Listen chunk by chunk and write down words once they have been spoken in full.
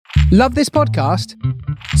Love this podcast?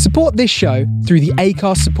 Support this show through the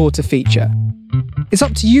Acast supporter feature. It's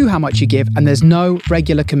up to you how much you give, and there's no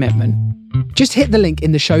regular commitment. Just hit the link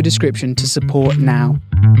in the show description to support now.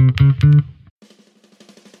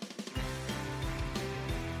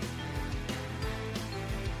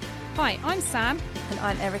 Hi, I'm Sam. And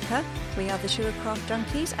I'm Erica. We are the Sugarcraft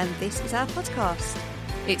Junkies, and this is our podcast.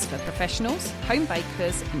 It's for professionals, home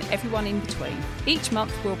bakers, and everyone in between. Each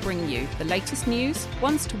month we'll bring you the latest news,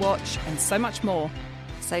 ones to watch, and so much more.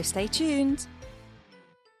 So stay tuned.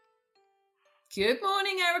 Good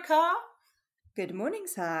morning, Erica. Good morning,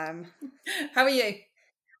 Sam. How are you?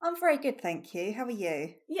 I'm very good, thank you. How are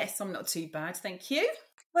you? Yes, I'm not too bad, thank you.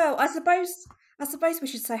 Well, I suppose we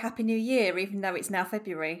should say Happy New Year, even though it's now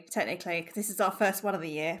February, technically, because this is our first one of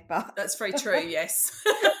the year. But that's very true, yes.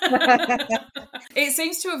 It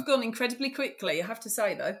seems to have gone incredibly quickly, I have to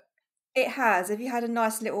say, though. It has. Have you had a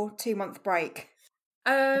nice little 2-month break?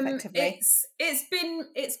 Effectively? It's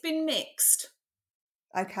been mixed.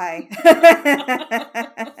 Okay.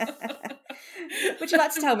 Would you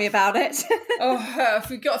like to tell me about it?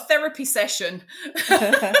 We've got a therapy session.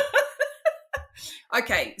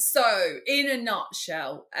 Okay, so in a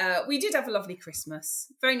nutshell, we did have a lovely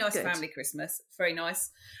Christmas. Very nice family Christmas. Very nice.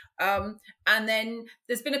 And then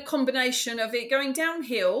there's been a combination of it going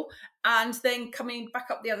downhill and then coming back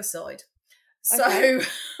up the other side. So,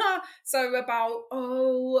 so about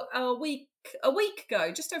a week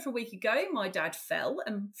ago, just over a week ago, my dad fell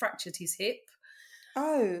and fractured his hip.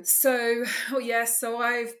 So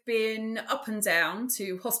I've been up and down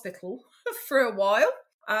to hospital for a while.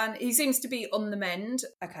 And he seems to be on the mend.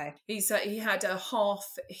 Okay. He had a half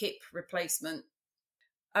hip replacement.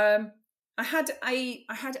 I had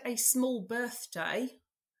a small birthday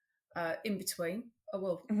in between. Oh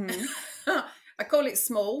well, I call it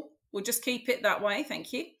small. We'll just keep it that way.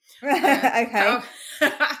 Thank you. Okay.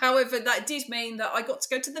 However, that did mean that I got to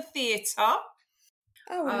go to the theatre.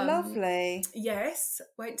 Oh, lovely. Yes.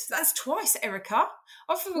 Wait, that's twice, Erica.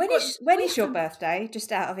 When is your birthday?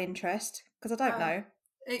 Just out of interest, because I don't know.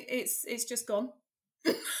 It's just gone.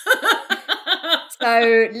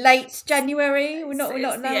 So late January. We're not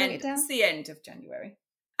narrowing it down. It's the end of January,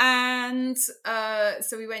 and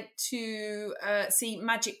so we went to see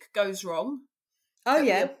Magic Goes Wrong. Oh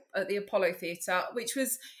yeah, at the Apollo Theatre, which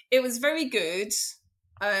was very good.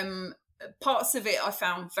 Parts of it I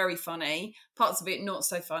found very funny, parts of it not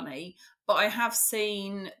so funny. But I have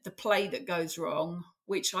seen the play that goes wrong,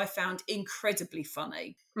 which I found incredibly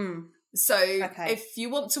funny. So if you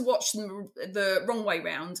want to watch them the wrong way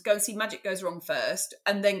round, go and see Magic Goes Wrong first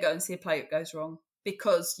and then go and see a play that goes wrong,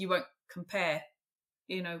 because you won't compare,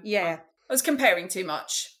 I was comparing too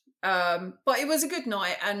much. But it was a good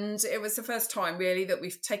night, and it was the first time really that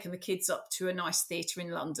we've taken the kids up to a nice theatre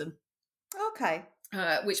in London. Okay.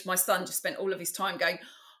 Which my son just spent all of his time going,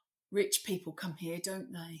 rich people come here,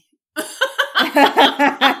 don't they?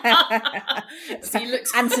 So he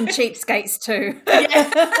looks... And some cheapskates too.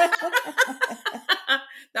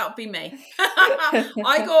 That'll be me. I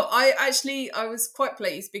was quite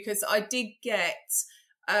pleased because I did get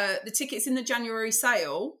the tickets in the January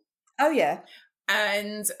sale. Oh yeah.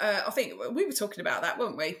 And I think we were talking about that,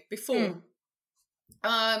 weren't we, before?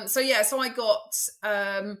 So I got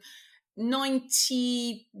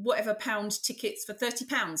 90 whatever pound tickets for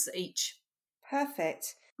 £30 each.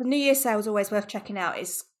 Perfect. The New Year sale is always worth checking out.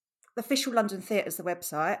 It's the official London Theatre's the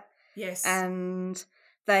website. Yes. And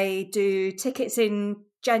they do tickets in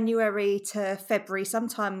January to February,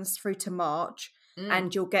 sometimes through to March,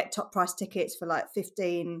 and you'll get top price tickets for like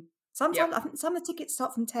 15. Sometimes I think some of the tickets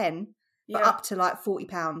start from 10, but up to like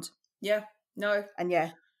 £40. Yeah. No. And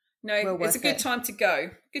it's a good time to go.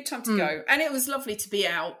 Good time to go. And it was lovely to be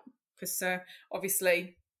out, because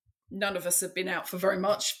obviously none of us have been out for very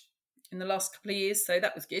much in the last couple of years, so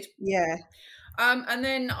that was good. Yeah. And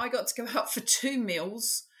then I got to go out for 2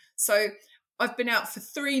 meals. So I've been out for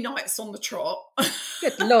 3 nights on the trot.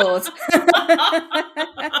 Good Lord.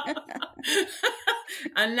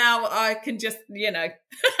 And now I can just,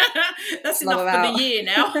 that's enough for the year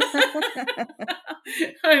now.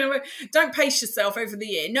 Don't pace yourself over the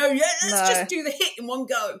year. Let's just do the hit in one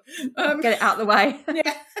go. Get it out of the way.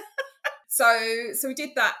 Yeah. So we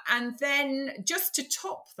did that. And then just to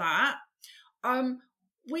top that,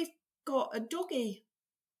 we've got a doggy.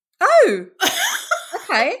 Oh,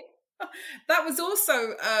 okay. That was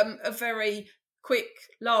also a very quick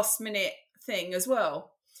last minute thing as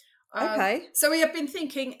well. Okay. So we have been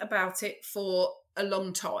thinking about it for a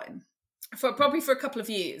long time, probably for a couple of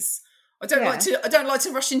years. I don't like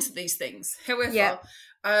to rush into these things. However,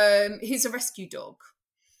 he's a rescue dog,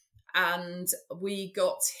 and we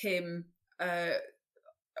got him.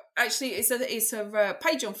 actually, it's a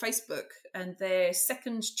page on Facebook, and they're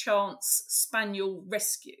Second Chance Spaniel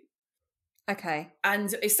Rescue. Okay.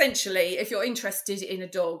 And essentially, if you're interested in a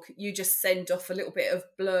dog, you just send off a little bit of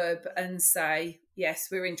blurb and say, yes,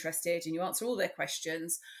 we're interested, and you answer all their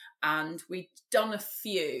questions. And we'd done a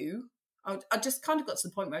few. I just kind of got to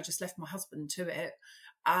the point where I just left my husband to it.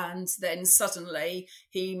 And then suddenly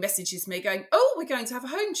he messages me going, oh, we're going to have a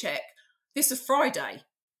home check. This is Friday.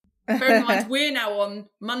 Bear in mind, we're now on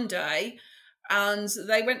Monday, and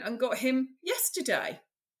they went and got him yesterday.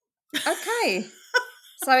 Okay.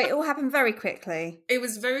 So it all happened very quickly. It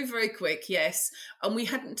was very, very quick, yes. And we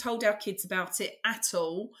hadn't told our kids about it at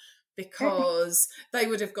all because they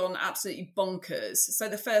would have gone absolutely bonkers. So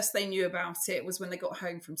the first they knew about it was when they got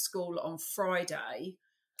home from school on Friday.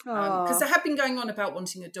 Because there had been going on about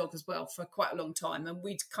wanting a dog as well for quite a long time, and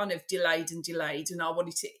we'd kind of delayed, and I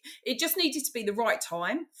wanted to, it just needed to be the right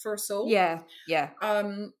time for us all. Yeah.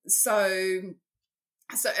 So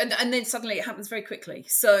and then suddenly it happens very quickly.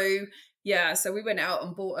 So we went out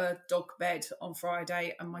and bought a dog bed on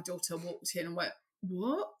Friday, and my daughter walked in and went,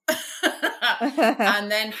 what? And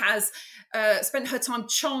then has spent her time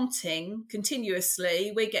chanting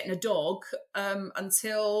continuously, we're getting a dog,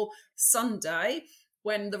 until Sunday,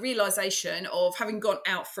 when the realisation of having gone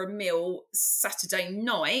out for a meal Saturday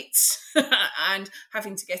night and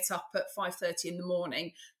having to get up at 5:30 in the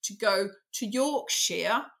morning to go to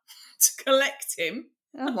Yorkshire to collect him.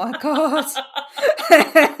 Oh my God.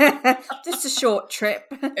 Just a short trip.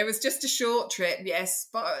 It was just a short trip, yes.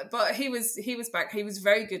 But he was back. He was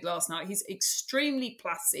very good last night. He's extremely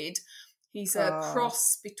placid. He's a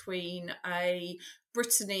cross between a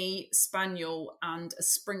Brittany Spaniel and a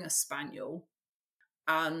Springer Spaniel.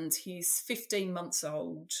 And he's 15 months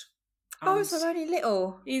old. Oh, so only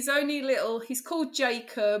little. He's only little. He's called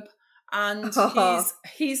Jacob, and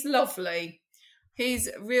he's lovely. He's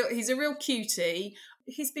a real cutie.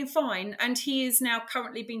 He's been fine, and he is now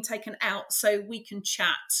currently being taken out so we can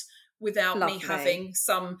chat without me having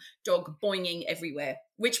some dog boinging everywhere,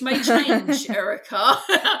 which may change, Erica.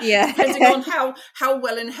 Yeah, depending on how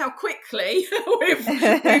well and how quickly we've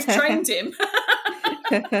trained him.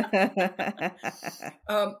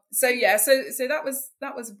 So that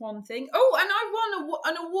was one thing. Oh, and I won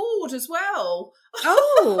an award as well.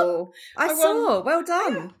 Oh, I saw. Well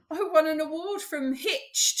done. I won an award from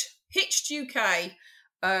Hitched UK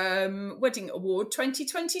Wedding Award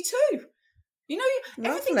 2022. You know,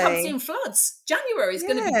 everything comes in floods. January is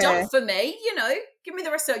going to be dull for me. You know, give me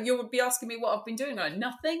the rest of it. You'll be asking me what I've been doing.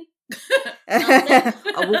 Nothing. I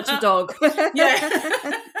walked a dog. Yeah.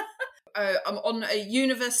 I'm on a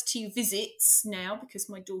university visits now because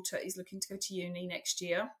my daughter is looking to go to uni next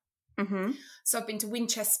year. Mm-hmm. So I've been to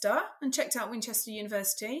Winchester and checked out Winchester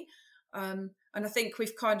University. And I think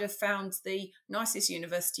we've kind of found the nicest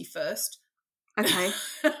university first. Okay.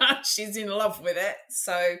 She's in love with it.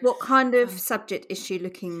 So what kind of subject is she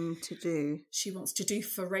looking to do? She wants to do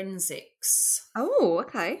forensics. Oh,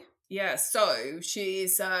 okay. Yeah, so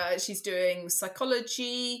she's doing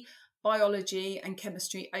psychology, biology and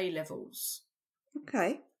chemistry A-levels.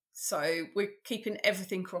 Okay. So we're keeping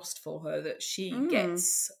everything crossed for her that she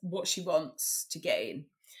gets what she wants to get in.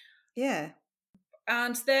 Yeah.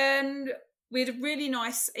 And then we had a really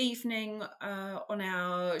nice evening on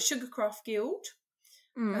our Sugarcraft Guild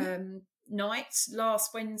night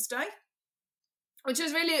last Wednesday, which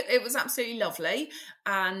was it was absolutely lovely.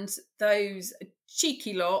 And those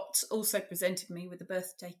cheeky lot also presented me with a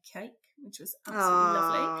birthday cake, which was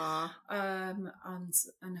absolutely lovely.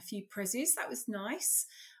 And a few prezzies. That was nice.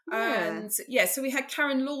 Yeah. And so we had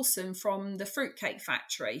Karen Lawson from the Fruitcake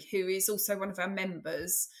Factory, who is also one of our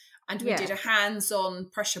members. And we did a hands-on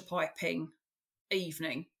pressure piping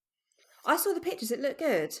evening. I saw the pictures. It looked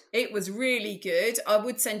good. It was really good. I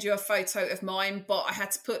would send you a photo of mine, but I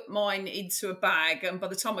had to put mine into a bag. And by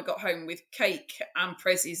the time I got home with cake and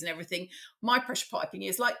prezzies and everything, my pressure piping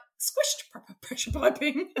is like squished proper pressure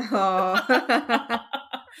piping. Oh.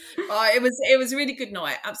 It was a really good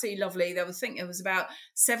night. Absolutely lovely. I think there was about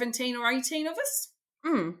 17 or 18 of us.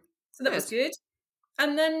 So that was good.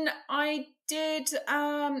 And then I did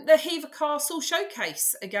the Hever Castle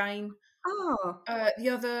showcase again the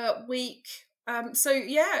other week.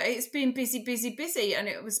 It's been busy, and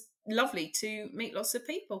it was lovely to meet lots of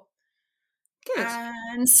people. Good.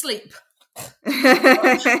 And sleep.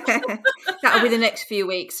 That'll be the next few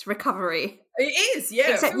weeks, recovery. It is,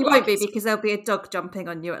 yeah. Except you won't be, because there'll be a dog jumping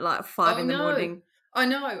on you at like 5 in the morning. I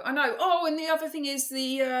know. Oh, and the other thing is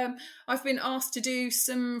I've been asked to do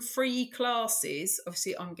some free classes.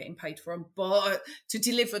 Obviously, I'm getting paid for them, but to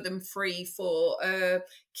deliver them free for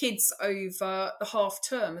kids over the half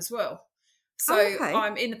term as well. So okay.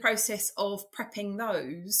 I'm in the process of prepping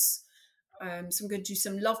those. So I'm going to do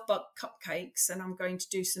some love bug cupcakes, and I'm going to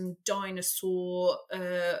do some dinosaur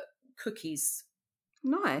cookies.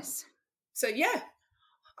 Nice. So yeah,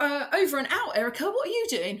 over and out, Erica. What are you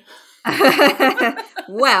doing?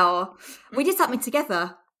 Well, we did something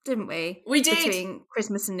together, didn't we? We did. Between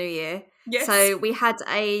Christmas and New Year. Yes. So we had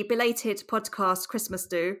a belated podcast Christmas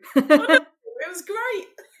do. It was great.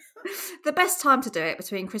 The best time to do it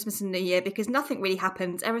between Christmas and New Year because nothing really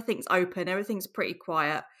happens. Everything's open. Everything's pretty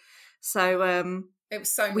quiet. So it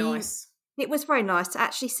was so nice. It was very nice to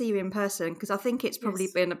actually see you in person because I think it's probably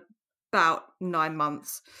been about 9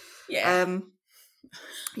 months. Yeah.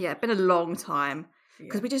 Yeah, been a long time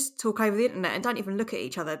because we just talk over the internet and don't even look at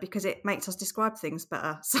each other because it makes us describe things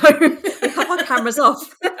better. So we have our cameras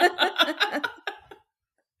off.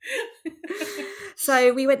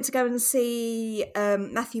 So we went to go and see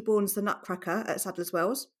Matthew Bourne's The Nutcracker at Sadler's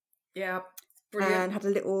Wells. Yeah, brilliant. And had a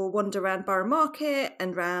little wander around Borough Market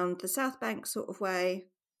and round the South Bank sort of way.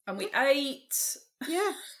 And we ate.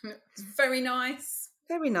 Yeah. It was very nice.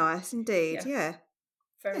 Very nice indeed, yeah.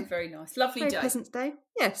 Very, very nice. Lovely very day. Pleasant day,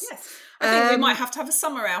 yes. I think we might have to have a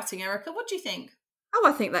summer outing, Erica. What do you think? Oh,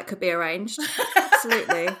 I think that could be arranged.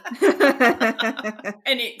 Absolutely.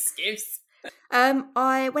 Any excuse.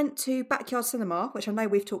 I went to Backyard Cinema, which I know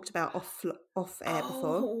we've talked about off air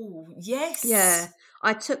before. Oh, yes. Yeah.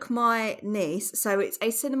 I took my niece. So it's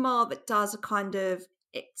a cinema that does a kind of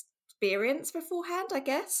experience beforehand, I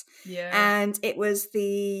guess. Yeah. And it was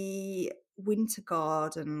the Winter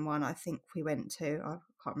Garden one I think we went to. I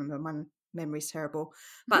can't remember, my memory's terrible.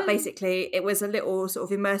 But basically it was a little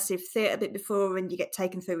sort of immersive theatre bit before, and you get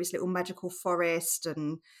taken through this little magical forest,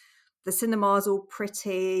 and the cinema's all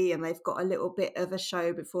pretty, and they've got a little bit of a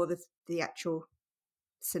show before the actual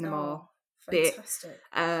cinema bit. Fantastic.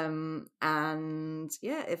 And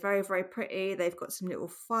yeah, it's very, very pretty. They've got some little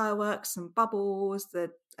fireworks, some bubbles.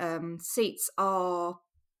 The seats are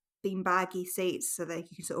beanbaggy seats so that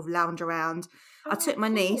you can sort of lounge around. I took my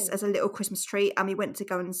niece as a little Christmas treat, and we went to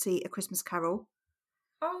go and see A Christmas Carol.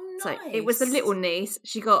 Oh, nice. So it was the little niece.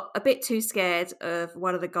 She got a bit too scared of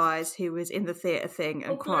one of the guys who was in the theatre thing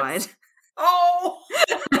and cried. Oh!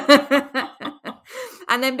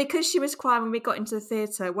 And then because she was crying when we got into the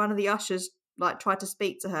theatre, one of the ushers tried to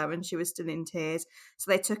speak to her and she was still in tears.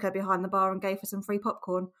 So they took her behind the bar and gave her some free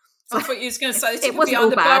popcorn. So I thought you was going to say they it took her wasn't behind all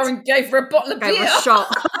the bad. bar and gave her a bottle of Gave beer. her a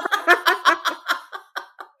shot.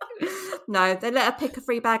 No, they let her pick a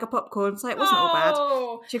free bag of popcorn, so it wasn't all bad.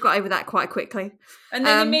 She got over that quite quickly. And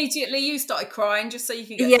then immediately you started crying just so you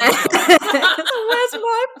could get Where's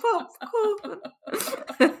my popcorn?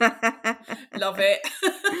 Love it.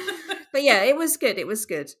 But yeah, it was good. It was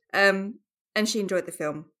good. And she enjoyed the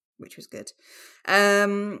film, which was good.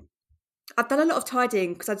 I've done a lot of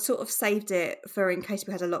tidying because I'd sort of saved it for in case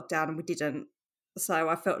we had a lockdown, and we didn't. So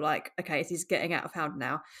I felt like, okay, this is getting out of hand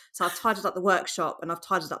now. So I've tidied up the workshop and I've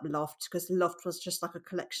tidied up the loft, because the loft was just like a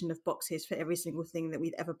collection of boxes for every single thing that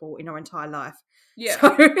we'd ever bought in our entire life. Yeah.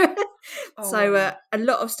 So a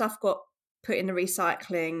lot of stuff got put in the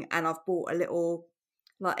recycling, and I've bought a little,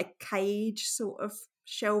 like a cage sort of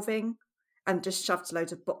shelving, and just shoved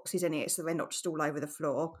loads of boxes in it so they're not just all over the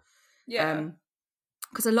floor. Yeah.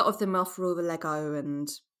 Because a lot of them are for all the Lego and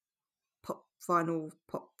vinyl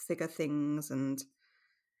pop figure things and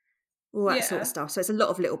all that sort of stuff. So it's a lot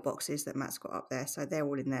of little boxes that Matt's got up there, so they're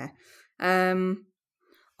all in there.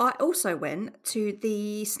 I also went to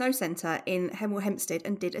the snow centre in Hemel Hempstead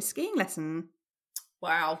and did a skiing lesson.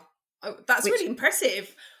 Wow. Oh, that's really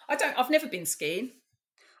impressive. I've never been skiing.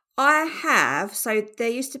 I have. So there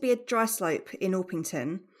used to be a dry slope in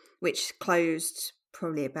Orpington which closed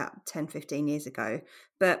probably about 10, 15 years ago.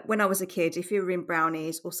 But when I was a kid, if you were in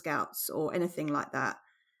Brownies or Scouts or anything like that,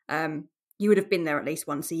 you would have been there at least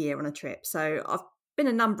once a year on a trip. So I've been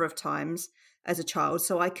a number of times as a child,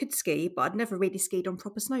 so I could ski, but I'd never really skied on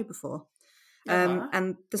proper snow before.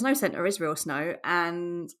 And the snow centre is real snow.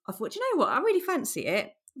 And I thought, you know what? I really fancy it.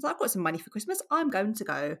 I was like, I've got some money for Christmas. I'm going to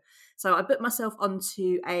go. So I booked myself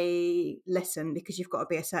onto a lesson because you've got to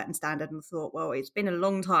be a certain standard. And I thought, well, it's been a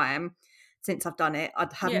long time since I've done it.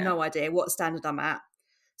 I'd have no idea what standard I'm at.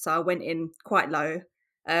 So I went in quite low.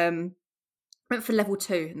 Went for level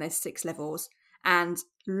 2, and there's 6 levels, and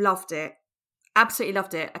loved it. Absolutely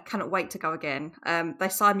loved it. I cannot wait to go again. They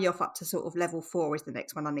signed me off up to sort of level 4 is the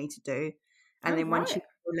next one I need to do. And then once you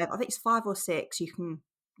go level, I think it's 5 or 6, you can,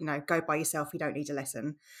 go by yourself. You don't need a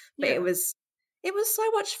lesson. But it was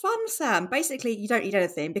so much fun, Sam. Basically, you don't need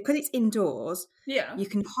anything because it's indoors. Yeah. You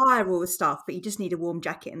can hire all the stuff, but you just need a warm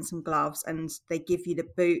jacket and some gloves, and they give you the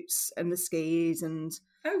boots and the skis, and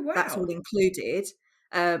that's all included.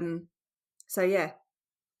 So yeah,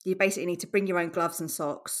 you basically need to bring your own gloves and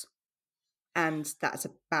socks, and that's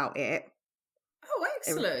about it. Oh,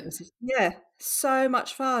 excellent. Yeah, so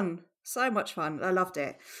much fun. So much fun. I loved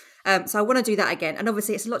it. So I want to do that again. And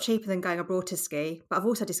obviously it's a lot cheaper than going abroad to ski. But I've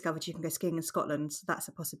also discovered you can go skiing in Scotland. So that's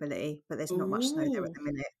a possibility. But there's not much snow there at the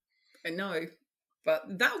minute. I know.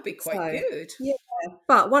 But that would be quite good. Yeah.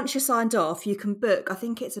 But once you're signed off, you can book, I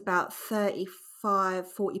think it's about £40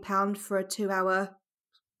 for a 2-hour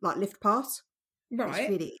lift pass. Right. It's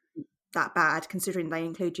really that bad considering they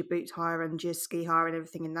include your boot hire and your ski hire and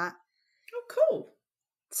everything in that. Oh, cool.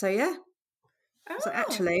 So yeah. Oh. So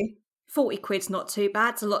actually, 40 quid's not too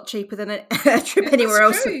bad. It's a lot cheaper than a trip anywhere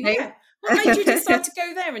else. Yeah. What made you decide to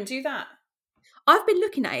go there and do that? I've been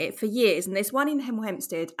looking at it for years, and there's one in Hemel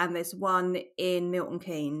Hempstead and there's one in Milton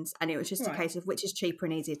Keynes, and it was just a case of which is cheaper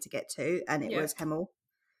and easier to get to, and it was Hemel.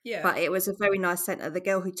 Yeah. But it was a very nice centre. The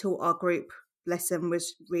girl who taught our group lesson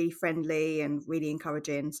was really friendly and really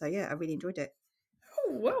encouraging. So yeah, I really enjoyed it.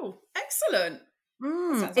 Oh, well, excellent.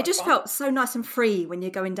 It just felt so nice and free when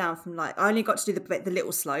you're going down from I only got to do the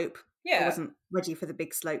little slope. Yeah. I wasn't ready for the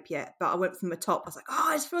big slope yet, but I went from the top. I was like,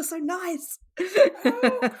 oh, it feels so nice.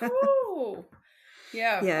 Oh, cool.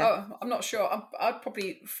 Yeah. Yeah. Oh, I'm not sure. I'd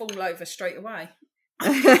probably fall over straight away.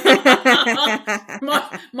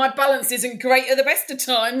 my balance isn't great at the best of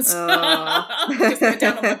times. Oh. Just go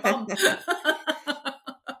down on my bum.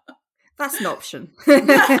 That's an option.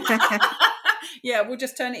 Yeah, we'll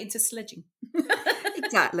just turn it into sledging.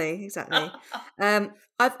 Exactly.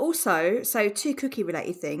 I've also, 2 cookie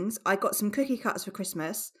related things. I got some cookie cutters for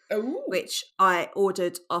Christmas, which I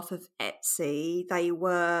ordered off of Etsy. They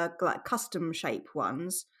were custom shape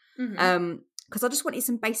ones. Because I just wanted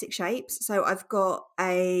some basic shapes. So I've got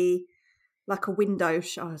a window,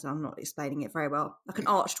 I'm not explaining it very well, like an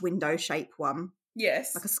arched window shape one.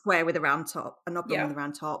 Yes. Like a square with a round top, an oblong with a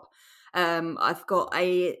round top. I've got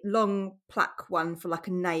a long plaque one for a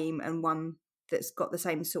name, and one that's got the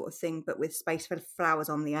same sort of thing but with space for flowers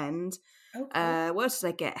on the end. Okay. What else did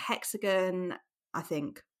I get? Hexagon, I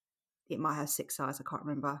think. It might have 6 sides, I can't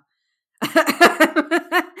remember.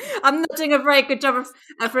 I'm not doing a very good job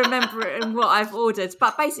of remembering what I've ordered,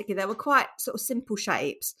 but basically they were quite sort of simple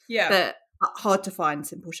shapes, but hard to find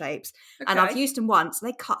simple shapes. Okay. And I've used them once.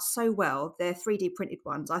 They cut so well. They're 3D printed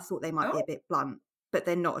ones. I thought they might be a bit blunt, but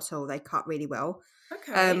they're not at all. They cut really well.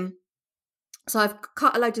 Okay. So I've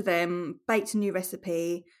cut a load of them, baked a new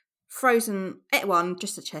recipe, frozen, ate one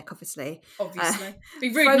just to check, obviously. Be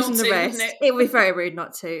rude not to, wouldn't it? It would be very rude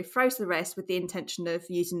not to. Froze the rest with the intention of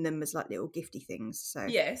using them as little gifty things. So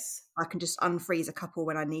yes, I can just unfreeze a couple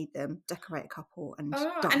when I need them, decorate a couple, and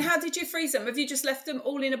done. And how did you freeze them? Have you just left them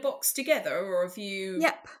all in a box together, or have you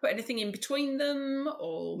put anything in between them?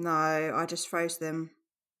 Or no, I just froze them.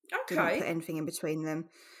 Okay, didn't put anything in between them.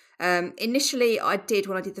 Initially, I did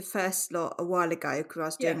when I did the first lot a while ago because I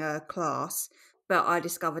was doing a class. But I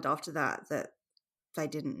discovered after that they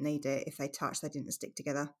didn't need it. If they touched, they didn't stick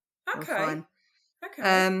together. Okay. Fine. Okay.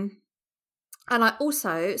 And I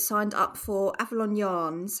also signed up for Avalon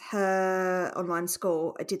Yarns, her online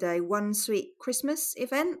school. I did a One Sweet Christmas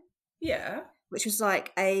event. Yeah. Which was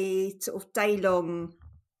like a sort of day-long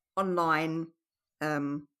online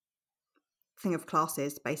thing of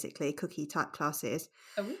classes, basically, cookie-type classes.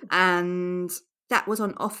 Oh. And that was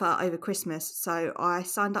on offer over Christmas, so I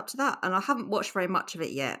signed up to that. And I haven't watched very much of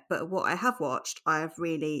it yet, but what I have watched, I have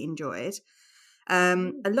really enjoyed.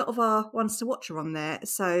 A lot of our ones to watch are on there.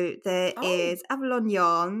 So there is Avalon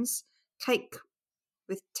Yarns, Cakes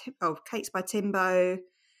by Timbo,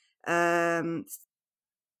 Sarah's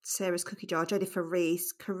Cookie Jar, Jennifer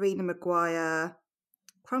Reese, Karina Maguire,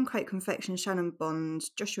 Crumb Cake Confection, Shannon Bond,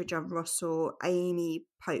 Joshua John Russell, Amy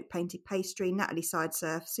Pope, Painted Pastry, Natalie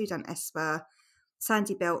Sidesurf, Suzanne Esper,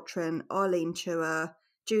 Sandy Beltran, Arlene Chua,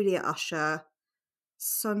 Julia Usher,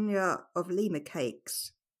 Sonia of Lima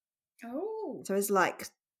Cakes. Oh. So it's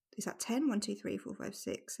is that 10? 1, 2, 3, 4, 5,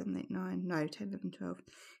 6, 7, 8, 9. No, 10, 11, 12.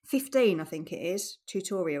 15, I think it is,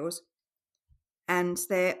 tutorials. And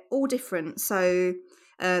they're all different. So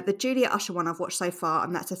the Julia Usher one I've watched so far,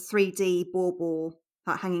 and that's a 3D bauble,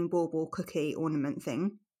 hanging bauble cookie ornament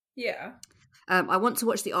thing. Yeah. I want to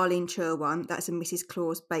watch the Arlene Chur one. That's a Mrs.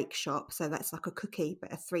 Claus bake shop. So that's like a cookie,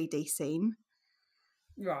 but a 3D scene.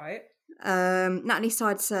 Right. Natalie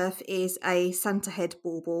Sidesurf is a Santa head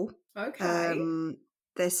bauble. Okay.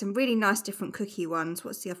 There's some really nice different cookie ones.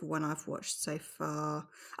 What's the other one I've watched so far?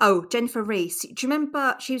 Oh, Jennifer Reese. Do you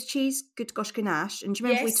remember she was Cheese Good Gosh Ganache? And do you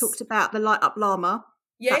remember we talked about the Light Up Llama?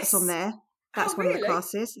 Yes. That's on there. That's one of the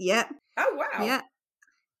classes. Yeah. Oh, wow. Yeah.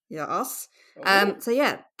 Yes. Oh. So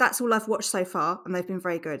yeah, that's all I've watched so far, and they've been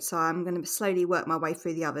very good. So I'm going to slowly work my way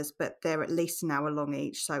through the others, but they're at least an hour long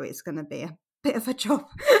each, so it's going to be a bit of a job.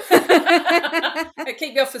 It'll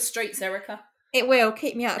keep you off the streets, Erica. It will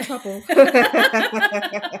keep me out of trouble.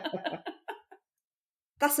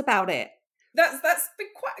 That's about it. That's been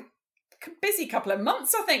quite a busy couple of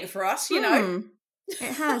months, I think, for us. You know,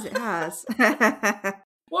 It has. It has.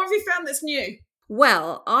 What have you found that's new?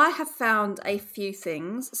 Well, I have found a few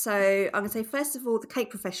things. So I'm going to say, first of all, the Cake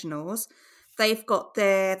Professionals, they've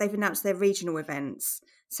announced their regional events.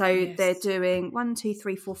 So they're doing 1, 2,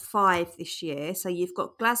 3, 4, 5 this year. So you've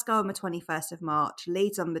got Glasgow on the 21st of March,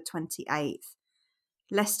 Leeds on the 28th,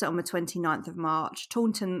 Leicester on the 29th of March,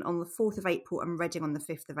 Taunton on the 4th of April, and Reading on the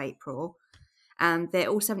 5th of April. And they're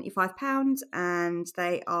all £75, and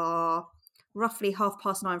they are roughly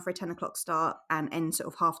 9:30 for a 10 o'clock start and end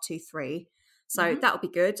sort of 2:30, 3. So that'll be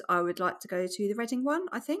good. I would like to go to the Reading one,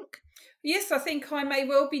 I think. Yes, I think I may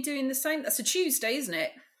well be doing the same. That's a Tuesday, isn't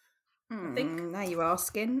it? I think. Now you're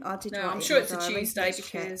asking. I'm sure it's a Tuesday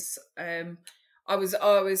because I was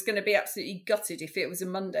going to be absolutely gutted if it was a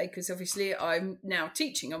Monday, because obviously I'm now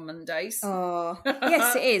teaching on Mondays. Oh,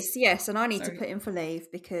 yes, it is. Yes, and I need to put in for leave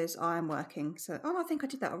because I'm working. So, I think I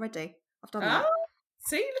did that already. I've done that.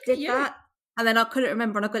 See, look at you. That. And then I couldn't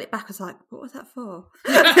remember, and I got it back. I was like, what was that for?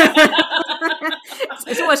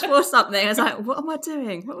 It's always for something. I was like, what am I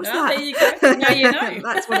doing? What was that? There you go. Now you know.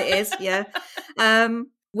 That's what it is, yeah.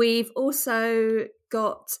 We've also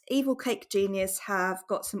got Evil Cake Genius have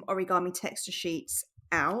got some origami texture sheets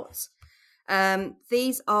out.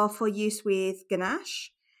 These are for use with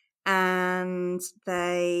ganache, and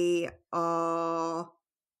they are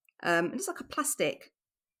it's like a plastic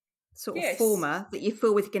sort of former that you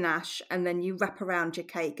fill with ganache, and then you wrap around your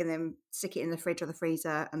cake and then stick it in the fridge or the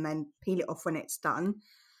freezer and then peel it off when it's done.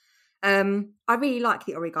 I really like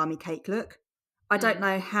the origami cake look. I don't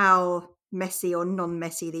know how messy or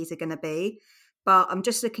non-messy these are going to be, but I'm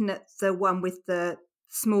just looking at the one with the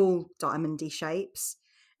small diamondy shapes,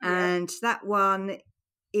 and that one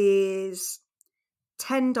is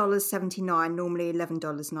 $10.79, normally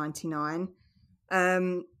 $11.99.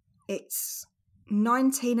 It's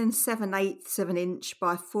 19 7/8 of an inch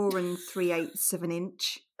by 4 3/8 of an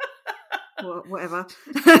inch. Whatever.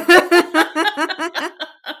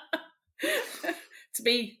 To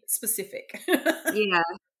be specific.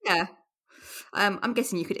 Yeah. I'm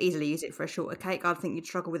guessing you could easily use it for a shorter cake. I think you'd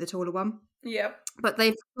struggle with a taller one. Yeah. But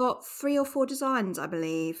they've got 3 or 4 designs, I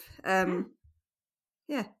believe.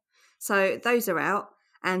 Yeah. So those are out,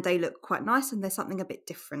 and they look quite nice, and there's something a bit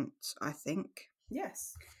different, I think.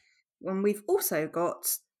 Yes. And we've also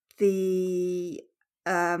got the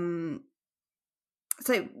so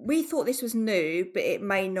we thought this was new, but it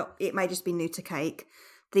may not. It may just be new to cake.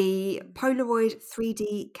 The Polaroid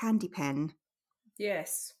 3D candy pen.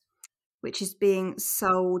 Yes. Which is being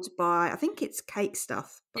sold by, I think it's Cake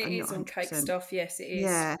Stuff. But it is on Cake Stuff. Yes, it is.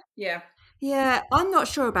 Yeah. Yeah, I'm not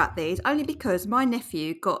sure about these, only because my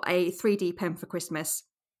nephew got a 3D pen for Christmas.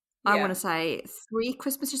 I want to say 3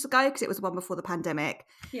 Christmases ago, because it was the one before the pandemic.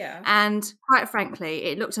 Yeah. And quite frankly,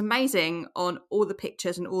 it looked amazing on all the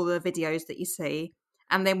pictures and all the videos that you see.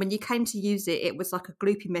 And then when you came to use it, it was like a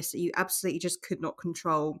gloopy mess that you absolutely just could not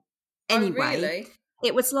control anyway. Oh, really?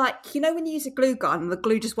 It was like, you know when you use a glue gun and the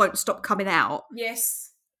glue just won't stop coming out?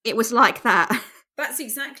 Yes. It was like that. That's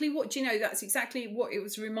exactly what it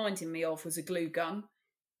was reminding me of, was a glue gun.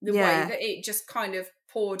 The way that it just kind of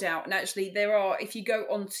poured out. And actually if you go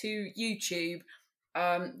onto YouTube,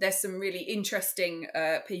 there's some really interesting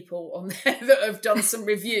people on there that have done some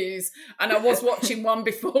reviews. And I was watching one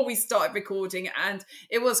before we started recording, and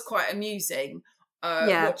it was quite amusing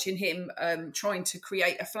watching him trying to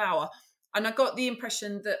create a flower. And I got the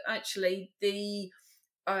impression that actually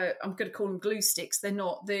I'm going to call them glue sticks. They're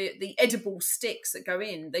not the edible sticks that go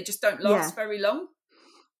in. They just don't last very long.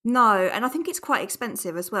 No, and I think it's quite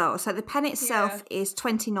expensive as well. So the pen itself is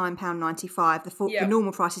 £29.95. The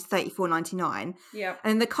normal price is $34.99. Yeah.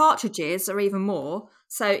 And the cartridges are even more.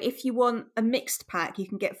 So if you want a mixed pack, you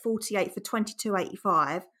can get 48 for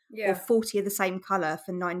 £22.85 or 40 of the same colour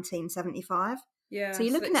for £19.75. Yeah. So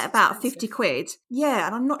you're looking at about 50 quid. Yeah,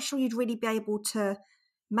 and I'm not sure you'd really be able to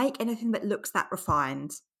make anything that looks that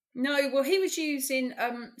refined. No, well, he was using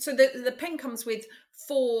so the pen comes with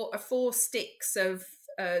four sticks of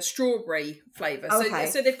strawberry flavour. Okay.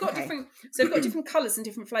 So they've got different colours and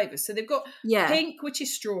different flavours. So they've got pink, which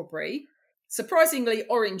is strawberry, surprisingly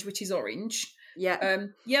orange, which is orange. Yeah.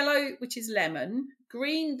 Yellow, which is lemon,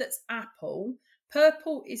 green, that's apple,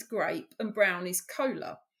 purple is grape, and brown is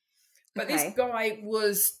cola. But this guy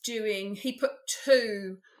he put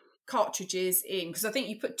 2 cartridges in, because I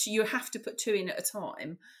think you have to put 2 in at a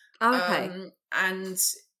time. Okay. And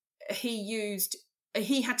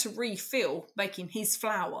he had to refill making his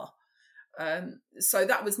flour. So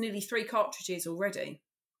that was nearly 3 cartridges already.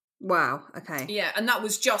 Wow. Okay. Yeah, and that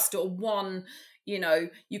was just one, you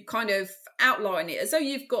kind of outline it as though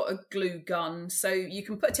you've got a glue gun. So you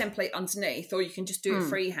can put a template underneath, or you can just do it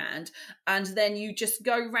freehand. And then you just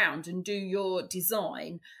go round and do your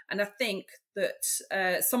design. And I think that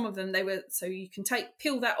some of them, so you can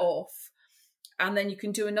peel that off, and then you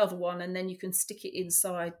can do another one, and then you can stick it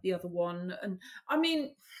inside the other one. And I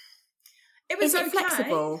mean, it was okay.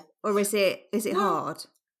 Flexible, or is it hard?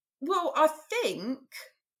 Well, I think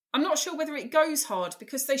I'm not sure whether it goes hard,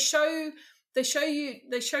 because they show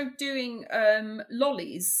doing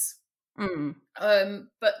lollies.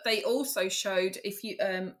 But they also showed if you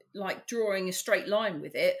like drawing a straight line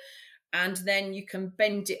with it, and then you can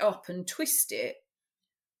bend it up and twist it.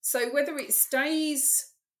 So whether it stays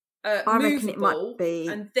I reckon it might be.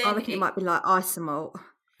 And then I reckon it might be like isomalt,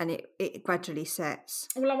 and it gradually sets.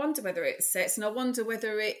 Well, I wonder whether it sets, and I wonder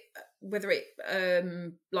whether it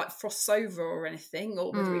like frosts over or anything,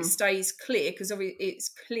 or whether it stays clear, because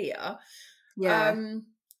it's clear. Yeah.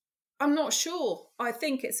 I'm not sure. I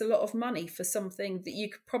think it's a lot of money for something that you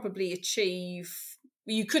could probably achieve.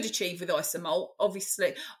 You could achieve with isomalt,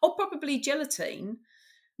 obviously, or probably gelatine.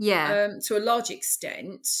 Yeah. To a large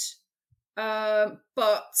extent. But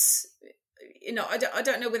I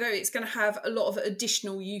don't know whether it's going to have a lot of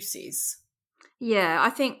additional uses. Yeah, I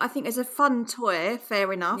think it's a fun toy,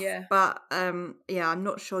 fair enough. Yeah. But I'm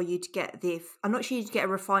not sure you'd get a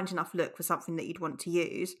refined enough look for something that you'd want to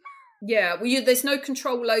use. Yeah, well, there's no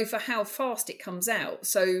control over how fast it comes out,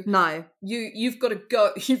 so no, you've got to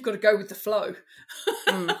go. You've got to go with the flow.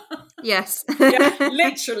 Yes, yeah,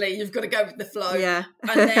 literally, you've got to go with the flow. Yeah,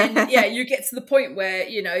 and then you get to the point where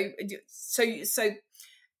so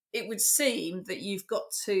it would seem that you've got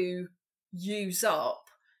to use up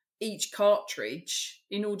each cartridge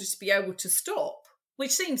in order to be able to stop.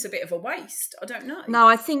 Which seems a bit of a waste. I don't know. No,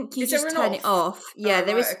 I think you just turn it off. Yeah,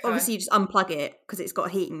 there is. Okay. Obviously, you just unplug it because it's got a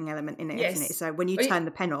heating element in it, isn't it? So when you turn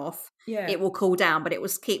the pen off, it will cool down, but it will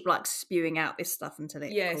keep like spewing out this stuff until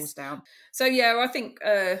it cools down. So I think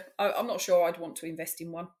I'm not sure I'd want to invest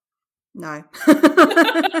in one. No.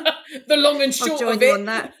 The long and short of it. On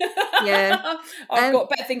that. Yeah, I've got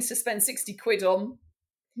better things to spend 60 quid on.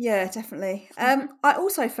 Yeah, definitely. I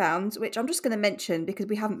also found, which I'm just going to mention because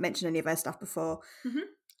we haven't mentioned any of our stuff before,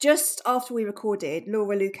 just after we recorded,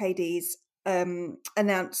 Laura Lucades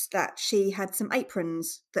announced that she had some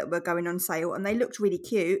aprons that were going on sale, and they looked really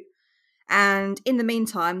cute. And in the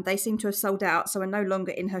meantime, they seem to have sold out, so are no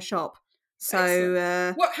longer in her shop.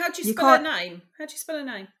 So, how do you spell her name? How do you spell her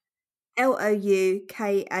name?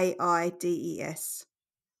 Loukaides.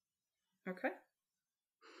 Okay.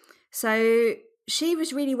 So she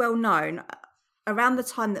was really well known around the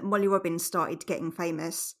time that Molly Robbins started getting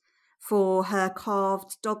famous for her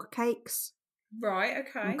carved dog cakes. Right,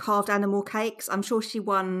 okay. And carved animal cakes. I'm sure she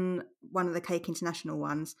won one of the Cake International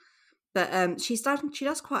ones. But she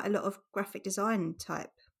does quite a lot of graphic design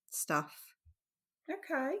type stuff.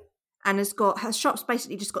 Okay. And her shop's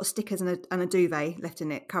basically just got stickers and a duvet left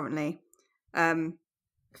in it currently.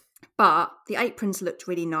 But the aprons looked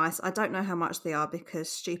really nice. I don't know how much they are because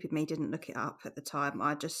stupid me didn't look it up at the time.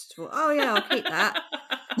 I just thought, oh yeah, I'll keep that.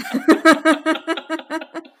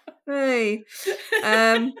 Hey.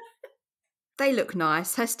 They look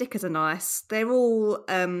nice. Her stickers are nice. They're all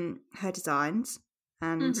her designs,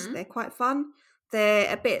 and they're quite fun.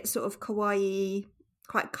 They're a bit sort of kawaii,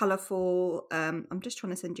 quite colourful. I'm just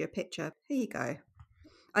trying to send you a picture. Here you go.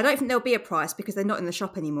 I don't think there'll be a price because they're not in the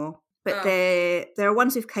shop anymore. But there are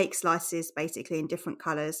ones with cake slices, basically in different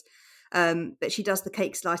colours. But she does the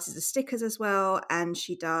cake slices as stickers as well, and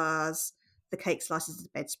she does the cake slices as a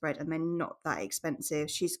bedspread, and they're not that expensive.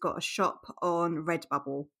 She's got a shop on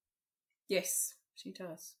Redbubble. Yes, she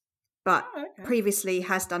does. But previously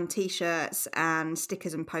has done T-shirts and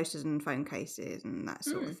stickers and posters and phone cases and that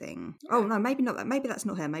sort of thing. Yeah. Oh, no, maybe not that. Maybe that's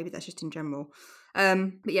not her. Maybe that's just in general.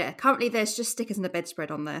 But yeah, currently there's just stickers and a bedspread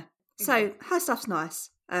on there. So her stuff's nice.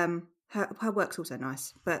 Her work's also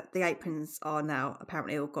nice, but the aprons are now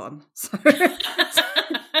apparently all gone. So,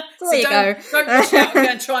 there you go. Don't rush out and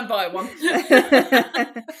go and try and buy one.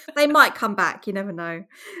 They might come back. You never know.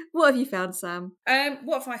 What have you found, Sam?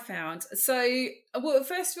 What have I found? So, well,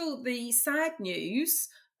 first of all, the sad news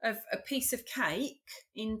of a piece of cake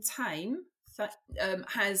in Tame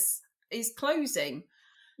is closing.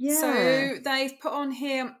 Yeah. So they've put on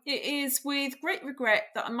here, it is with great regret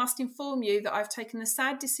that I must inform you that I've taken the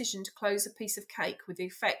sad decision to close a piece of cake with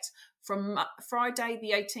effect from Friday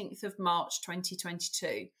the 18th of March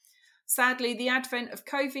 2022. Sadly, the advent of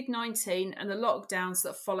COVID-19 and the lockdowns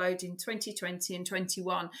that followed in 2020 and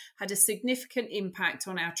 21 had a significant impact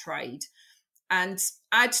on our trade. And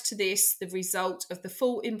add to this the result of the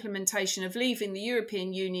full implementation of leaving the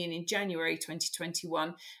European Union in January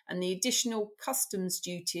 2021 and the additional customs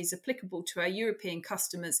duties applicable to our European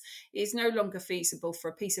customers, it is no longer feasible for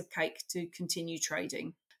a piece of cake to continue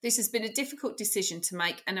trading. This has been a difficult decision to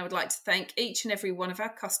make, and I would like to thank each and every one of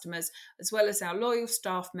our customers, as well as our loyal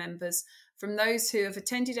staff members, from those who have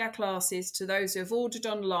attended our classes to those who have ordered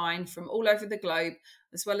online from all over the globe,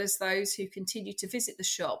 as well as those who continue to visit the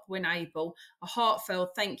shop when able. A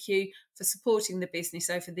heartfelt thank you for supporting the business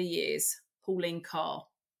over the years. Pauline Carr.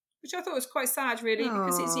 Which I thought was quite sad, really,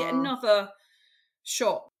 because it's yet another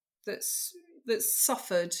shop that's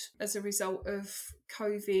suffered as a result of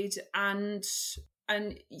COVID and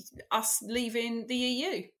us leaving the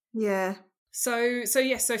EU. Yeah. So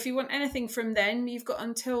if you want anything from them, you've got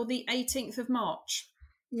until the 18th of March.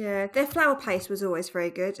 Yeah, their flour paste was always very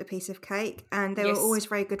good, a piece of cake, and they were always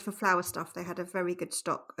very good for flour stuff. They had a very good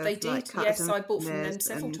stock of They did, yes, I bought from them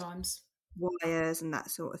several times. Wires and that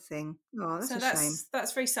sort of thing. Oh, that's a shame.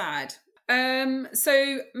 That's very sad.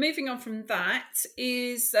 So moving on from that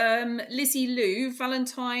is Lizzie Lou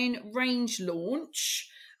Valentine range launch.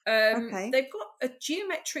 They've got a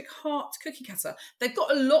geometric heart cookie cutter. They've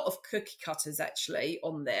got a lot of cookie cutters actually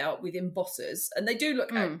on there with embossers, and they do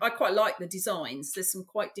look. I quite like the designs. There's some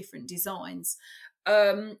quite different designs,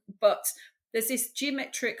 but there's this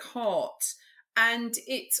geometric heart, and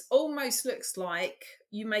it almost looks like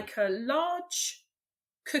you make a large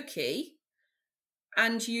cookie,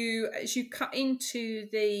 and as you cut into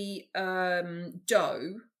the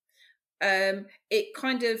dough. It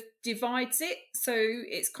kind of divides it, so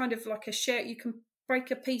it's kind of like a share. You can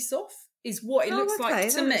break a piece off, is what it looks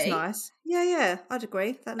like to me. That's nice. Yeah, I'd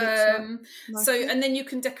agree. That looks nice. So, and then you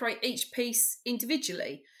can decorate each piece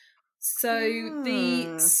individually. So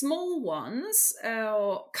the small ones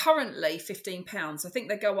are currently £15. I think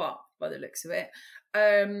they go up by the looks of it.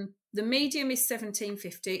 The medium is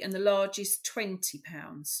 £17.50 and the large is £20.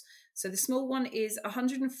 So the small one is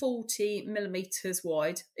 140 millimetres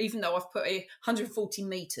wide, even though I've put 140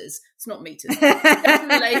 metres. It's not metres.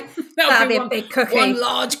 Definitely. That'll be a big cookie. One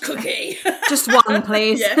large cookie. Just one,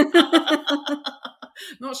 please. Yeah.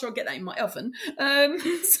 Not sure I'll get that in my oven.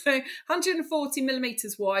 So 140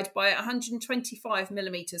 millimetres wide by 125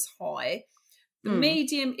 millimetres high. The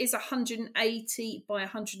medium is 180 by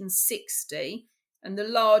 160, and the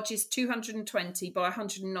large is 220 by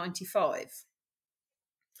 195.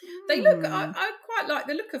 They look, I quite like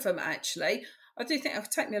the look of them actually. I do think it'll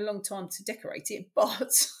take me a long time to decorate it, but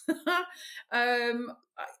it's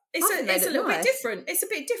a little bit different. It's a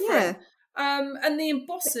bit different. Yeah. And the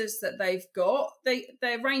embossers that they've got,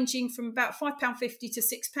 they're ranging from about £5.50 to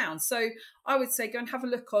 £6. So I would say go and have a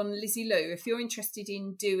look on Lizzie Lou if you're interested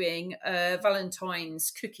in doing Valentine's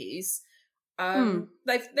cookies.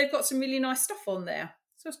 They've got some really nice stuff on there.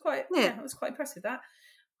 So it's quite I was quite impressed with that.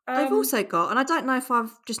 They've also got, and I don't know if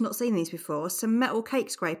I've just not seen these before, some metal cake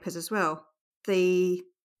scrapers as well. The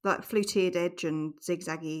like fluted edge and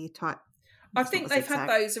zigzaggy type. I think they've had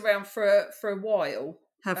those around for a while.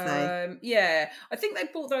 Have they? Yeah, I think they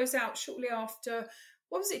brought those out shortly after.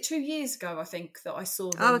 What was it? 2 years ago, I think that I saw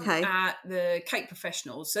them at the Cake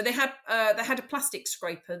Professionals. So they had a plastic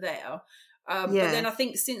scraper there, but then I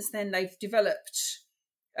think since then they've developed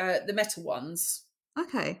the metal ones.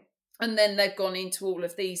 Okay. And then they've gone into all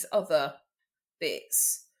of these other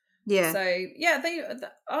bits. Yeah. So yeah,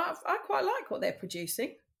 I quite like what they're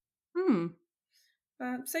producing.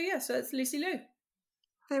 So it's Lizzie Lou.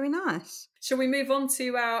 Very nice. Shall we move on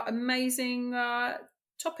to our amazing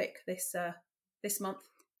topic this month?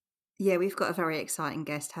 Yeah, we've got a very exciting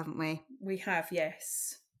guest, haven't we? We have,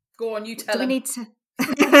 yes. Go on, you tell them. Do we need to...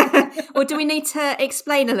 or do we need to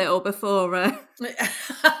explain a little before...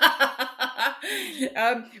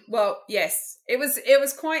 Well, yes, it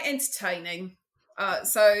was quite entertaining.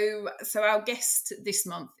 So our guest this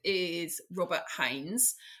month is Robert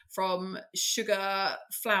Haynes from Sugar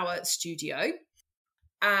Flower Studio,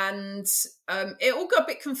 and it all got a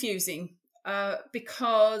bit confusing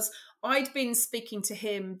because I'd been speaking to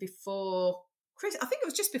him before I think it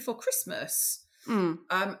was just before Christmas, and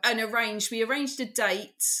we arranged a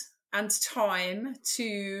date and time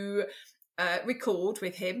to record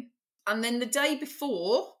with him. And then the day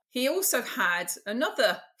before, he also had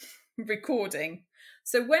another recording.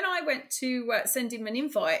 So when I went to send him an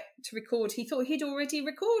invite to record, he thought he'd already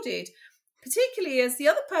recorded, particularly as the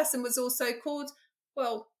other person was also called,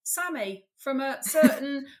 well, Sammy from a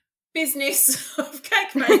certain business of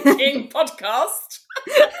cake making podcast.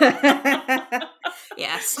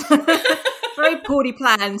 Yes. Very poorly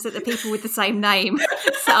planned that the people with the same name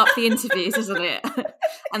set up the interviews, isn't it?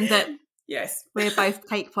 And that yes, we're both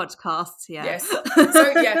cake podcasts. Yeah. Yes.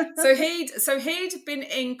 So he'd been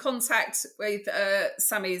in contact with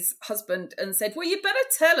Sammy's husband and said, "Well, you better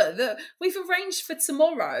tell her that we've arranged for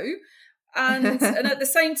tomorrow." And at the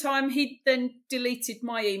same time, he then deleted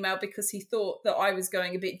my email because he thought that I was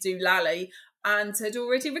going a bit doolally and had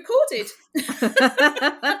already recorded.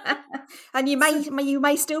 And you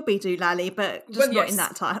may still be doolally, but just not in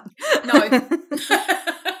that time. No.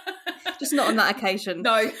 Just not on that occasion.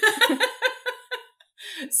 No.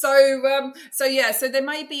 So there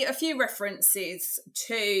may be a few references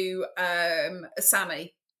to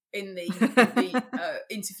Sammy in the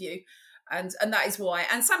interview, and that is why.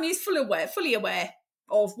 And Sammy is fully aware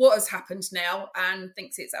of what has happened now and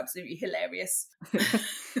thinks it's absolutely hilarious.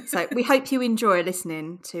 So we hope you enjoy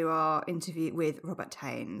listening to our interview with Robert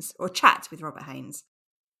Haynes, or chat with Robert Haynes.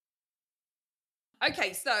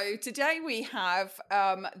 Okay, so today we have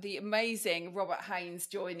the amazing Robert Haynes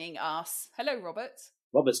joining us. Hello, Robert.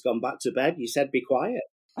 Robert's gone back to bed. You said be quiet.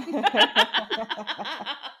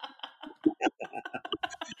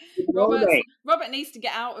 Robert needs to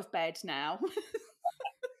get out of bed now.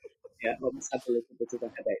 Yeah, Robert's had a little bit of a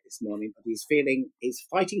headache this morning, but he's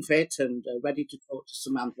fighting fit and ready to talk to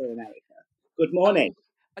Samantha and Erica. Good morning.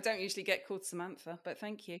 I don't usually get called Samantha, but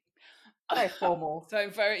thank you. Very formal. So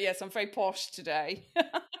I'm very posh today.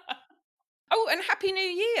 Oh, and Happy New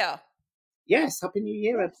Year. Yes, Happy New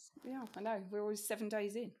Year. Yes. Yeah, I know. We're always 7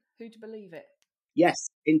 days in. Who'd believe it? Yes,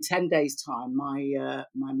 in 10 days' time, my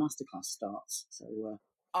masterclass starts. So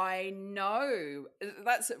I know.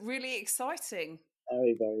 That's really exciting.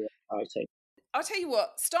 Very, very exciting. I'll tell you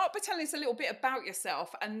what, start by telling us a little bit about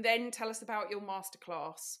yourself and then tell us about your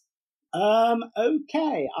masterclass.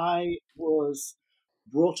 Okay, I was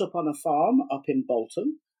brought up on a farm up in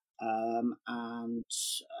Bolton, and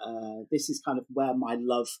this is kind of where my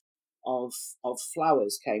love of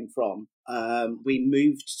flowers came from. We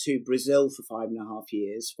moved to Brazil for 5.5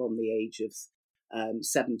 years from the age of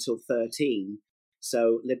 7 till 13.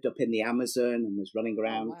 So lived up in the Amazon and was running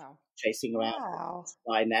around, chasing around,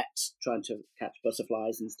 fly nets, trying to catch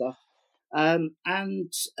butterflies and stuff.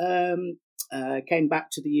 Came back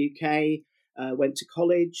to the UK, went to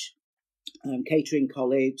college, catering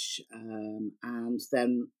college, and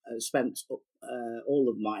then spent all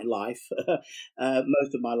of my life,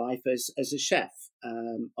 most of my life, as a chef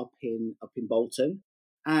up in Bolton,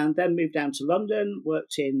 and then moved down to London,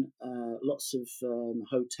 worked in lots of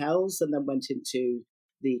hotels, and then went into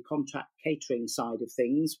the contract catering side of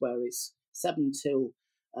things, where it's 7 till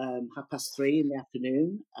 3:30 in the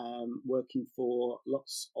afternoon, working for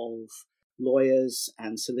lots of lawyers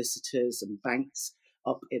and solicitors and banks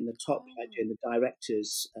up in the top, like doing the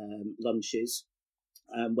directors' lunches,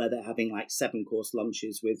 where they're having like 7-course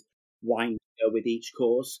lunches with wine to go with each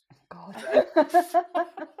course. God.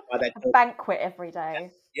 A banquet every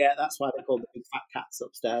day. Yeah, that's why they're called the big fat cats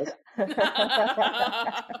upstairs.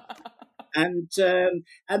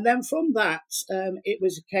 And then from that, it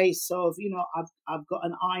was a case of, I've got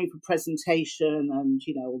an eye for presentation and,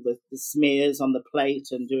 all the smears on the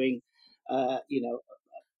plate and doing,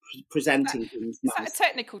 presenting things. Is that a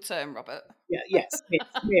technical term, Robert? Yeah, yes,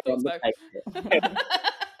 smear on the plate.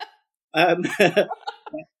 A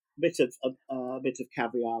bit of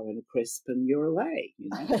caviar and a crisp, and you're away.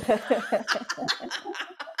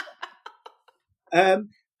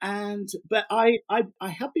 But I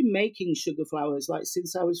have been making sugar flowers like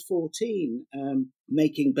since I was 14,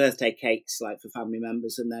 making birthday cakes like for family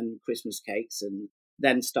members, and then Christmas cakes, and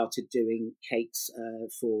then started doing cakes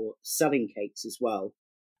for selling cakes as well.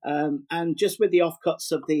 And just with the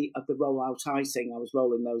offcuts of the rollout icing, I was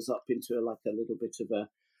rolling those up into a little bit of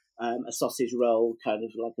a sausage roll, kind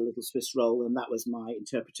of like a little Swiss roll, and that was my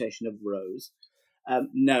interpretation of rose.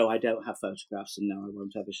 No, I don't have photographs, and no, I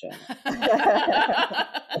won't ever share that.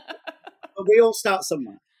 But we all start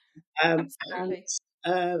somewhere. And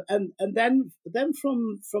then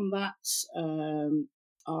from that,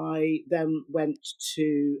 I then went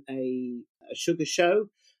to a sugar show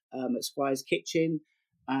at Squire's Kitchen,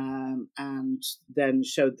 and then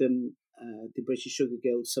showed them, the British Sugar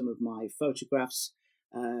Guild, some of my photographs.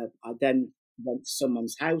 I then went to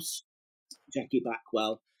someone's house, Jackie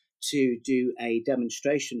Backwell, to do a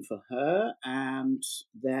demonstration for her, and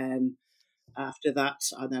then After that,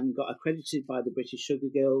 I then got accredited by the British Sugar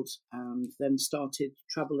Guild, and then started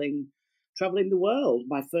travelling the world.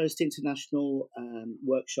 My first international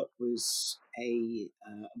workshop was a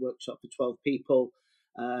workshop for 12 people,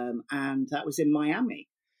 and that was in Miami.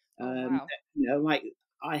 Wow. Like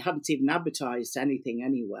I hadn't even advertised anything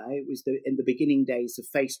anywhere. It was in the beginning days of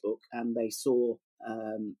Facebook, and they saw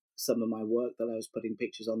some of my work that I was putting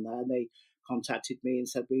pictures on there, and they contacted me and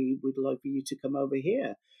said, "We would love for you to come over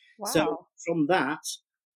here." Wow. So from that,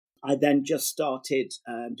 I then just started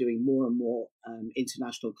doing more and more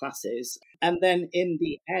international classes. And then in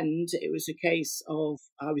the end, it was a case of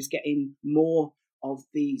I was getting more of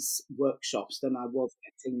these workshops than I was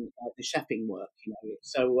getting the chefing work.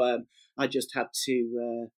 So I just had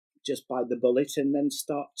to just bite the bullet and then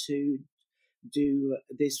start to do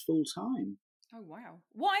this full time. Oh wow!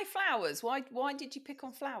 Why flowers? Why did you pick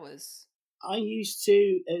on flowers? I used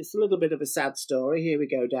to. It's a little bit of a sad story. Here we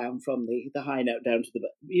go down from the high note down to the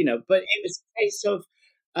But it was a case of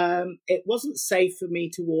it wasn't safe for me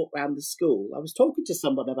to walk around the school. I was talking to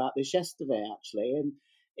someone about this yesterday actually, and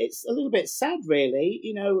it's a little bit sad, really.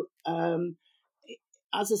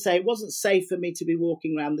 As I say, it wasn't safe for me to be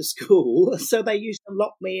walking around the school, so they used to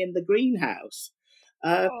lock me in the greenhouse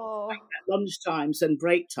at lunch times and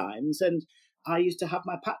break times, and I used to have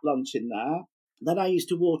my packed lunch in there. Then I used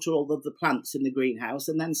to water all of the plants in the greenhouse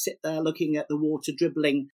and then sit there looking at the water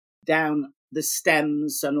dribbling down the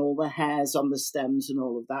stems and all the hairs on the stems and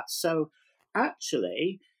all of that. So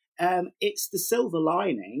actually, it's the silver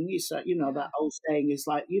lining. It's like, that old saying is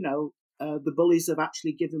like, the bullies have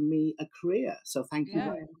actually given me a career. So thank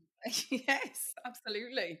you. Yes,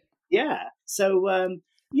 absolutely. Yeah. So,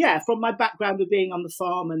 from my background of being on the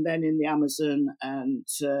farm and then in the Amazon, and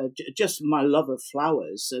just my love of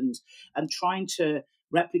flowers and trying to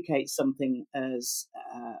replicate something as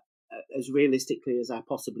realistically as I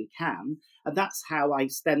possibly can, and that's how I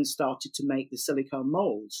then started to make the silicone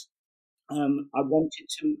molds. I wanted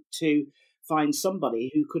to find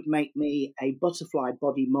somebody who could make me a butterfly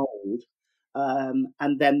body mold,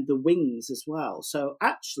 and then the wings as well. So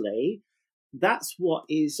actually, that's what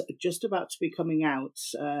is just about to be coming out.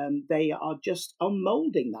 They are just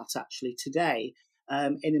unmolding that actually today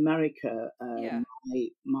in America.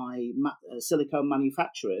 My silicone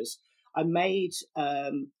manufacturers. I made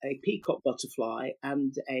a peacock butterfly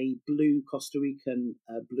and a blue Costa Rican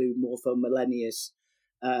blue Morpho-Melenius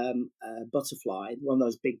butterfly, one of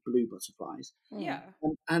those big blue butterflies. Yeah.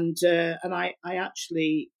 And I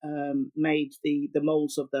actually made the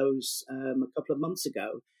molds of those a couple of months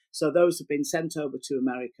ago. So those have been sent over to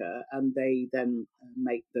America, and they then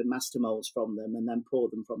make the master molds from them, and then pour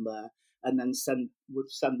them from there, and then send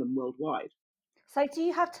them worldwide. So do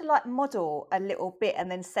you have to model a little bit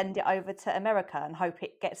and then send it over to America and hope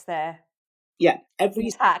it gets there? Yeah,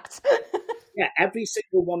 intact. Every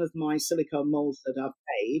single one of my silicone molds that I've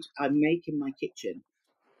made, I make in my kitchen.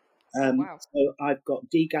 Wow. So I've got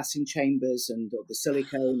degassing chambers and the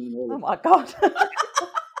silicone and all. Oh my God.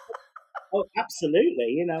 Oh,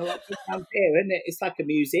 absolutely. Like down here, isn't it? It's like a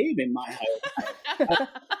museum in my home.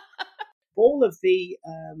 All of the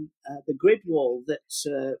grid wall that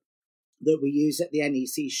we use at the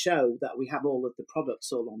NEC show, that we have all of the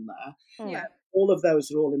products all on there. Yeah. All of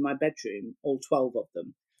those are all in my bedroom, all 12 of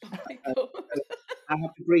them. Oh my God. I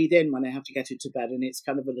have to breathe in when I have to get into bed, and it's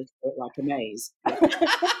kind of a little bit like a maze.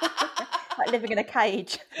 Like living in a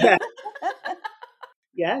cage. Yeah.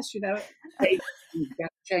 Yes, gas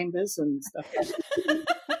chambers and stuff.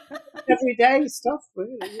 Everyday stuff,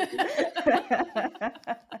 really.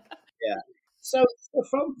 Yeah. So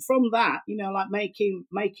from that, like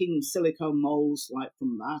making silicone molds, like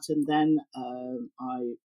from that, and then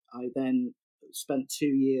I then spent 2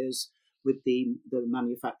 years with the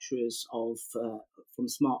manufacturers of from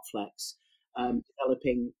Smartflex,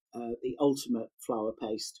 developing the ultimate flour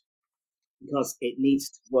paste, because it needs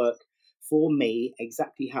to work for me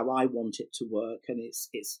exactly how I want it to work. And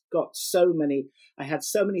it's got so many, I had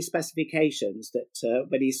so many specifications that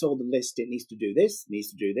when he saw the list, it needs to do this,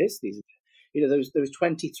 needs to do this, there was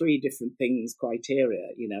 23 different things,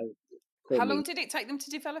 criteria, How long did it take them to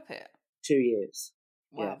develop it? 2 years.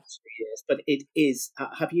 Wow. Yeah, 2 years. But it is,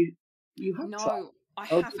 have you have No, tried? I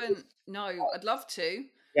haven't. No, I'd love to.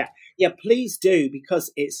 Yeah, please do,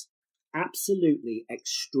 because it's absolutely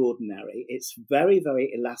extraordinary. It's very,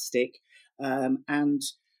 very elastic. As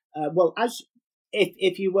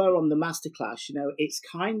if you were on the masterclass, it's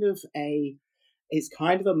kind of a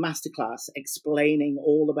masterclass explaining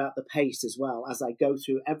all about the paste, as well as I go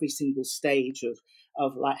through every single stage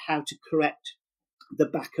of like how to correct the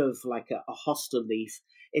back of like a hosta leaf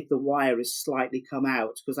if the wire is slightly come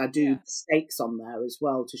out, because I do stakes on there as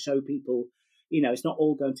well to show people it's not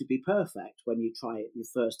all going to be perfect when you try it your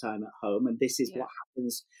first time at home. And this is what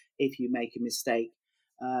happens if you make a mistake.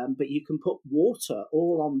 But you can put water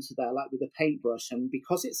all onto there, like with a paintbrush. And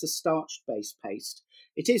because it's a starch-based paste,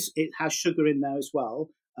 it has sugar in there as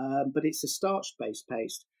well, but it's a starch-based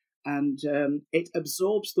paste. And it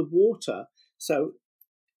absorbs the water. So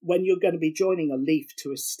when you're going to be joining a leaf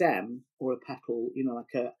to a stem or a petal,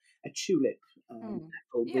 like a tulip petal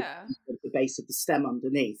with the base of the stem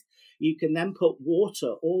underneath, you can then put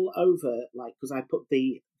water all over, like, because I put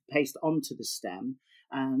the paste onto the stem,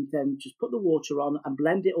 and then just put the water on and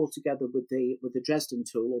blend it all together with the Dresden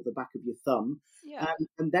tool or the back of your thumb,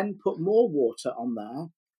 and then put more water on there.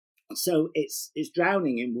 So it's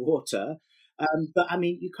drowning in water. But I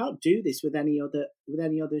mean, you can't do this with any other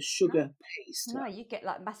sugar paste. No, you get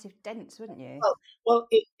like massive dents, wouldn't you? Well,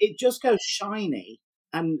 it just goes shiny,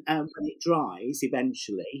 and when it dries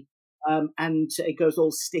eventually, and it goes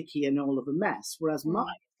all sticky and all of a mess. Whereas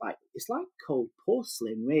mine, it's like cold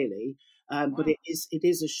porcelain, really. But it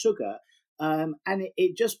is a sugar, and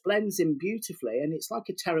it just blends in beautifully, and it's like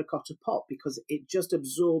a terracotta pot because it just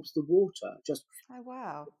absorbs the water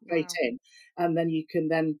straight in, and then you can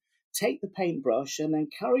then take the paintbrush and then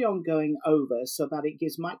carry on going over so that it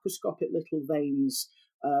gives microscopic little veins,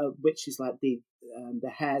 which is like the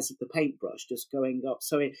hairs of the paintbrush just going up,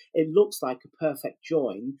 so it looks like a perfect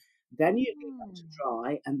join. Then you leave that to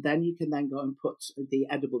dry, and then you can then go and put the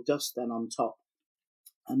edible dust then on top.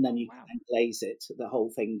 And then you can glaze it, the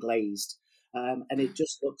whole thing glazed. And it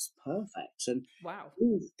just looks perfect. And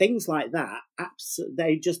things like that,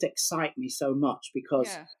 they just excite me so much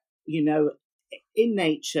because, in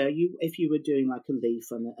nature, if you were doing like a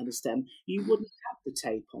leaf and a stem, you wouldn't have the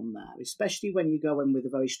tape on there, especially when you go in with a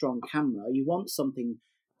very strong camera. You want something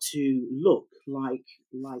to look like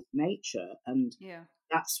nature. And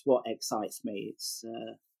that's what excites me. It's,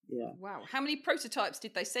 Wow. How many prototypes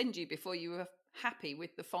did they send you before you were happy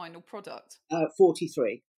with the final product?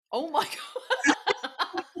 43. Oh my God.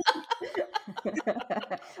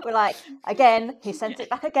 We're like, again, he sent it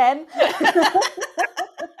back again. And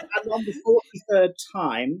on the 43rd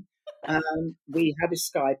time, we had a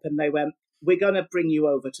Skype, and they went, "We're going to bring you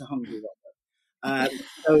over to Hungary, Robert."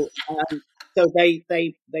 So they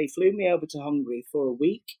flew me over to Hungary for a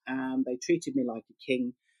week, and they treated me like a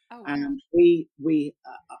king. Oh, wow. And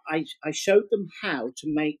I showed them how to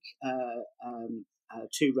make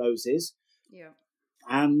 2 roses. Yeah.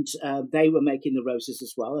 And they were making the roses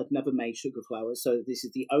as well. I'd never made sugar flowers, so this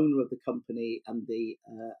is the owner of the company and the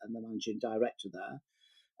managing director there,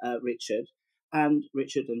 Richard and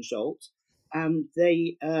Scholt. And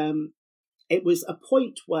they, it was a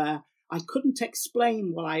point where I couldn't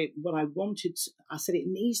explain what I wanted. I said it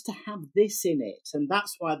needs to have this in it, and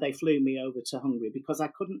that's why they flew me over to Hungary, because I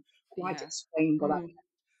couldn't quite explain what I meant.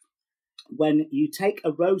 When you take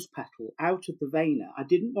a rose petal out of the vena, I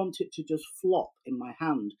didn't want it to just flop in my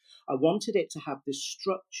hand. I wanted it to have this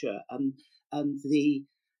structure and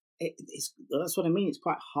that's what I mean. It's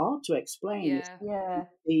quite hard to explain.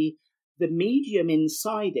 The medium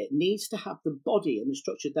inside it needs to have the body and the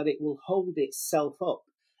structure that it will hold itself up.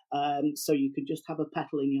 So you can just have a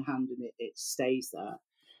petal in your hand and it stays there.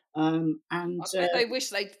 And I bet they wish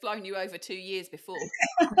they'd flown you over 2 years before.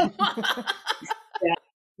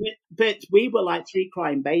 But we were like 3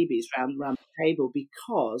 crying babies round the table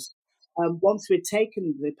because once we'd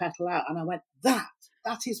taken the petal out, and I went, that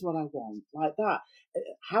is what I want, like that.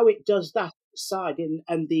 How it does that side,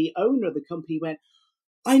 and the owner of the company went,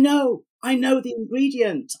 I know the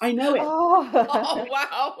ingredient, I know it. Oh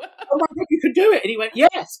wow! Oh my God, you could do it. And he went,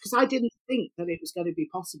 yes, because I didn't think that it was going to be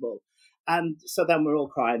possible. And so then we're all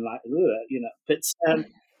crying like, but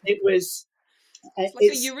it was. It's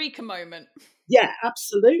like a eureka moment. Yeah,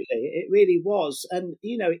 absolutely. It really was. And,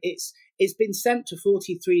 it's been sent to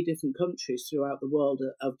 43 different countries throughout the world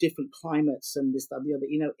of different climates and this, that, and the other.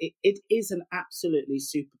 It is an absolutely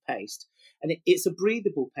super paste. And it's a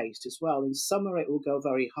breathable paste as well. In summer, it will go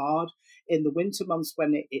very hard. In the winter months,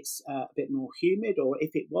 when it's a bit more humid, or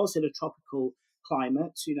if it was in a tropical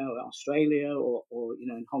climate, Australia or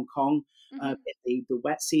in Hong Kong, in the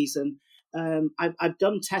wet season, I've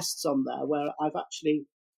done tests on there where I've actually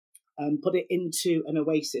put it into an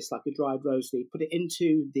oasis, like a dried rose leaf, put it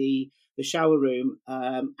into the shower room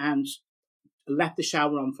and left the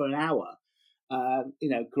shower on for an hour,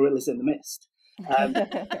 gorillas in the mist.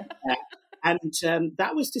 And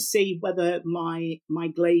that was to see whether my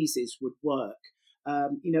glazes would work.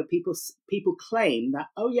 People claim that,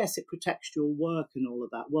 oh yes, it protects your work and all of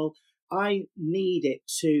that. Well, I need it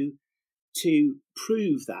to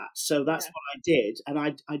prove that. So that's what I did. And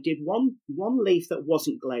I did one leaf that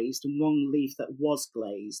wasn't glazed and one leaf that was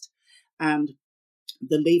glazed. and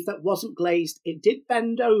the leaf that wasn't glazed, it did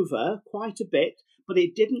bend over quite a bit, but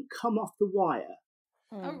it didn't come off the wire.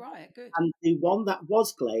 Oh, right, good. And the one that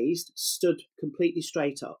was glazed stood completely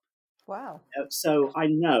straight up. Wow. So I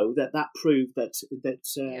know that proved that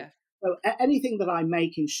Yeah. so anything that I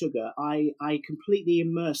make in sugar, I completely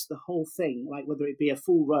immerse the whole thing, like whether it be a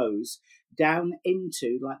full rose, down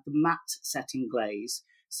into like the matte setting glaze.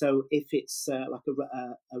 So if it's like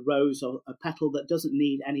a rose or a petal that doesn't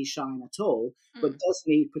need any shine at all, but does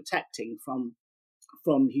need protecting from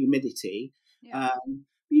humidity, Yeah.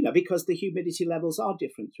 Because the humidity levels are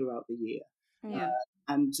different throughout the year. Yeah.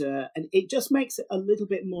 And it just makes it a little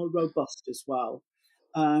bit more robust as well.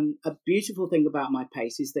 A beautiful thing about my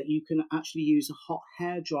paste is that you can actually use a hot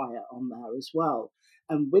hairdryer on there as well.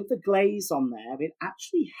 And with the glaze on there, it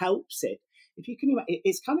actually helps it. If you can imagine,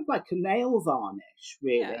 it's kind of like a nail varnish,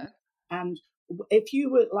 really. Yeah. And if you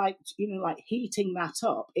were like heating that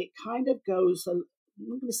up, it kind of goes, I'm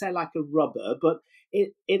not going to say like a rubber, but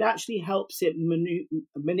it actually helps it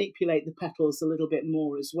manipulate the petals a little bit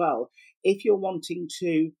more as well. If you're wanting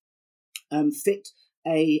to fit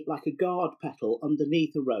a guard petal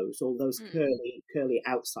underneath a rose, all those curly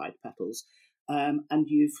outside petals, and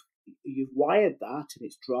you've wired that and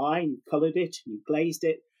it's dry and you've coloured it and you've glazed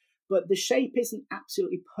it, but the shape isn't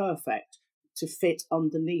absolutely perfect to fit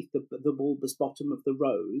underneath the bulbous bottom of the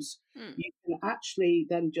rose. You can actually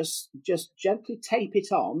then just gently tape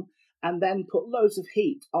it on and then put loads of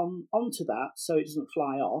heat onto that so it doesn't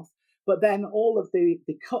fly off. But then all of the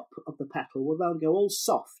cup of the petal will then go all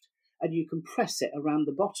soft, and you can press it around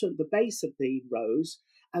the base of the rose,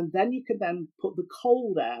 and then you can then put the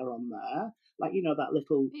cold air on there, like that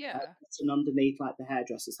little button underneath, like the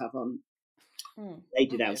hairdressers have on.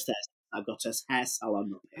 Lady downstairs, I've got a hair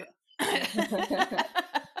salon up here.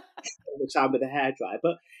 All the time with a hairdryer,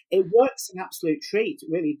 but it works an absolute treat. It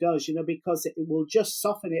really does, because it will just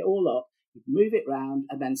soften it all up. You move it round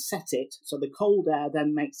and then set it, so the cold air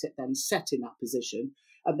then makes it then set in that position,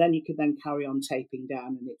 and then you can then carry on taping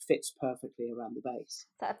down, and it fits perfectly around the base. Is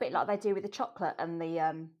that a bit like they do with the chocolate and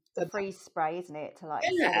the freeze spray, isn't it, to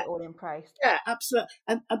set it all in place? Yeah, absolutely.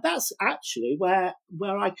 And that's actually where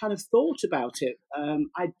I kind of thought about it.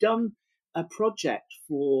 I'd done a project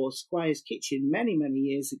for Squire's Kitchen many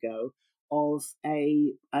years ago of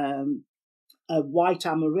a white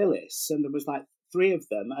amaryllis, and there was like 3 of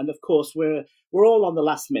them, and of course we're all on the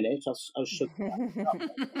last minute. I should. So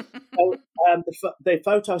the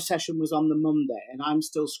photo session was on the Monday, and I'm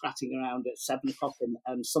still scratching around at 7:00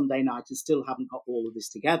 on Sunday night and still haven't got all of this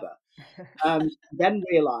together. Then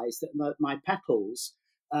realised that my petals,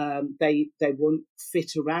 they won't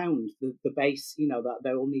fit around the base, that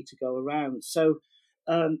they all need to go around. So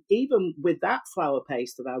even with that flower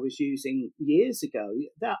paste that I was using years ago,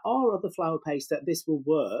 there are other flower pastes that this will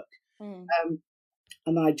work.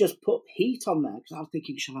 And I just put heat on there because I was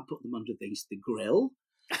thinking, shall I put them under the grill?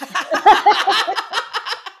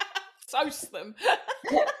 Toast them.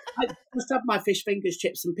 I just had my fish fingers,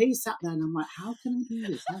 chips and peas sat there, and I'm like, how can I do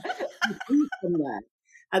this? How can I put them there?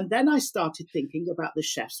 And then I started thinking about the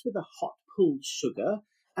chefs with a hot pulled sugar,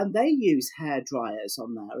 and they use hair dryers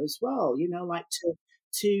on there as well,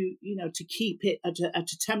 to keep it at a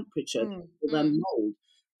temperature for them mold.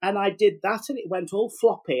 And I did that, and it went all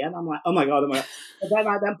floppy, and I'm like, oh my god. And then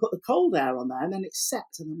I put the cold air on there, and then it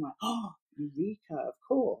set, and I'm like, oh, Eureka, of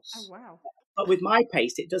course. Oh wow. But with my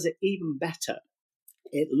paste, it does it even better.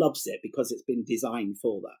 It loves it because it's been designed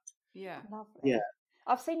for that. Yeah. Lovely. Yeah.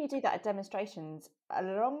 I've seen you do that at demonstrations a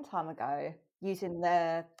long time ago, using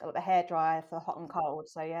the hairdryer for hot and cold.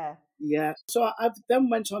 So yeah. Yeah. So I've then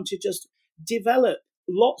went on to just develop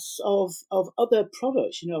lots of other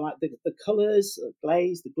products, like the colours, the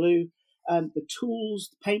glaze, the glue, the tools,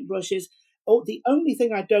 the paintbrushes. Oh, the only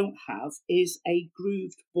thing I don't have is a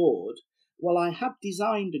grooved board. Well, I have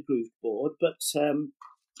designed a grooved board, but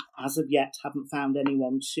as of yet haven't found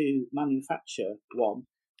anyone to manufacture one.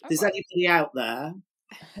 If there's anybody out there,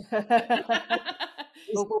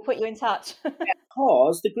 we'll put you in touch.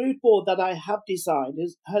 Because the groove board that I have designed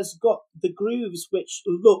has got the grooves which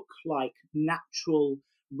look like natural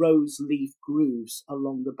rose leaf grooves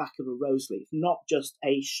along the back of a rose leaf, not just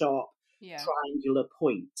a sharp triangular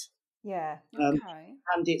point. Yeah. Okay.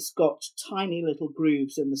 And it's got tiny little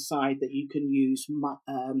grooves in the side that you can use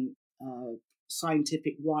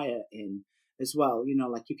scientific wire in as well.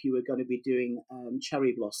 Like if you were going to be doing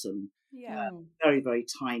cherry blossom, very, very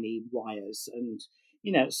tiny wires. And,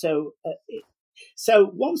 so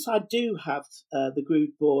once I do have the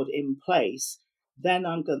groove board in place, then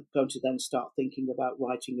I'm going to then start thinking about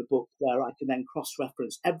writing a book where I can then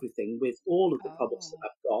cross-reference everything with all of the products that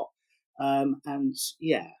I've got. And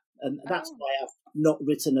yeah, and that's why I've not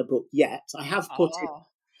written a book yet. I have put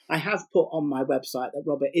on my website that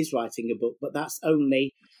Robert is writing a book, but that's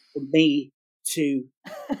only for me to.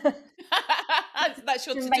 That's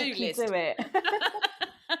your to to-do make list. you do it.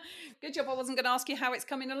 Good job I wasn't going to ask you how it's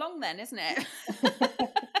coming along then, isn't it?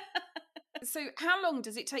 So how long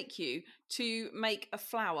does it take you to make a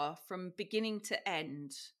flower from beginning to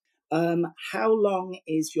end? How long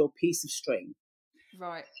is your piece of string?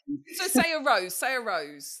 Right. So say a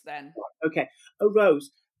rose then. Okay, a rose.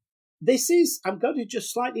 I'm going to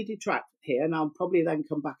just slightly detract here, and I'll probably then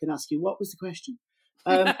come back and ask you, what was the question?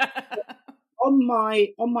 On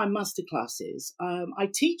my masterclasses, I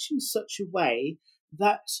teach in such a way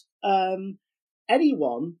that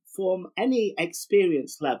anyone from any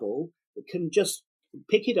experience level can just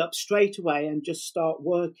pick it up straight away and just start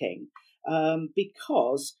working,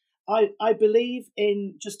 because I believe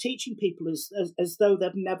in just teaching people as though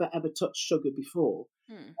they've never ever touched sugar before.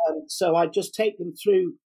 So I just take them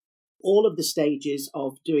through all of the stages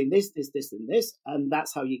of doing this, and this, and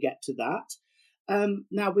that's how you get to that.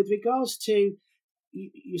 Now, with regards to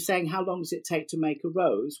you saying how long does it take to make a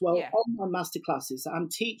rose? Well, on my masterclasses, I'm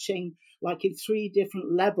teaching like in 3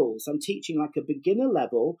 different levels. I'm teaching like a beginner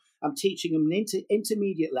level, I'm teaching them an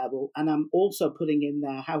intermediate level, and I'm also putting in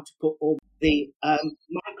there how to put all the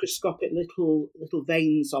microscopic little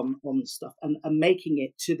veins on stuff, and making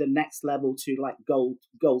it to the next level, to like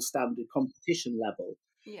gold standard competition level.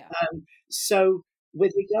 So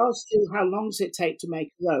with regards to how long does it take to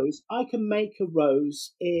make a rose, I can make a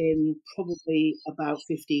rose in probably about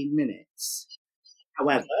 15 minutes.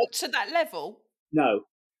 However, to that level? No.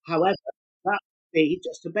 However, that would be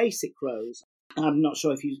just a basic rose. I'm not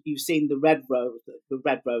sure if you've seen the red rose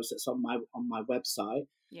that's on my website.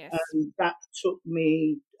 Yes. That took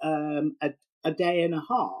me a day and a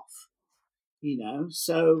half.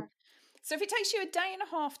 So. So if it takes you a day and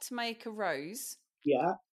a half to make a rose,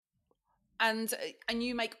 and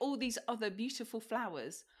you make all these other beautiful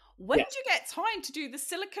flowers, when do you get time to do the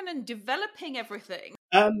silicone and developing everything?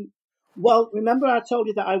 Well, remember I told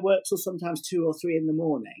you that I work till sometimes 2 or 3 in the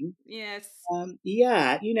morning. Yes.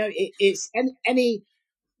 It's any.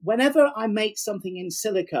 Whenever I make something in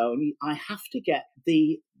silicone, I have to get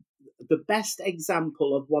the best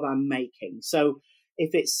example of what I'm making. So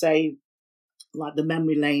if it's, say, like the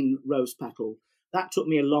Memory Lane rose petal, that took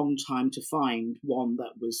me a long time to find one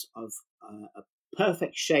that was of a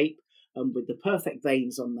perfect shape and with the perfect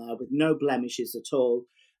veins on there, with no blemishes at all.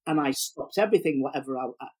 And I stopped everything, whatever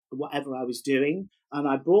I was doing, and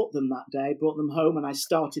I brought them home, and I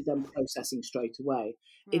started them processing straight away.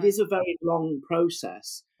 Right. It is a very long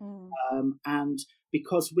process, and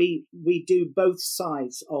because we do both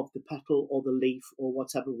sides of the petal or the leaf or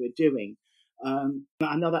whatever we're doing.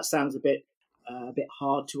 I know that sounds a bit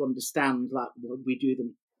hard to understand, like when we do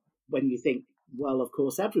them, when you think, well, of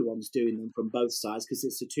course, everyone's doing them from both sides because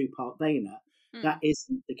it's a 2-part veiner. That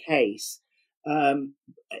isn't the case.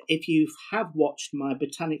 If you have watched my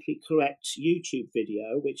botanically correct YouTube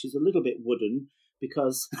video, which is a little bit wooden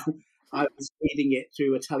because I was reading it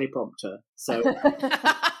through a teleprompter, so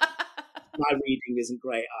my reading isn't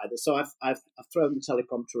great either. So I've thrown the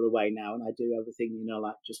teleprompter away now, and I do everything,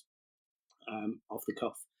 like just off the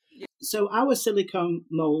cuff. So our silicone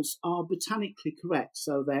molds are botanically correct.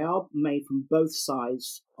 So they are made from both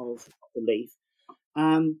sides of the leaf.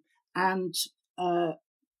 And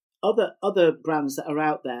other brands that are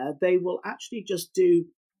out there, they will actually just do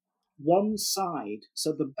one side.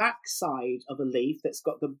 So the back side of a leaf that's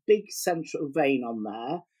got the big central vein on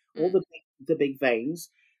there, all the big veins.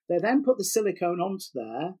 They then put the silicone onto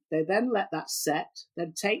there. They then let that set,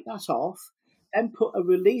 then take that off, then put a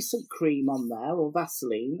release of cream on there or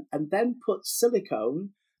Vaseline, and then put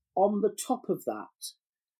silicone on the top of that.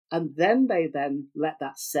 And then they let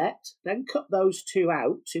that set, then cut those 2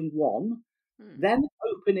 out in one, then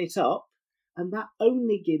open it up, and that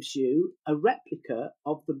only gives you a replica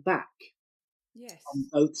of the back on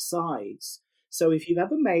both sides. So if you've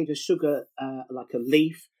ever made a sugar, like a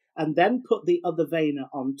leaf, and then put the other veiner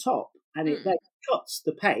on top, and it then cuts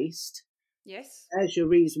the paste, there's your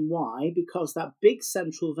reason why, because that big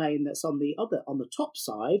central vein that's on the top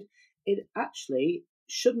side, it actually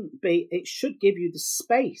shouldn't be, it should give you the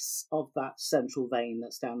space of that central vein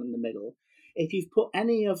that's down in the middle. If you've put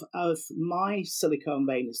any of my silicone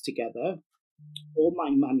veiners together, or my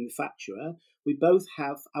manufacturer, we both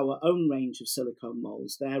have our own range of silicone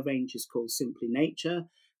molds. Their range is called Simply Nature.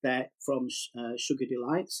 They're from Sugar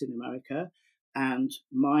Delights in America. And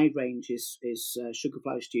my range is Sugar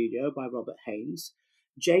Flower Studio by Robert Haynes.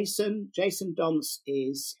 Jason Donce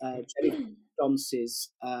is Jennifer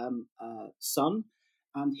Donce's son,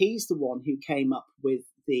 and he's the one who came up with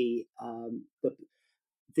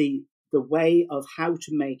the way of how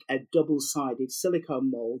to make a double-sided silicone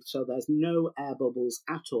mold, so there's no air bubbles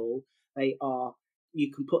at all. You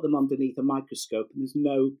can put them underneath a microscope, and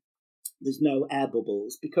there's no air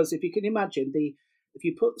bubbles, because if you can imagine, if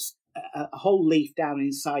you put a whole leaf down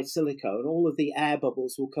inside silicone, all of the air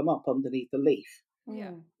bubbles will come up underneath the leaf.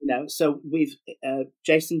 Yeah. So we've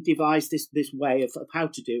Jason devised this way of how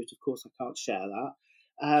to do it. Of course, I can't share that,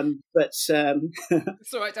 but it's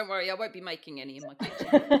all right. Don't worry. I won't be making any in my kitchen.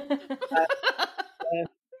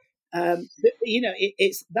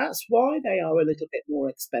 That's why they are a little bit more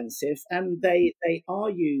expensive, and they are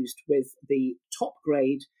used with the top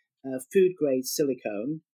grade food grade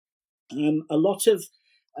silicone. A lot of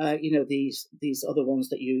these other ones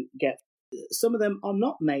that you get, some of them are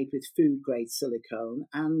not made with food grade silicone,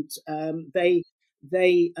 and they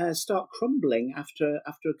start crumbling after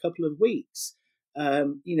a couple of weeks.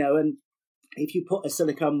 And if you put a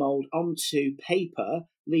silicone mold onto paper,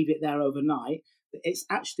 leave it there overnight, it's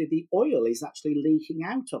actually, the oil is actually leaking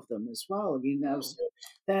out of them as well. So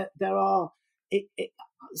there are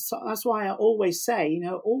so that's why I always say,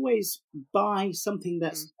 always buy something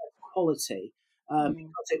that's quality,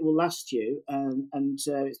 because it will last you, and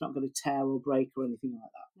it's not going to tear or break or anything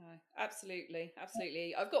like that. No, absolutely.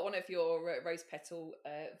 I've got one of your rose petal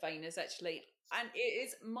veiners actually, and it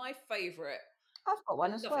is my favourite. I've got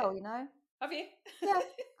one as well, Have you? Yeah.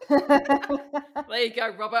 There you go,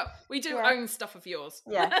 Robert. We do own stuff of yours.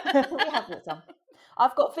 Yeah, we have got some.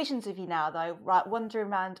 I've got visions of you now, though, right, wandering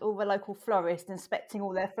around all the local florists, inspecting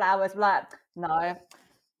all their flowers, like, no.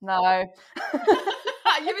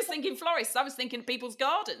 You was thinking florists, I was thinking people's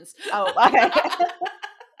gardens. Oh, okay.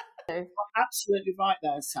 Absolutely right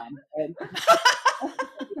there, Sam.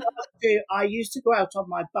 I used to go out on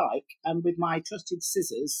my bike and with my trusted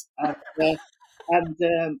scissors and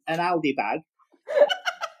an Aldi bag,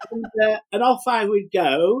 and off I would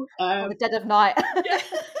go. On the dead of night.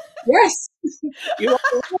 Yes,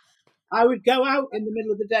 I would go out in the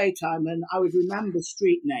middle of the daytime, and I would remember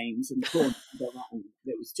street names and corners.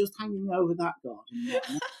 It was just hanging over that garden. Yeah,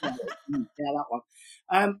 that one.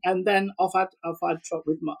 And then off I'd trot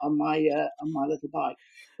with on my little bike.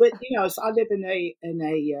 But so I live in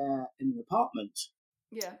an apartment.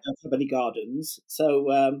 Yeah. Don't have any gardens, so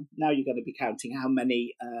now you're going to be counting how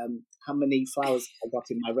many flowers I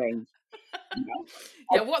got in my range.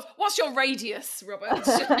 Yeah, what's your radius, Robert?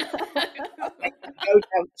 I go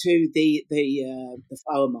down to the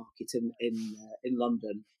flower market in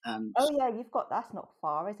London, and that's not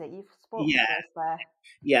far, is it? You've spotted there.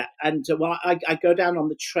 Yeah, and I go down on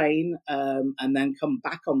the train and then come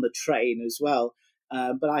back on the train as well.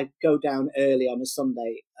 But I go down early on a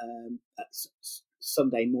Sunday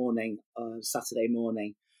morning, Saturday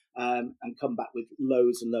morning, and come back with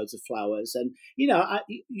loads and loads of flowers. And you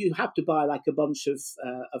have to buy like a bunch of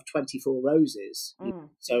 24 roses. But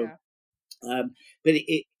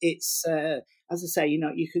it's as I say,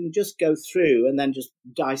 you can just go through and then just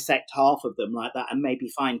dissect half of them like that, and maybe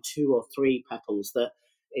find 2 or 3 petals that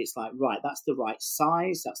it's like, right, that's the right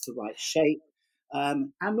size, that's the right shape.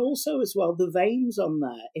 And also as well, the veins on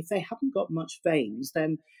there, if they haven't got much veins,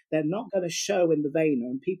 then they're not going to show in the veiner,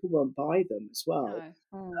 and people won't buy them as well.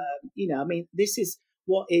 No. This is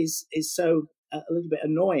what is so a little bit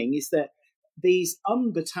annoying, is that these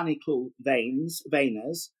unbotanical veiners,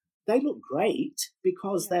 they look great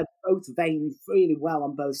because they're both veined really well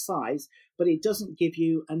on both sides, but it doesn't give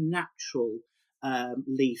you a natural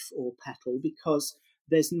leaf or petal, because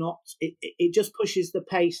there's not, it just pushes the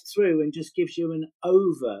paste through and just gives you an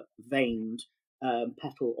over veined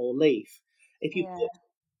petal or leaf. If you put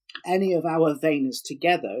any of our veiners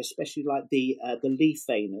together, especially like the leaf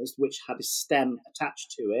veiners, which had a stem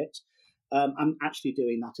attached to it, I'm actually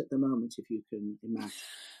doing that at the moment, if you can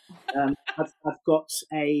imagine. I've got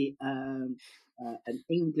an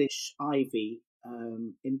English ivy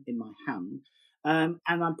in my hand. And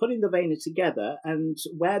I'm putting the veiner together, and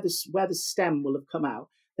where the stem will have come out,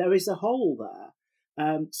 there is a hole there.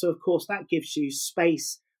 So of course that gives you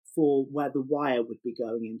space for where the wire would be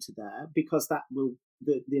going into there, because that will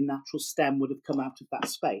the natural stem would have come out of that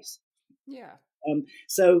space. Yeah.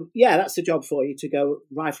 So that's a job for you, to go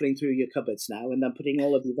rifling through your cupboards now and then putting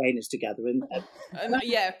all of your veiners together. And I'm going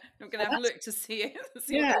to have a look to see it, what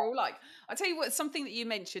they're all like. I tell you what, something that you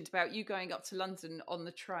mentioned about you going up to London on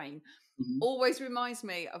the train always reminds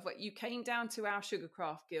me of what you came down to our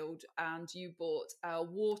Sugarcraft Guild and you bought our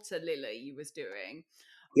water lily you was doing.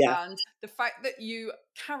 Yeah. And the fact that you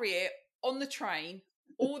carry it on the train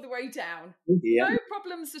all the way down, no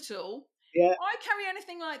problems at all. Yeah. I carry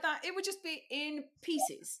anything like that, it would just be in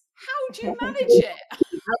pieces. How do you manage it?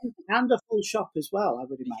 And a full shop as well, I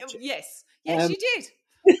would imagine. Yes, Um, you did.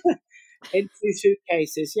 in 2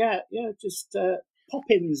 suitcases, yeah, just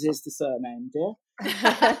Poppins is the surname, dear.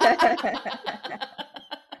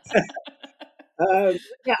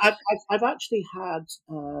 Yeah, I've actually had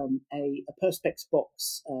a Perspex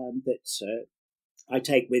box that I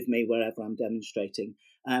take with me wherever I'm demonstrating,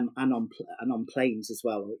 and on planes as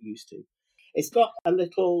well. Or it used to. It's got a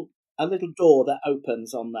little door that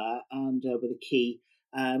opens on there, and with a key,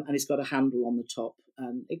 and it's got a handle on the top.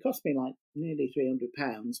 And it cost me like nearly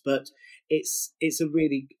 £300, but it's a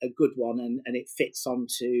good one, and it fits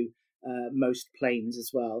onto most planes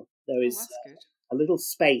as well. There is that's good. a little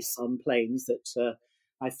space on planes that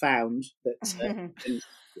I found that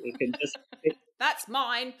it can just fit. That's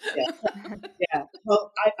mine. Yeah.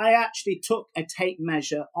 Well, I actually took a tape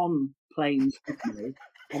measure on planes with me.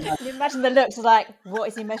 You imagine the looks like, what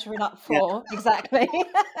is he measuring up for? Yeah. Exactly.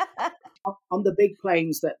 On the big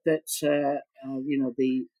planes that the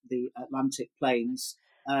Atlantic planes,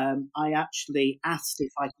 I actually asked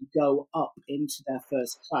if I could go up into their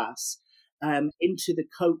first class, into the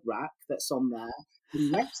coat rack that's on there. And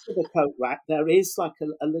next to the coat rack, there is like a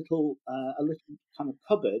little kind of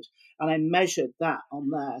cupboard, and I measured that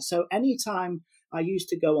on there. So anytime I used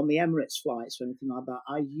to go on the Emirates flights or anything like that,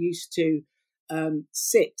 I used to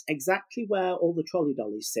sit exactly where all the trolley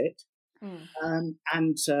dollies sit. And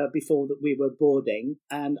before that we were boarding,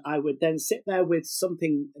 and I would then sit there with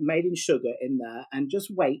something made in sugar in there and just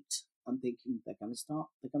wait. I'm thinking they're going to start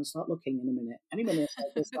looking in a minute. Any minute,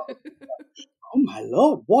 they'll start looking. Oh my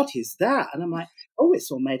Lord, what is that? And I'm like, oh, it's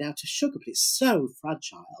all made out of sugar, but it's so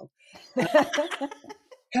fragile.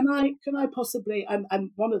 Can I possibly? And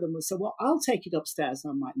one of them was, so well, I'll take it upstairs.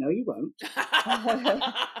 And I'm like, no, you won't.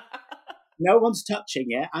 No one's touching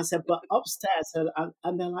it. I said, but upstairs.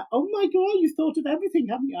 And they're like, oh my God, you've thought of everything,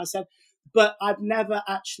 haven't you? I said, but I've never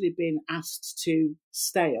actually been asked to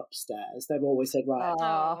stay upstairs. They've always said, right.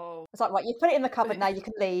 Oh. It's like, right, you put it in the cupboard now, you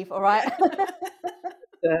can leave, all right?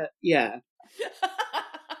 Yeah.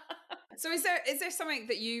 So is there something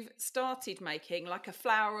that you've started making, like a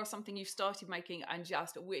flower or something you've started making and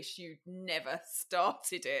just wish you'd never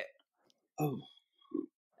started it? Oh.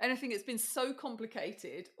 Anything that's been so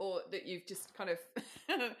complicated, or that you've just kind of,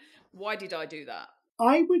 why did I do that?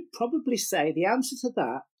 I would probably say the answer to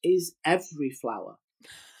that is every flower.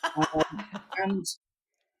 And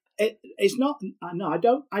it's not. No,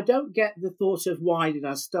 I don't get the thought of why did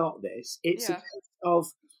I start this. It's a case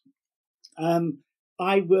of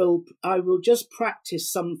I will just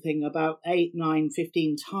practice something about 8, 9,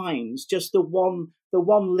 15 times, just the one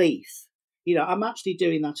leaf. You know, I'm actually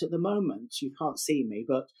doing that at the moment. You can't see me,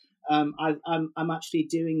 but I'm actually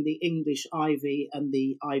doing the English ivy and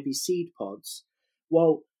the ivy seed pods.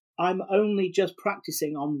 Well, I'm only just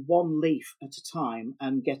practicing on one leaf at a time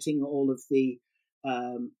and getting all of the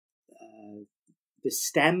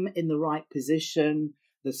stem in the right position,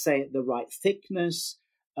 the right thickness,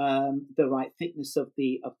 the right thickness of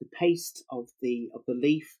the paste of the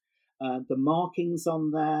leaf, the markings on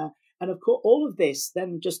there. And of course, all of this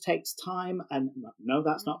then just takes time. And no,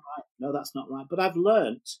 that's not right. No, that's not right. But I've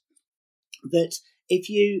learnt that if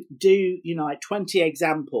you do, like 20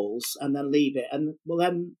 examples and then leave it, and well,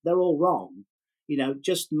 then they're all wrong.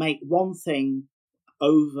 Just make one thing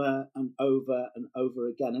over and over and over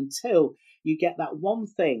again until you get that one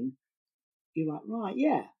thing. You're like, right,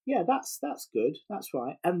 yeah, that's good. That's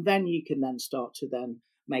right. And then you can then start to then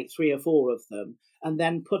make 3 or 4 of them, and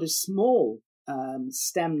then put a small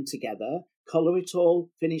stem together, colour it all,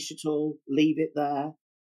 finish it all, leave it there,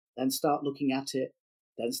 then start looking at it,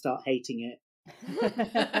 then start hating it.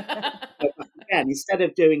 Again, instead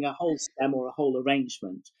of doing a whole stem or a whole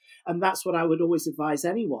arrangement. And that's what I would always advise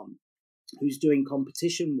anyone who's doing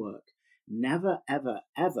competition work. Never, ever,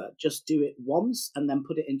 ever just do it once and then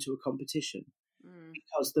put it into a competition.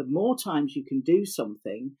 Because the more times you can do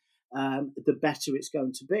something, the better it's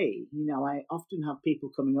going to be. I often have people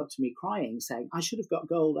coming up to me crying, saying, I should have got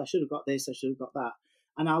gold, I should have got this, I should have got that.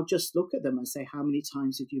 And I'll just look at them and say, how many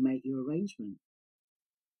times did you make your arrangement?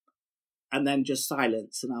 And then just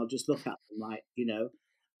silence, and I'll just look at them like,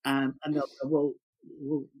 and they'll go, well,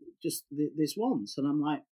 just this once. And I'm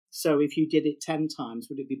like, so if you did it 10 times,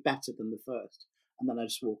 would it be better than the first? And then I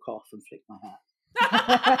just walk off and flick my hat.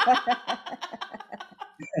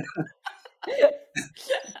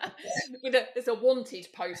 There's a wanted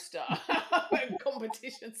poster.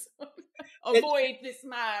 Competitions. Avoid this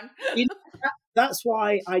man. That's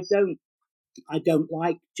why I don't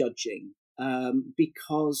like judging,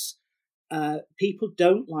 because people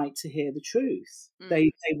don't like to hear the truth.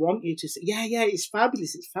 They want you to say, yeah, it's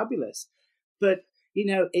fabulous. But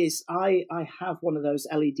I have one of those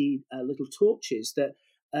LED little torches that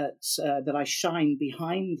I shine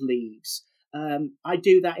behind leaves. I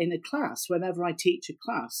do that in a class. Whenever I teach a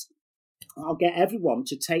class, I'll get everyone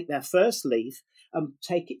to take their first leaf and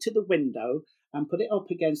take it to the window and put it up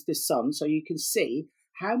against the sun so you can see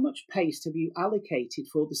how much paste have you allocated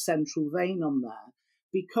for the central vein on there.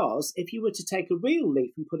 Because if you were to take a real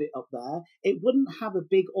leaf and put it up there, it wouldn't have a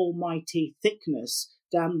big almighty thickness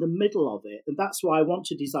down the middle of it. And that's why I want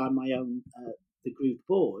to design my own the grooved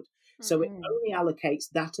board. So it only allocates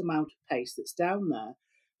that amount of paste that's down there,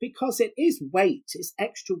 because it is weight, it's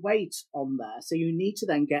extra weight on there. So you need to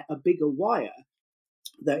then get a bigger wire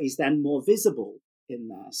that is then more visible in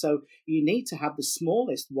there. So you need to have the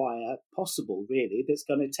smallest wire possible, really, that's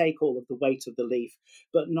going to take all of the weight of the leaf,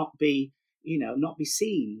 but not be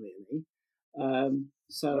seen, really.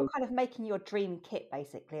 So you're kind of making your dream kit,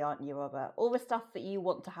 basically, aren't you, Robert? All the stuff that you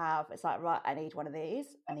want to have. It's like, right, I need one of these.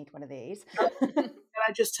 Can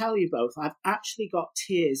I just tell you both, I've actually got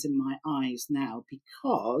tears in my eyes now,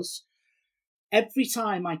 because every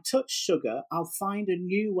time I touch sugar, I'll find a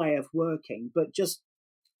new way of working. But just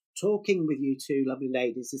talking with you two lovely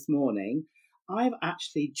ladies this morning, I've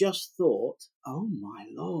actually just thought, oh my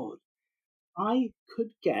Lord, I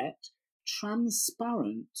could get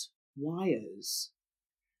transparent wires.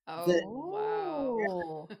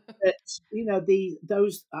 Wow.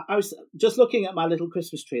 I was just looking at my little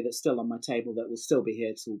Christmas tree that's still on my table, that will still be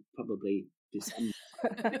here till probably December.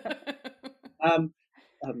 I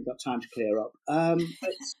haven't got time to clear up.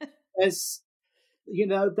 But there's,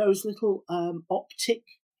 those little optic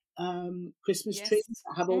Christmas trees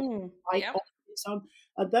that have all white optics on,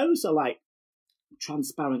 and those are like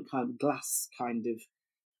transparent kind of glass kind of,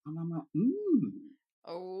 and I'm like,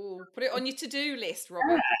 Oh, put it on your to-do list,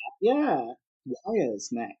 Robert. Yeah. Wires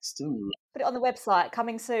next. Oh. Put it on the website,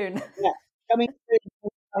 coming soon. Yeah, coming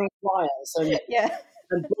soon. Wires and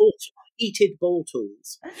and heated ball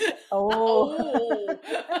tools. Oh.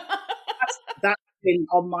 That's been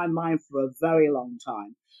on my mind for a very long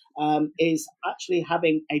time. Is actually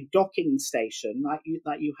having a docking station like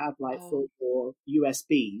you have for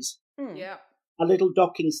USBs. Yeah. A little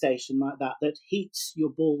docking station like that heats your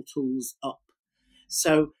ball tools up.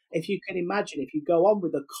 So if you can imagine, if you go on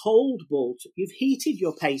with a cold ball, you've heated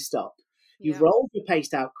your paste up, you've rolled your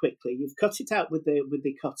paste out quickly, you've cut it out with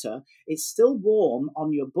the cutter, it's still warm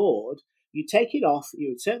on your board, you take it off,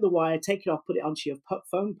 you insert the wire, take it off, put it onto your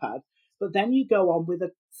foam pad, but then you go on with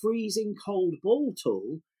a freezing cold ball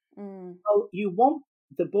tool. Well, you want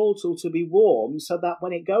the ball tool to be warm so that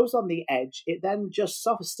when it goes on the edge, it then just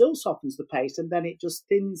still softens the paste, and then it just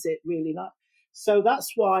thins it really nice. So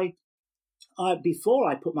that's why before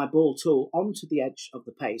I put my ball tool onto the edge of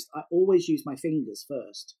the paste, I always use my fingers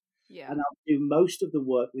first. Yeah. And I'll do most of the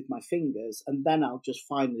work with my fingers, and then I'll just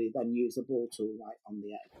finally then use a ball tool right on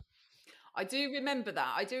the edge. I do remember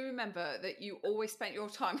that. I do remember that you always spent your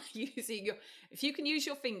time using if you can use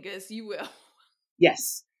your fingers, you will.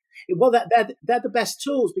 Yes. Well, they're the best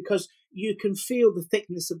tools, because you can feel the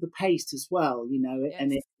thickness of the paste as well,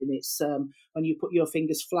 and it's when you put your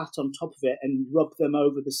fingers flat on top of it and rub them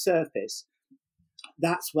over the surface,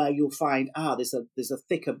 that's where you'll find there's a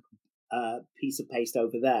thicker piece of paste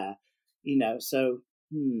over there, So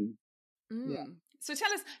yeah. So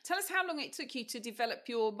tell us how long it took you to develop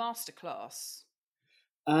your masterclass.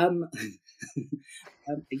 A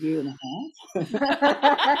year and a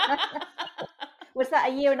half. Was that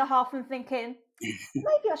a year and a half and thinking,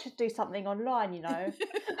 maybe I should do something online,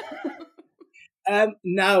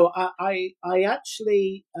 No, I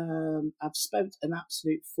actually I've spent an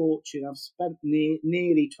absolute fortune. I've spent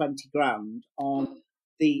nearly 20 grand on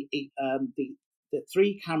the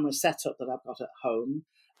 3-camera setup that I've got at home,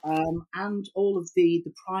 and all of the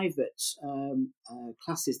private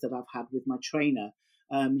classes that I've had with my trainer.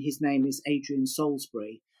 His name is Adrian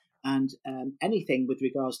Salisbury. And anything with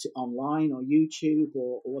regards to online or YouTube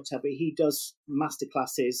or whatever, he does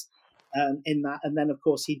masterclasses in that. And then, of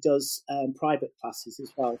course, he does private classes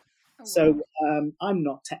as well. Oh, so I'm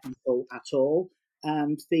not technical at all.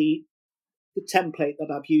 And the template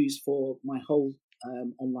that I've used for my whole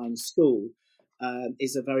online school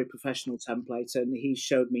is a very professional template. And he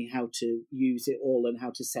showed me how to use it all and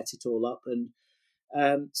how to set it all up.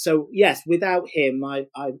 And so, yes, without him, I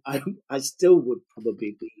still would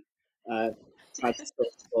probably be trying to sort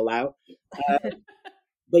it all out.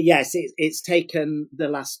 But yes, it's taken the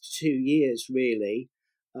last 2 years, really,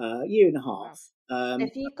 year and a half.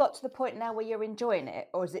 Have you got to the point now where you're enjoying it,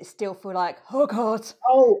 or does it still feel like, oh God?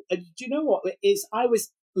 Oh, do you know what it is? I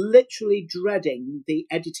was literally dreading the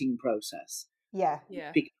editing process. Yeah.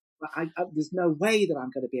 Because there's no way that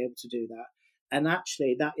I'm going to be able to do that. And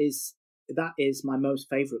actually, that is my most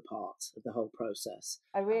favourite part of the whole process.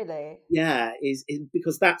 Oh, really? Yeah, is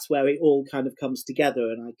because that's where it all kind of comes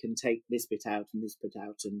together, and I can take this bit out and this bit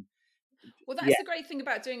out, and well, that's the great thing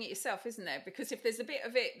about doing it yourself, isn't there? Because if there's a bit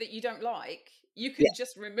of it that you don't like, you can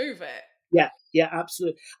just remove it. Yeah,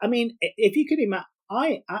 absolutely. I mean, if you can imagine,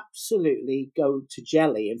 I absolutely go to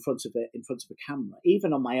jelly in front of a camera,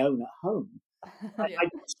 even on my own at home.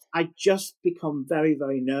 I just become very,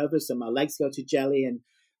 very nervous, and my legs go to jelly, and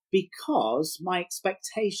because my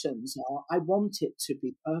expectations are, I want it to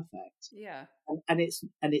be perfect. Yeah, and it's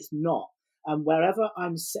not. And wherever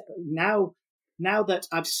I'm now that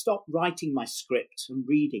I've stopped writing my script and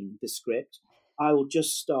reading the script, I will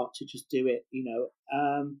just start to just do it,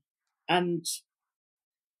 and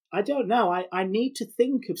I don't know. I need to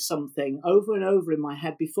think of something over and over in my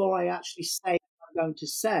head before I actually say what I'm going to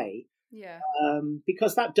say. Yeah.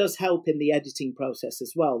 Because that does help in the editing process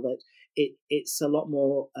as well. That it's a lot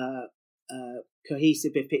more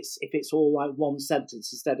cohesive if it's all like one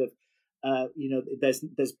sentence instead of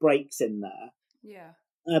there's breaks in there. Yeah.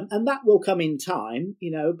 And that will come in time,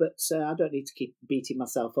 but I don't need to keep beating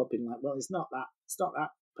myself up in like, well, it's not that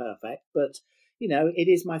perfect, but it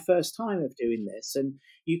is my first time of doing this, and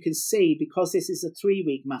you can see, because this is a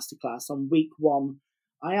 3-week masterclass, on week 1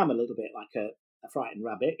 I am a little bit like a frightened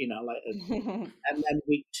rabbit, and then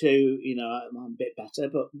week 2, I'm a bit better,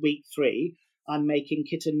 but week 3 I'm making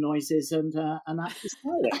kitten noises and actually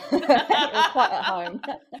smiling. You're quite at home.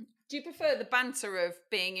 Do you prefer the banter of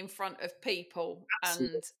being in front of people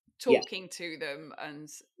Absolutely. and talking to them? And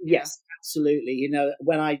yes, absolutely.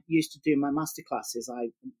 When I used to do my masterclasses,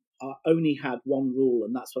 I only had one rule,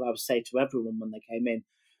 and that's what I would say to everyone when they came in.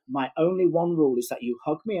 My only one rule is that you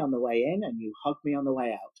hug me on the way in and you hug me on the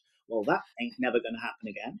way out. Well, that ain't never going to happen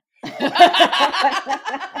again.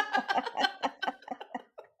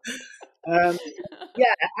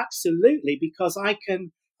 Yeah, absolutely, because I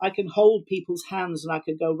can hold people's hands, and I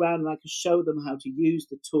can go around and I can show them how to use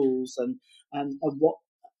the tools and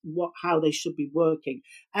how they should be working,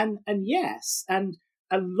 and yes, and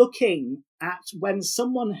looking at when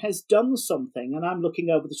someone has done something, and I'm looking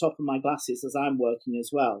over the top of my glasses as I'm working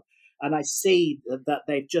as well, and I see that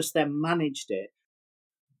they've just then managed it.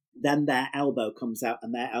 Then their elbow comes out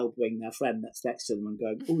and they're elbowing their friend that's next to them and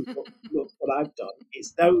going, "Oh, look what I've done."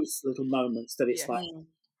 It's those little moments that it's like,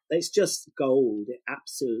 it's just gold. It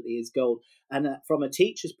absolutely is gold. And from a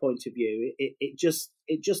teacher's point of view, it just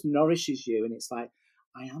nourishes you, and it's like,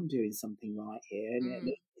 I am doing something right here,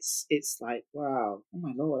 and it's like, wow, oh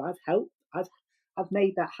my Lord, I've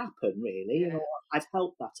made that happen, really. I've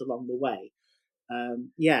helped that along the way. I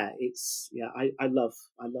love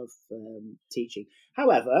teaching.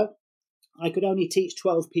 However, I could only teach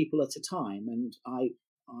 12 people at a time, and I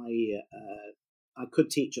could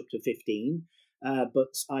teach up to 15,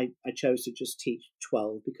 but I chose to just teach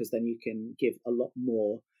 12 because then you can give a lot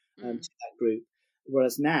more to that group.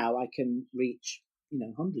 Whereas now I can reach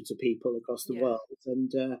hundreds of people across the world,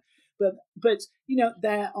 and but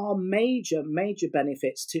there are major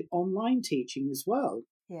benefits to online teaching as well.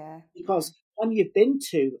 Yeah, because when you've been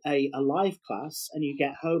to a live class and you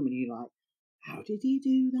get home and you're like, how did he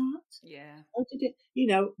do that? Yeah. How did it?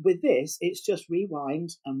 With this, it's just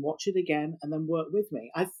rewind and watch it again and then work with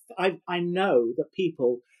me. I know that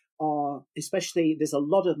people are, especially, there's a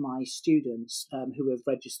lot of my students who have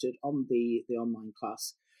registered on the online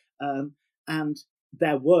class, and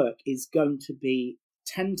their work is going to be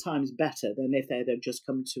 10 times better than if they'd have just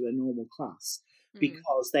come to a normal class,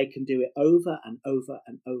 because they can do it over and over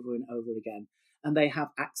and over and over again, and they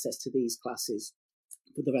have access to these classes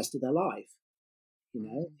for the rest of their life.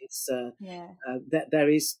 It's there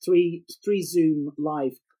is three Zoom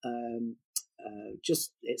live,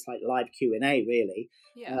 it's like live Q&A, really.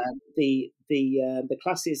 The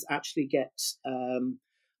classes actually get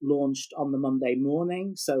launched on the Monday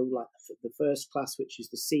morning, so like the first class, which is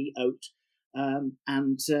the C OAT,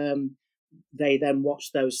 and they then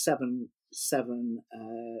watch those seven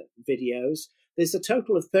videos. There's a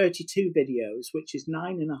total of 32 videos, which is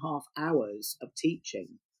 9.5 hours of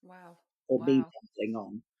teaching. Wow. Or me rambling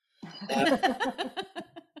on.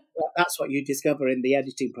 That's what you discover in the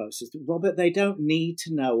editing process. Robert, they don't need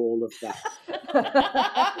to know all of that.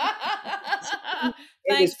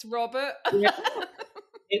 Thanks, Robert.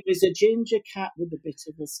 It was a ginger cat with a bit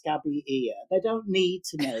of a scabby ear. They don't need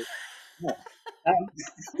to know. No.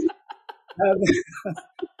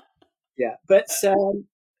 Yeah, but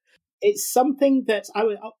it's something that I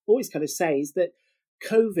would always kind of say is that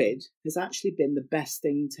COVID has actually been the best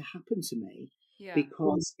thing to happen to me.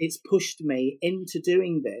 because it's pushed me into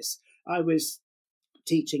doing this. I was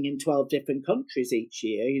teaching in 12 different countries each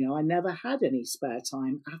year. I never had any spare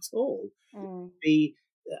time at all.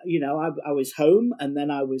 I was home, and then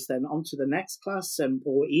I was then on to the next class,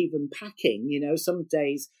 or even packing. Some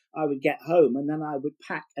days I would get home and then I would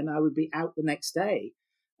pack and I would be out the next day.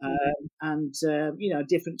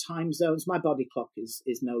 Different time zones. My body clock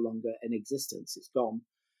is no longer in existence. It's gone.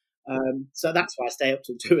 So that's why I stay up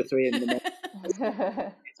till 2 or 3 in the morning.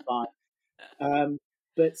 It's fine.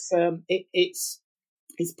 But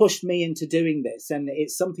it's pushed me into doing this, and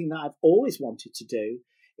it's something that I've always wanted to do.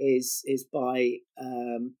 Is by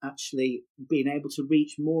actually being able to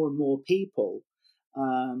reach more and more people,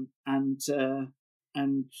 I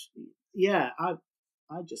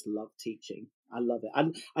just love teaching. I love it.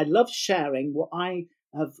 I love sharing what I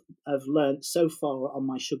have learned so far on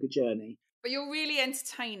my sugar journey. But you're really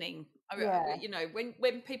entertaining.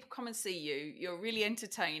 When people come and see you, you're really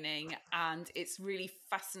entertaining, and it's really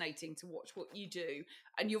fascinating to watch what you do.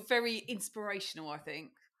 And you're very inspirational, I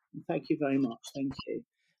think. Thank you very much. Thank you.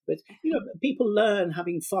 But people learn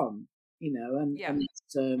having fun.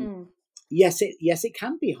 Yes, it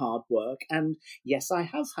can be hard work, and yes, I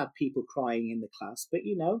have had people crying in the class. But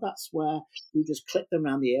that's where you just clip them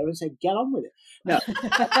around the ear and say, "Get on with it."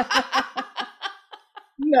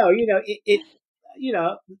 No,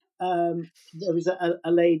 there was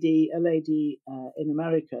a lady in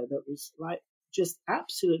America that was like just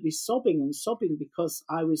absolutely sobbing because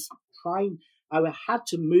I was trying. I had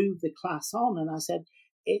to move the class on, and I said,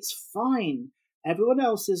 "It's fine. Everyone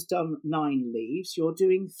else has done 9 leaves. You're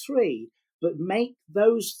doing 3, but make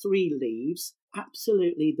those 3 leaves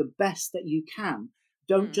absolutely the best that you can.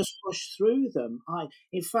 Don't just push through them.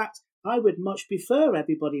 In fact, I would much prefer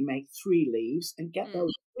everybody make 3 leaves and get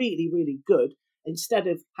those really, really good instead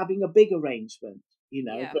of having a big arrangement.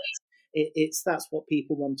 But that's what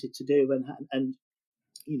people wanted to do, and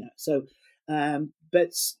so,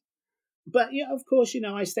 But yeah, of course,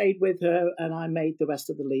 I stayed with her and I made the rest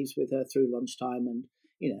of the leaves with her through lunchtime, and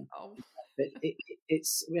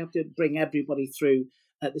we have to bring everybody through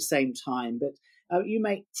at the same time. But you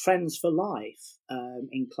make friends for life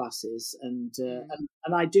in classes, and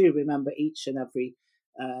I do remember each and every,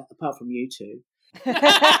 apart from you two.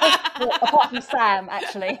 Apart from Sam,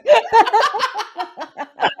 actually.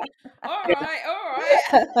 All right.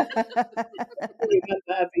 I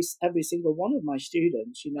remember every single one of my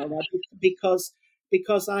students,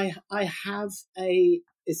 because I have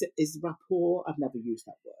is rapport. I've never used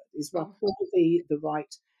that word. Is rapport the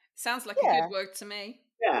right? Sounds like a good word to me.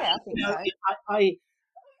 Yeah, I think so.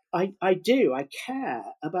 I do. I care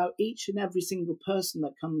about each and every single person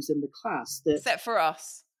that comes in the class. Except for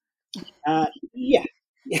us. Yeah.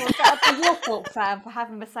 Well, that would be your fault, Sam, for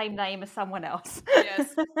having the same name as someone else.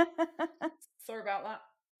 Yes. Sorry about that.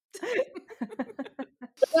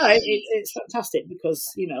 No, it's fantastic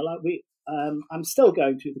because I'm still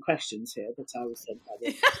going through the questions here that I was sent by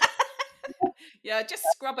the. Yeah, just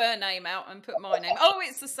scrub her name out and put my name. Oh,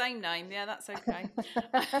 it's the same name. Yeah, that's okay.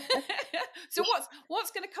 So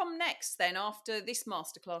what's going to come next then after this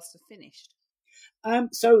masterclass is finished?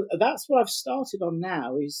 So that's what I've started on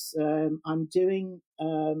now. Is I'm doing.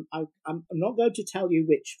 I'm not going to tell you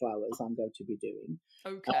which flowers I'm going to be doing.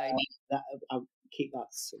 Okay. I'll keep that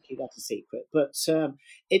a secret. But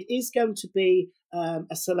it is going to be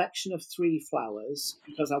a selection of 3 flowers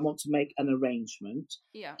because I want to make an arrangement.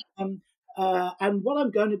 Yeah. And what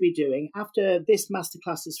I'm going to be doing after this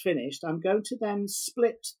masterclass is finished, I'm going to then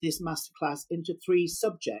split this masterclass into 3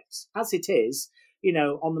 subjects. As it is,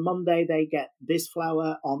 on the Monday they get this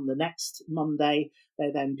flower, on the next Monday they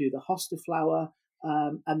then do the hosta flower,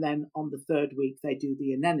 and then on the 3rd week they do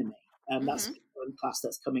the anemone. That's the current class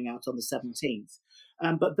that's coming out on the 17th.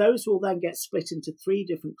 But those will then get split into 3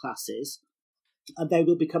 different classes, and they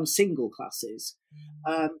will become single classes.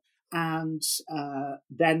 And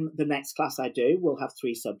then the next class I do will have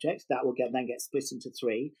 3 subjects that will then get split into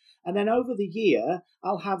 3. And then over the year,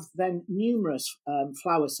 I'll have then numerous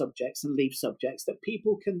flower subjects and leaf subjects that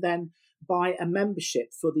people can then buy a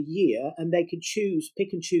membership for the year, and they can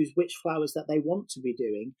pick and choose which flowers that they want to be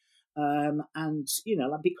doing.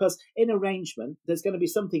 Because in arrangement, there's going to be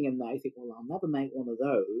something in there. You think, well, I'll never make one of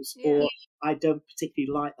those, or I don't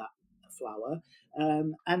particularly like that flower.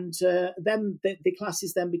 Then the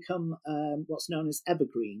classes then become what's known as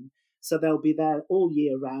evergreen. So they'll be there all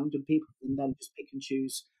year round, and people can then just pick and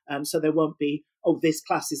choose. So there won't be, this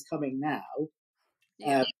class is coming now.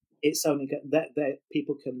 Yeah. It's only that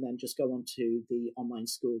people can then just go onto the online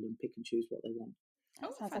school and pick and choose what they want.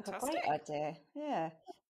 That sounds like a great idea. Yeah.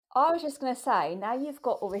 I was just going to say, now you've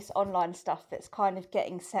got all this online stuff that's kind of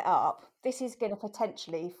getting set up, this is going to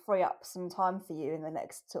potentially free up some time for you in the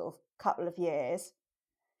next sort of couple of years.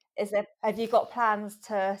 Have you got plans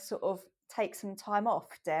to sort of take some time off,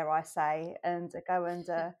 dare I say, and go and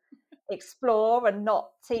explore and not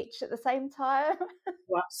teach at the same time?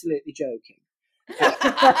 You're absolutely joking.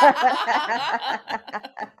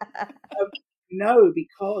 No,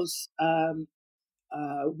 because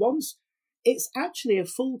once it's actually a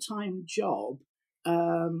full-time job.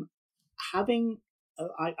 Having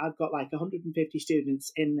I've got like 150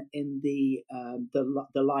 students in the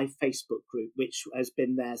live Facebook group, which has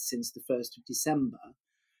been there since the 1st of December.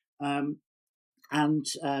 And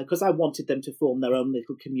because I wanted them to form their own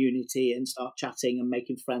little community and start chatting and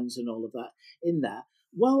making friends and all of that in there.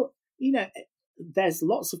 Well, there's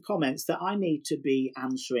lots of comments that I need to be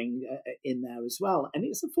answering in there as well. And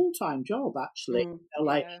it's a full-time job, actually.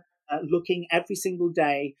 Looking every single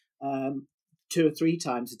day, 2 or 3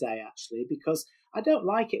 times a day, actually, because I don't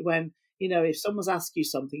like it when, if someone's asked you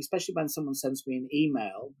something, especially when someone sends me an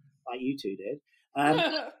email, like you two did, and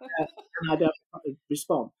I don't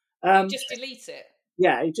respond. You just delete it.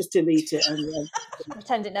 Yeah, you just delete it and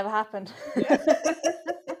pretend it never happened. Who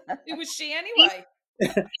was she anyway?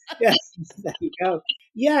 Yeah, there you go.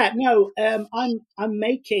 Yeah, no, I'm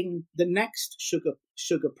making the next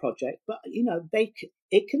sugar project, but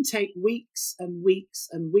it can take weeks and weeks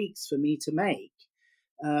and weeks for me to make.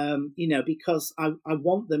 Because I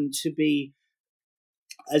want them to be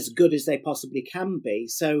as good as they possibly can be.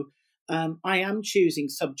 So I am choosing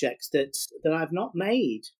subjects that I've not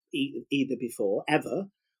made either before ever,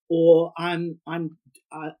 or I'm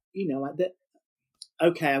like that.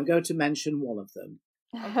 Okay, I'm going to mention one of them.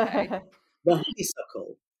 Okay. The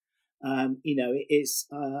honeysuckle. I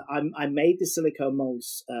made the silicone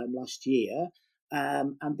molds last year,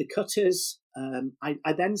 and the cutters.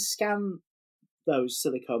 I then scan those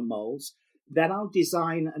silicone molds. Then I'll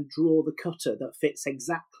design and draw the cutter that fits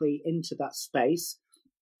exactly into that space,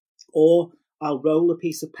 or I'll roll a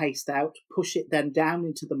piece of paste out, push it then down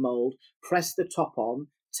into the mold, press the top on,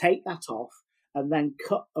 take that off, and then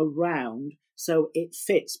cut around so it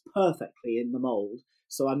fits perfectly in the mold.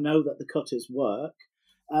 So I know that the cutters work.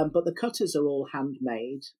 But the cutters are all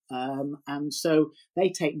handmade, and so they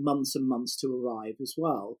take months and months to arrive as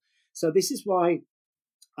well. So this is why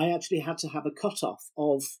I actually had to have a cutoff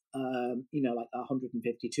of, like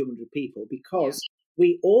 150, 200 people, because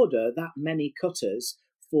we order that many cutters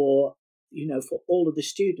for all of the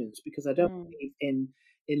students, because I don't believe in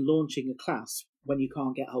launching a class when you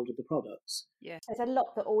can't get hold of the products. Yeah, there's a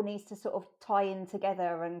lot that all needs to sort of tie in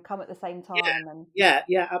together and come at the same time. Yeah,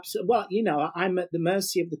 absolutely. Well, I'm at the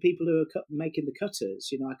mercy of the people who are making the cutters.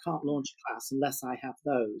 I can't launch a class unless I have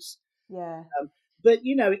those. Yeah. But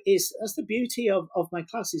that's the beauty of my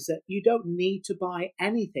class, is that you don't need to buy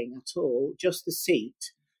anything at all, just the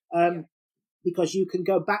seat, because you can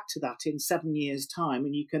go back to that in 7 years' time,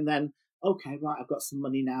 and you can then, okay, right, I've got some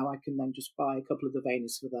money now, I can then just buy a couple of the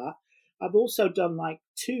veiners for that. I've also done like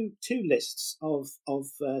two lists of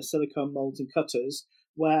silicone molds and cutters,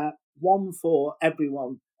 where one for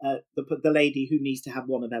everyone, the lady who needs to have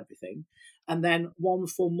one of everything, and then one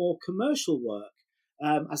for more commercial work.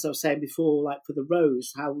 As I was saying before, like for the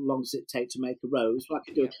rose, how long does it take to make a rose? Well, I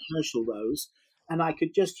could do a commercial rose, and I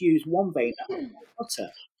could just use one veiner and one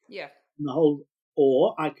cutter. Yeah. And the whole,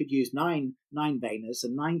 or I could use nine veiners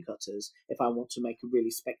and 9 cutters if I want to make a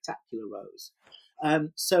really spectacular rose.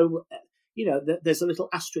 There's a little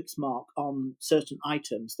asterisk mark on certain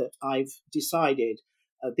items that I've decided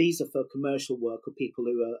these are for commercial work or people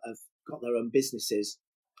who have got their own businesses.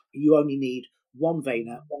 You only need one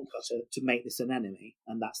veiner, one cutter to make this an enemy,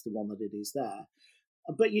 and that's the one that it is there.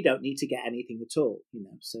 But you don't need to get anything at all,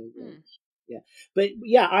 So yeah, but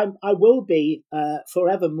yeah, I will be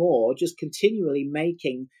forevermore just continually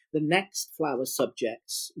making the next flower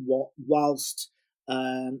subjects. Whilst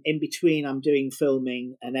in between, I'm doing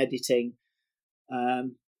filming and editing,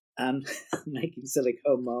 and making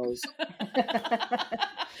silicone molds.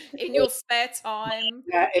 In your spare time.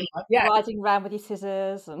 Riding around with your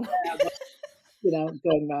scissors and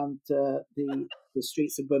going around the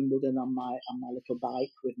streets of Wimbledon on my little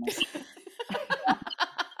bike with my.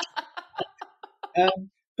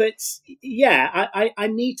 But yeah, I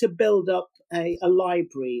need to build up a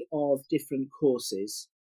library of different courses,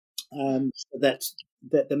 so that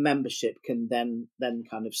the membership can then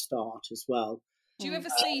kind of start as well. Do you ever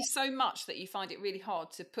see so much that you find it really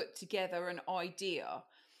hard to put together an idea?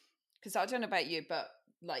 Because I don't know about you, but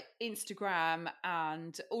like Instagram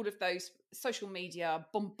and all of those social media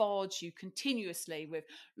bombards you continuously with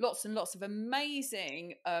lots and lots of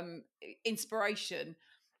amazing inspiration.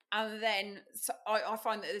 and then I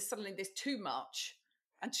find that there's too much,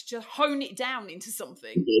 and to just hone it down into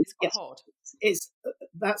something is quite hard.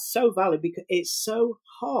 That's so valid, because it's so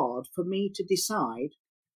hard for me to decide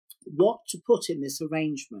what to put in this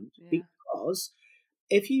arrangement, because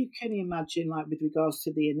if you can imagine, like with regards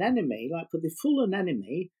to the anemone, like for the full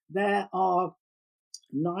anemone, there are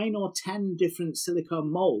 9 or 10 different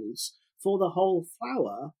silicone molds for the whole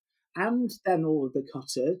flower, and then all of the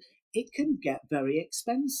cutter. It can get very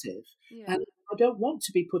expensive. And I don't want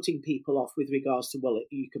to be putting people off with regards to, well,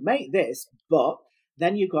 you can make this, but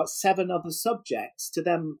then you've got 7 other subjects to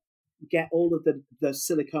then get all of the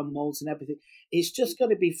silicone molds and everything. It's just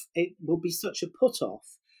going to be, it will be such a put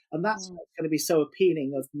off. And that's going to be so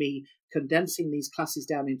appealing of me condensing these classes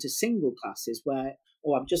down into single classes where,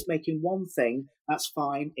 I'm just making one thing, that's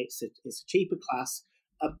fine. It's a cheaper class,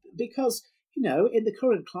 because, in the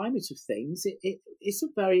current climate of things, it's a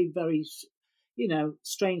very, very,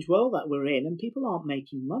 strange world that we're in, and people aren't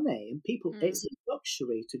making money, and people, it's a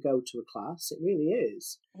luxury to go to a class. It really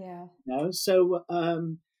is. Yeah. So,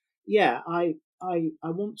 I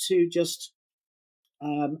want to just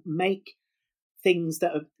make things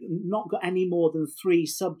that have not got any more than 3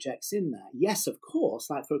 subjects in there. Yes, of course,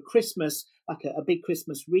 like for a Christmas, like a big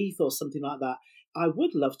Christmas wreath or something like that, I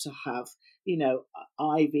would love to have,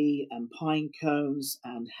 ivy and pine cones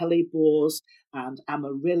and hellebores and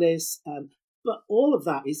amaryllis, but all of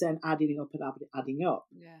that is then adding up and adding up.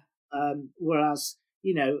 Yeah. Whereas,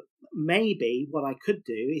 maybe what I could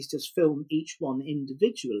do is just film each one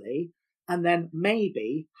individually, and then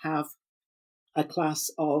maybe have a class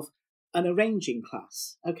of an arranging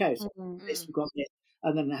class. Okay, so this, we've got this,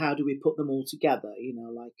 and then how do we put them all together?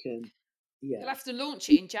 You'll have to launch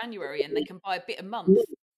it in January, and they can buy a bit a month.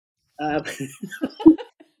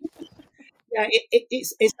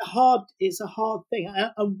 It's a hard thing,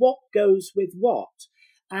 and what goes with what,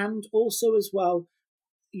 and also as well,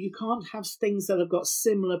 you can't have things that have got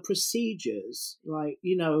similar procedures, like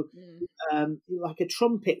like a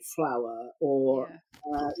trumpet flower, or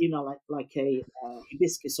like a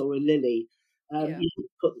hibiscus or a lily. You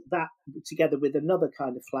put that together with another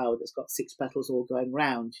kind of flower that's got 6 petals all going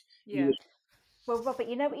round. Well, Robert,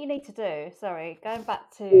 you know what you need to do? Sorry, going back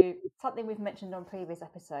to something we've mentioned on previous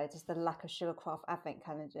episodes is the lack of Sugarcraft advent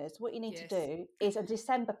calendars. What you need to do is a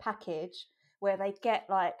December package where they get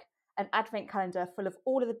like an advent calendar full of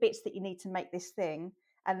all of the bits that you need to make this thing.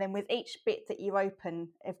 And then with each bit that you open,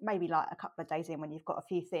 if maybe like a couple of days in when you've got a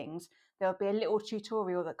few things, there'll be a little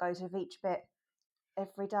tutorial that goes with each bit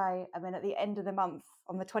every day. And then at the end of the month,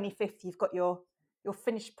 on the 25th, you've got your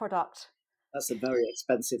finished product. That's a very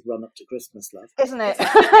expensive run up to Christmas, love. Isn't it?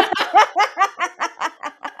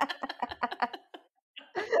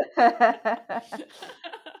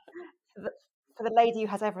 For the lady who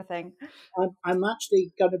has everything. I'm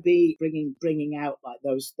actually going to be bringing out like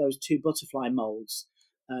those 2 butterfly molds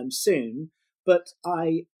soon, but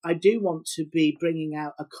I do want to be bringing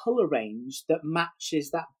out a colour range that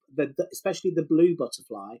matches that, especially the blue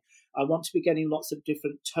butterfly. I want to be getting lots of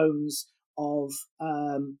different tones of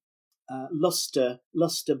luster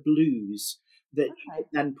blues that you can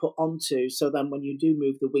then put onto, so then when you do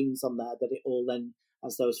move the wings on there, that it all then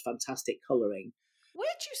has those fantastic colouring.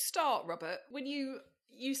 Where do you start, Robert, when you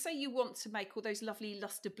say you want to make all those lovely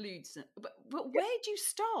luster blues, but where do you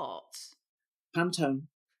start? Pantone.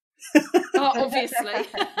 Oh, obviously.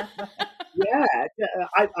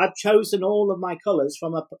 I've chosen all of my colours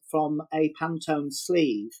from a Pantone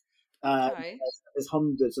sleeve. There's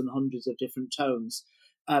hundreds and hundreds of different tones.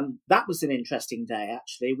 That was an interesting day,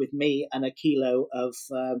 actually, with me and a kilo of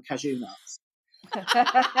cashew nuts.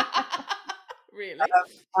 Really?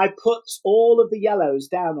 I put all of the yellows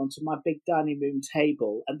down onto my big dining room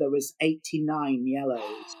table, and there was 89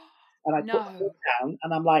 yellows. And I put them down,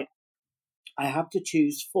 and I'm like, I have to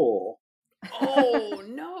choose 4. Oh,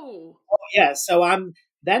 no. Oh, yeah, so I'm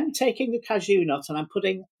then taking a cashew nut, and I'm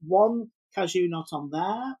putting 1 cashew nut on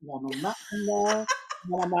there, 1 on that one there.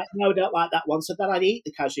 And I'm like, no, don't like that one. So then I'd eat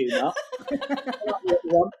the cashew nut.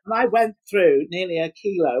 And I went through nearly a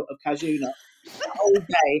kilo of cashew nuts the whole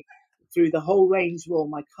day, through the whole range of all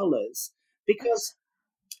my colours, because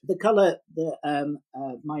the colour that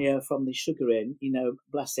Maya from the Sugar Inn,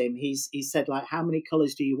 bless him, he said, like, how many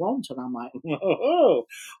colours do you want? And I'm like, whoa,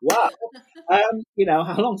 wow.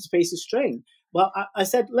 How long's a piece of string? Well, I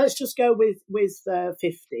said, let's just go with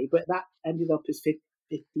 50, but that ended up as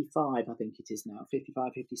 55, I think it is now,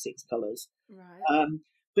 55, 56 colours. Right.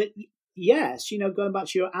 But yes, going back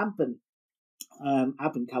to your advent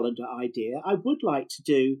calendar idea, I would like to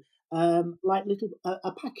do like little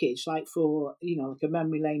a package, like for like a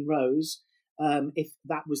memory lane rose, if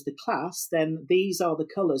that was the class, then these are the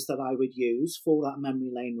colours that I would use for that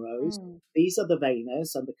memory lane rose. These are the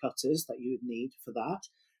veiners and the cutters that you would need for that.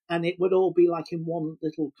 And it would all be like in one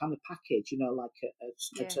little kind of package, like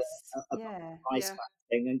a price kind of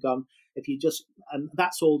thing, and gone. If you just, and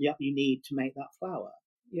that's all you need to make that flower.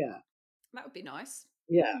 Yeah, that would be nice.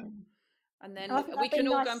 Yeah, and then we can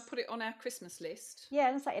all go and put it on our Christmas list. Yeah,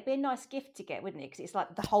 and it's like it'd be a nice gift to get, wouldn't it? Because it's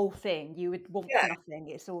like the whole thing. You would want for nothing.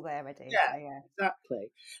 It's all there ready. Yeah, so,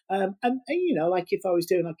 exactly. And like if I was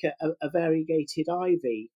doing like a variegated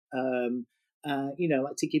ivy.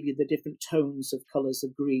 Like to give you the different tones of colours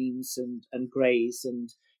of greens and greys and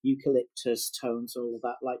eucalyptus tones, all of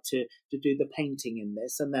that, like to do the painting in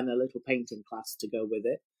this, and then a little painting class to go with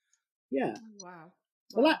it. Yeah. Wow.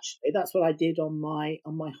 Well, actually, that's what I did on my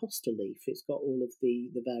hosta leaf. It's got all of the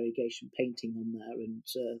variegation painting on there, and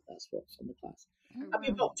that's what's on the class. Have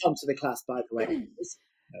you not come to the class, by the way?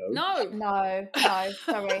 No.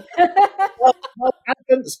 Sorry. well,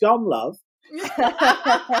 Advent's gone, love.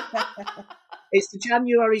 It's the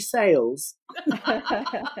January sales.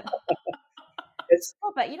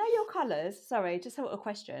 Robert, you know your colours? Sorry, just a little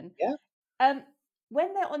question. Yeah.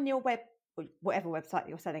 When they're on your web, whatever website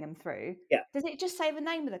you're selling them through, does it just say the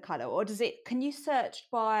name of the colour, or can you search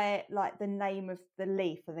by like the name of the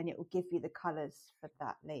leaf, and then it will give you the colours for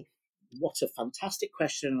that leaf? What a fantastic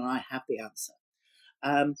question, and I have the answer.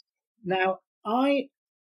 Now, I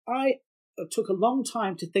took a long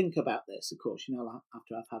time to think about this, of course,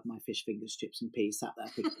 after I've had my fish fingers, chips and peas, sat there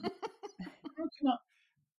thinking,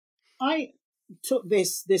 I took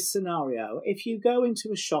this scenario. If you go into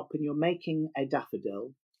a shop and you're making a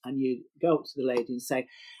daffodil, and you go up to the lady and say,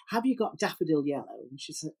 have you got daffodil yellow? And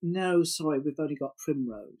she says, no, sorry, we've only got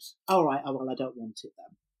primrose. All right, well, I don't want it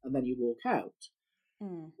then. And then you walk out.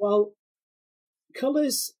 Well,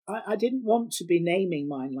 colours, I didn't want to be naming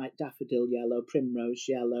mine like daffodil yellow, primrose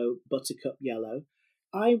yellow, buttercup yellow.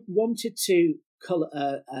 I wanted to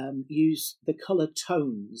use the colour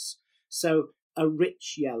tones. So a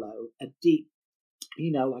rich yellow, a deep,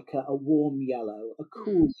 like a warm yellow, a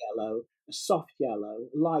cool yellow, a soft yellow,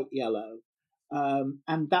 light yellow.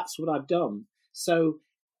 And that's what I've done. So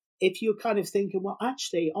if you're kind of thinking, well,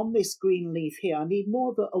 actually, on this green leaf here, I need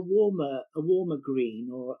more of a warmer green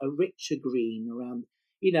or a richer green around,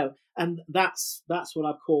 and that's what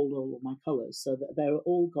I've called all of my colours, so that they're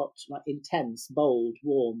all got like intense, bold,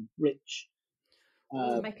 warm, rich.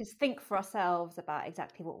 To make us think for ourselves about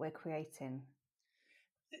exactly what we're creating.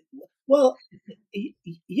 Well,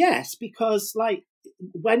 yes, because like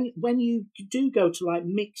when you do go to like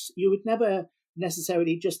mix, you would never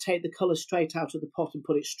necessarily just take the colour straight out of the pot and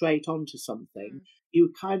put it straight onto something. You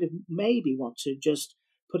would kind of maybe want to just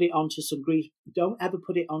put it onto some grease. Don't ever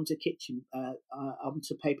put it onto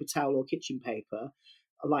onto paper towel or kitchen paper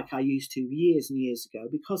like I used to years and years ago,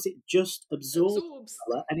 because it just absorbs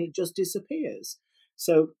colour and it just disappears.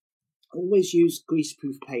 So always use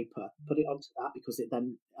greaseproof paper. Put it onto that, because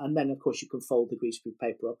and then of course you can fold the greaseproof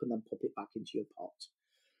paper up and then pop it back into your pot.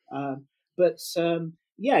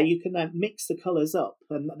 Yeah, you can then mix the colours up,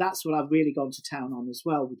 and that's what I've really gone to town on as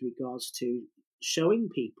well with regards to showing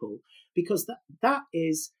people, because that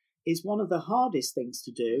is one of the hardest things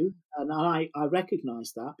to do, and I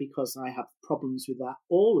recognise that because I have problems with that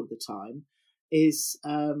all of the time.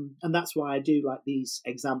 And that's why I do like these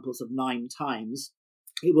examples of 9 times.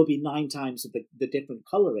 It will be 9 times of the different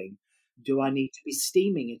colouring. Do I need to be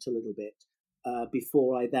steaming it a little bit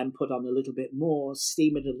before I then put on a little bit more,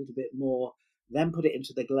 steam it a little bit more, then put it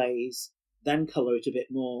into the glaze, then colour it a bit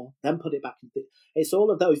more, then put it back into it's all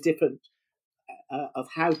of those different of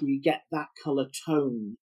how do you get that colour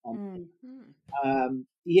tone on. And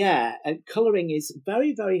colouring is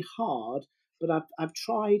very, very hard, but I've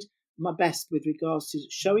tried my best with regards to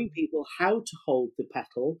showing people how to hold the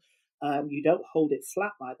petal. You don't hold it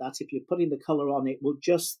flat like that. If you're putting the colour on, it will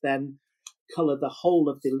just then colour the whole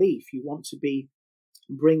of the leaf. You want to be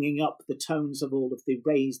bringing up the tones of all of the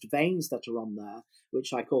raised veins that are on there,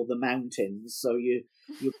 which I call the mountains. So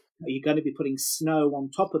you're going to be putting snow on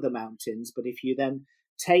top of the mountains, but if you then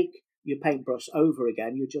take your paintbrush over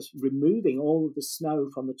again, you're just removing all of the snow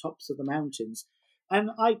from the tops of the mountains. And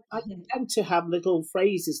I tend to have little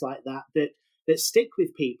phrases like that stick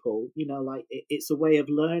with people, like it's a way of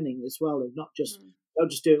learning as well, and not just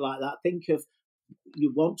don't just do it like that. Think of,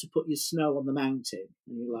 you want to put your snow on the mountain,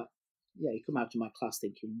 and you're like, yeah, you come out of my class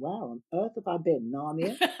thinking, where on earth have I been,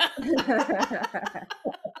 Narnia?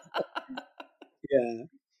 Yeah.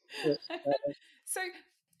 So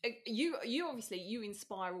you obviously, you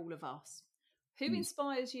inspire all of us. Who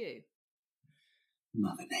inspires you?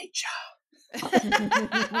 Mother Nature.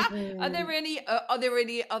 Are there any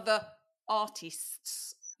other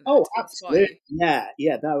artists Oh, that inspire you? absolutely.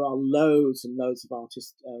 Yeah. There are loads and loads of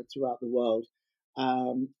artists throughout the world.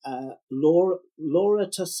 Laura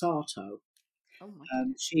Tossato. Oh my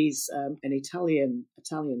goodness. She's an Italian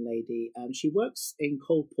lady. She works in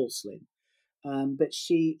cold porcelain, but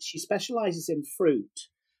she specialises in fruit.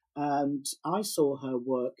 And I saw her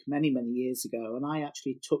work many years ago, and I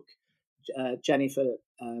actually took Jennifer,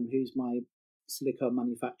 who's my silicone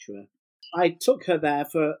manufacturer. I took her there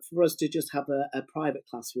for us to just have a private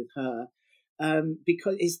class with her,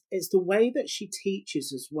 because it's the way that she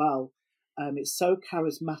teaches as well. It's so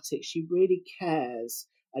charismatic. She really cares,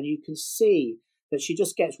 and you can see that she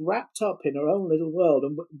just gets wrapped up in her own little world.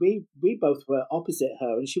 And we both were opposite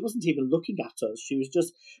her, and she wasn't even looking at us. She was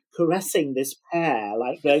just caressing this pair,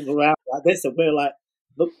 like going around like this, and we're like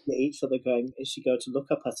looking at each other, going, "Is she going to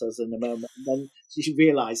look up at us in a moment?" And then she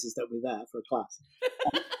realizes that we're there for a class.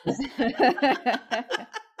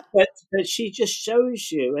 But she just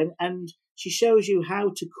shows you, and she shows you how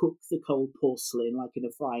to cook the cold porcelain, like in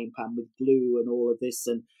a frying pan with glue and all of this,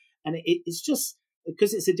 and it's just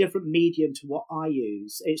because it's a different medium to what I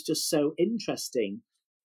use. It's just so interesting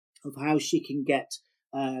of how she can get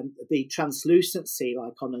the translucency,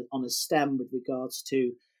 like on a stem, with regards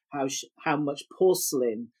to how much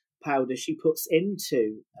porcelain powder she puts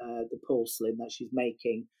into the porcelain that she's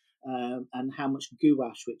making, and how much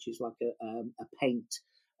gouache, which is like a paint,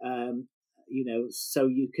 so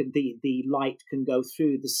you can the light can go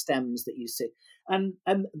through the stems that you see, and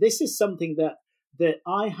this is something that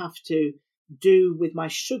I have to do with my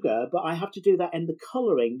sugar, but I have to do that in the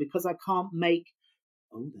colouring because I can't make.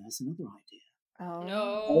 Oh, there's another idea. Oh.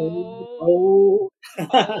 No. Oh.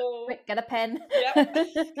 Quick, get a pen. Yep.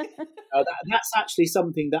 That's actually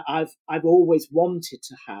something that I've always wanted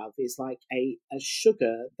to have, is like a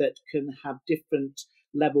sugar that can have different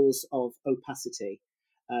levels of opacity.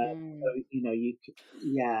 So,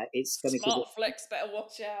 it's going to give Smart Flex better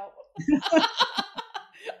watch out.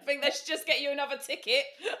 I think they should just get you another ticket.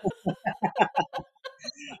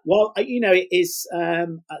 Well, it is.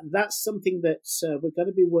 That's something that we're going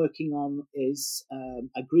to be working on, is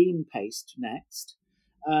a green paste next.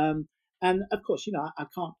 And of course, I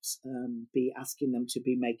can't be asking them to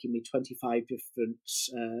be making me 25 different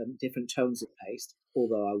tones of paste,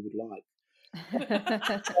 although I would like.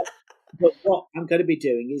 But what I'm going to be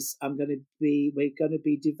doing is we're going to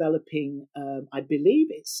be developing. I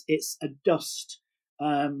believe it's a dust.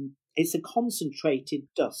 It's a concentrated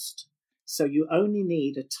dust. So you only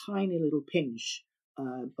need a tiny little pinch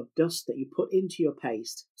of dust that you put into your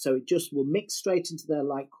paste. So it just will mix straight into there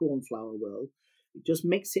like corn flour will. You just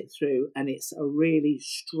mix it through, and it's a really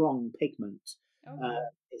strong pigment.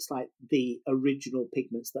 It's like the original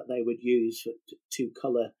pigments that they would use to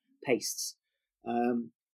colour pastes.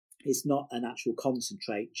 It's not an actual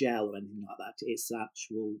concentrate gel or anything like that. It's a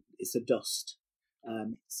dust.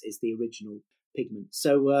 It's the original pigment.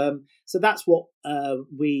 So that's what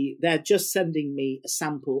they're just sending me a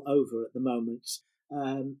sample over at the moment.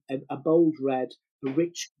 A bold red, a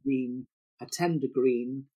rich green, a tender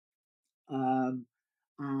green, and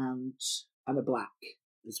a black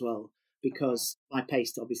as well, because my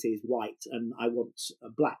paste obviously is white, and I want a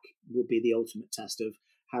black will be the ultimate test of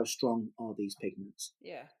how strong are these pigments.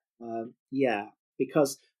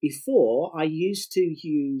 Because before I used to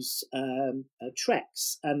use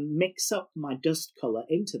Trex and mix up my dust colour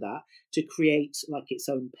into that to create like its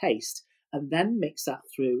own paste, and then mix that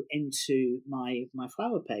through into my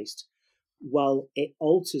flour paste. Well, it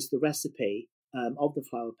alters the recipe of the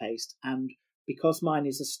flour paste, and because mine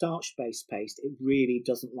is a starch-based paste, it really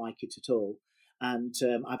doesn't like it at all. And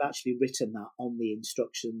I've actually written that on the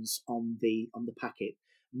instructions on the packet: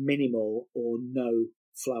 minimal or no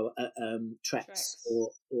flour, Trex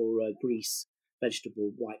or grease,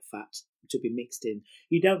 vegetable white fat to be mixed in.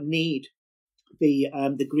 You don't need the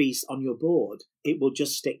grease on your board. It will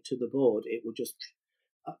just stick to the board. It will just.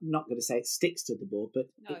 I'm not going to say it sticks to the board, but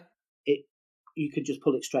it you can just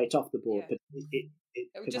pull it straight off the board. But it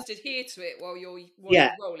will just adhere to it while you're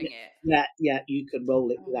rolling it. Yeah, you can roll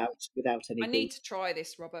it without any. I need to try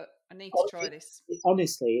this, Robert. I need to try this.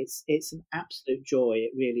 Honestly, it's an absolute joy.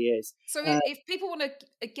 It really is. So if people want to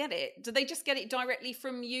get it, do they just get it directly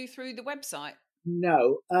from you through the website?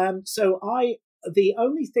 No. So the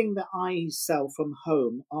only thing that I sell from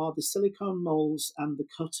home are the silicone molds and the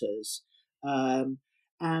cutters.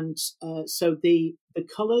 So the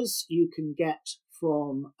colours you can get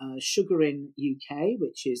from Sugarin UK,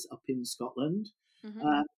 which is up in Scotland.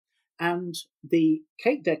 Mm-hmm. And the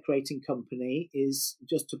cake decorating company is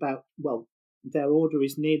just about, their order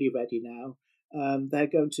is nearly ready now. They're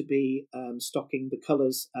going to be stocking the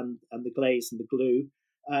colours and the glaze and the glue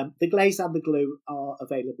The glaze and the glue are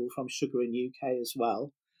available from Sugar in UK as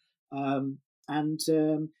well.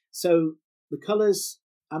 So the colours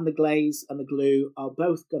and the glaze and the glue are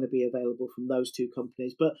both going to be available from those two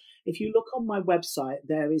companies. But if you look on my website,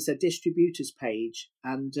 there is a distributors page,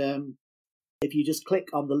 and if you just click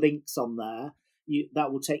on the links on there,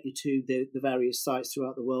 that will take you to the various sites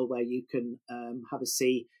throughout the world where you can have a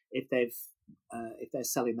see if they're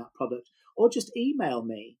selling that product, or just email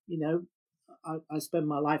me. You know, I spend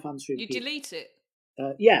my life answering. You delete it.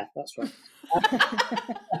 Yeah, that's right.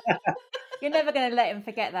 You're never going to let him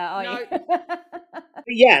forget that, are you?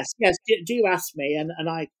 Yes. Do ask me, and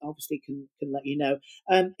I obviously can let you know.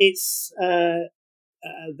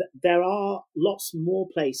 There are lots more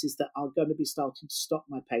places that are going to be starting to stock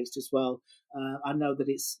my paste as well. I know that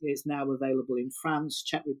it's now available in France,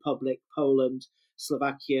 Czech Republic, Poland,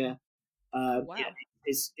 Slovakia. Wow. Yeah,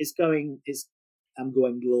 I'm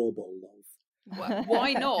going global, love. Well,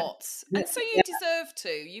 why not? And so you deserve to.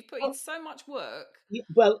 You've put in so much work.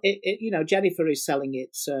 Well, Jennifer is selling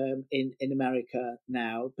it in America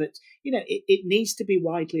now, but it needs to be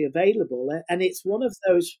widely available, and it's one of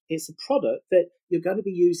those. It's a product that you're going to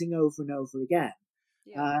be using over and over again.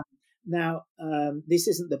 Yeah. Now, this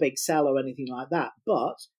isn't the big sell or anything like that,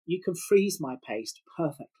 but you can freeze my paste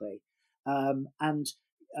perfectly, and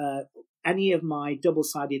any of my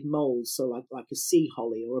double-sided molds, so like a sea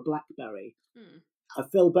holly or a blackberry. I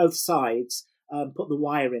fill both sides, put the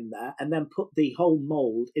wire in there, and then put the whole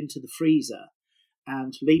mold into the freezer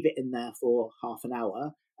and leave it in there for half an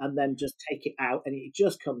hour, and then just take it out, and it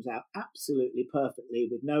just comes out absolutely perfectly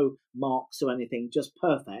with no marks or anything, just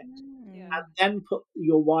perfect. Yeah. And then put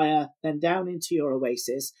your wire then down into your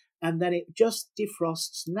Oasis, and then it just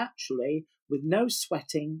defrosts naturally with no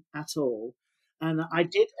sweating at all. And I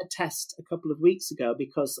did a test a couple of weeks ago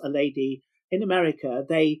because a lady in America,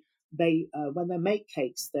 they when they make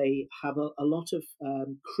cakes, they have a lot of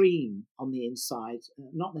cream on the inside,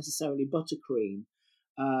 not necessarily buttercream.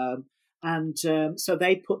 So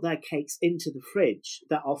they put their cakes into the fridge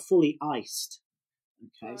that are fully iced.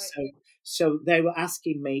 Okay, Right. so they were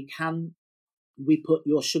asking me, can we put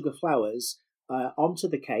your sugar flowers onto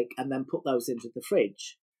the cake and then put those into the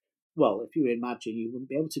fridge? Well, if you imagine, you wouldn't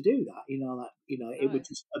be able to do that. It would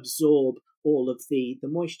just absorb all of the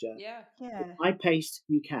moisture. Yeah. Yeah. My paste,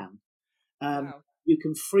 you can. Wow. You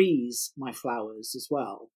can freeze my flowers as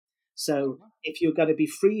well. So if you're going to be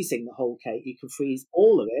freezing the whole cake, you can freeze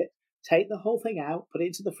all of it, take the whole thing out, put it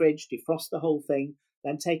into the fridge, defrost the whole thing,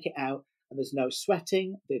 then take it out, and there's no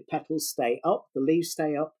sweating. The petals stay up, the leaves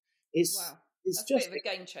stay up. It's That's just a bit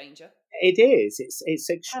of a game changer. It is. It's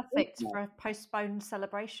perfect for a postponed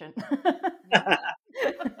celebration. Yeah.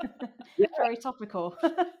 Very topical.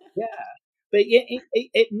 Yeah, but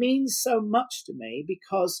it means so much to me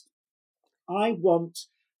because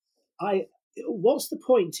what's the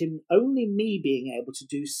point in only me being able to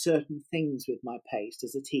do certain things with my paste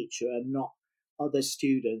as a teacher and not other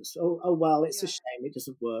students? Oh well, it's a shame it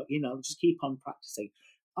doesn't work. Just keep on practicing.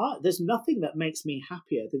 There's nothing that makes me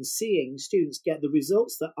happier than seeing students get the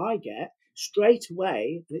results that I get straight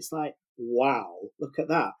away, and it's like, wow, look at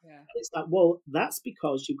that. Yeah. And it's like, well, that's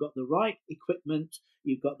because you've got the right equipment,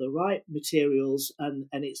 you've got the right materials, and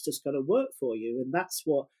it's just going to work for you. And that's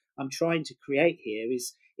what I'm trying to create here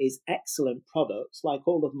is excellent products, like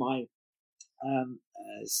all of my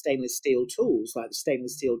stainless steel tools, like the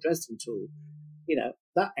stainless steel Dresden tool.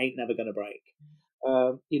 That ain't never going to break.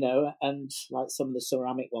 And like some of the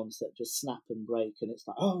ceramic ones that just snap and break, and it's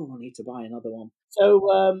like, oh, I need to buy another one.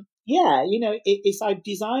 So it's I've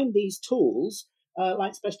designed these tools,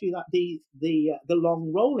 like especially like the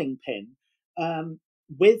long rolling pin,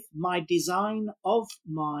 with my design of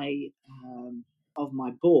my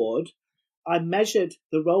board. I measured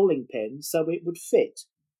the rolling pin so it would fit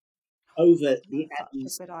over the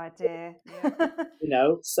ends. Such a good idea.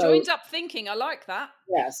 So joined up thinking. I like that.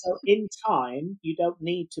 Yeah, so in time, you don't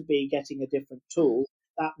need to be getting a different tool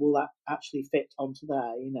that will actually fit onto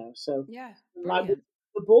there. So Yeah, like brilliant.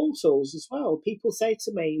 the ball tools as well. People say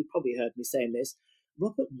to me, you probably heard me saying this,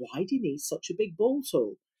 Robert, why do you need such a big ball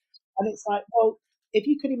tool? And it's like, well, if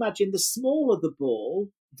you can imagine, the smaller the ball,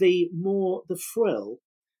 the more the frill,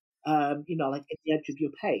 like at the edge of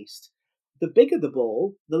your paste. The bigger the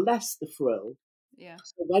ball, the less the frill. Yeah.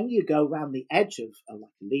 So when you go around the edge of like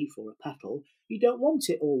a leaf or a petal, you don't want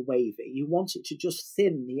it all wavy. You want it to just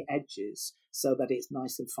thin the edges so that it's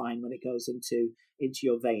nice and fine when it goes into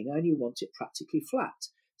your vein, and you want it practically flat.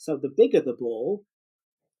 So the bigger the ball,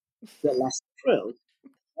 the less the frill.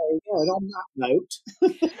 There you go. And on that note,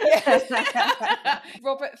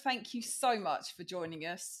 Robert, thank you so much for joining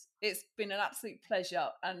us. It's been an absolute pleasure,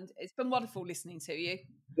 and it's been wonderful listening to you.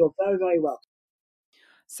 You're very, very welcome.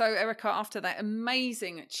 So, Erica, after that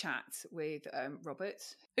amazing chat with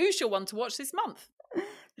Robert, who's your one to watch this month?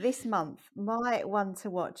 This month, my one to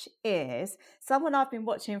watch is someone I've been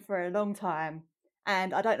watching for a long time.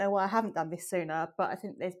 And I don't know why I haven't done this sooner, but I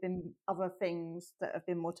think there's been other things that have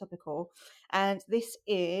been more topical. And this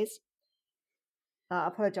is, I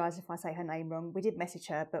apologise if I say her name wrong. We did message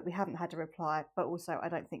her, but we haven't had a reply. But also, I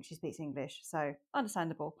don't think she speaks English, so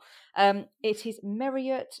understandable. It is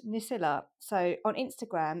Marriott Nisilla. So on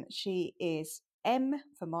Instagram, she is M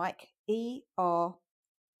for Mike, ERUYERT _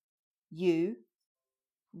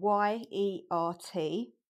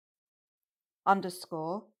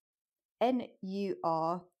 NURSILA.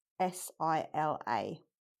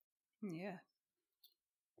 Yeah.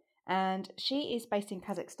 And she is based in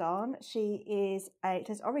Kazakhstan. She is it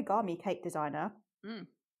says origami cake designer. I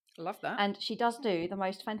love that. And she does do the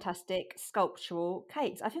most fantastic sculptural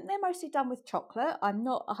cakes. I think they're mostly done with chocolate. I'm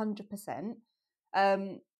not 100%.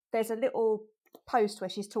 There's a little post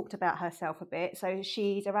where she's talked about herself a bit. So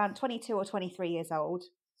she's around 22 or 23 years old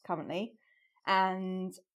currently.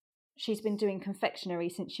 And she's been doing confectionery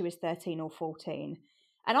since she was 13 or 14.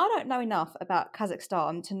 And I don't know enough about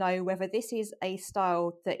Kazakhstan to know whether this is a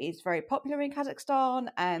style that is very popular in Kazakhstan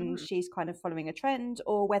and she's kind of following a trend,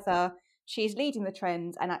 or whether she's leading the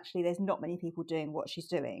trend and actually there's not many people doing what she's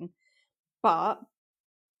doing. But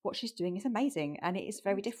what she's doing is amazing and it is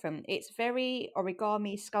very different. It's very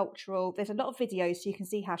origami, sculptural. There's a lot of videos so you can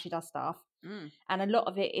see how she does stuff. And a lot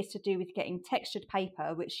of it is to do with getting textured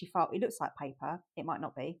paper, which she it looks like paper. It might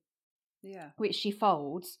not be. Yeah. Which she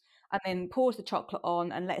folds and then pours the chocolate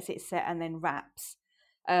on and lets it set and then wraps.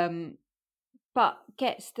 But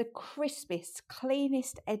gets the crispest,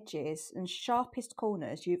 cleanest edges and sharpest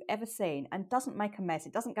corners you've ever seen and doesn't make a mess.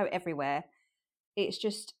 It doesn't go everywhere. It's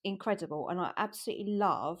just incredible. And I absolutely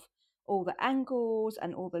love all the angles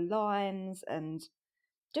and all the lines and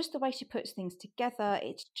just the way she puts things together.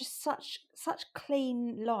 It's just such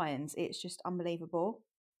clean lines. It's just unbelievable.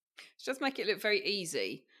 She does make it look very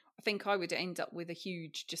easy. I think I would end up with a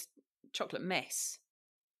huge just chocolate mess.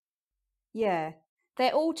 Yeah.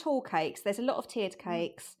 They're all tall cakes. There's a lot of tiered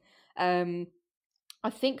cakes. I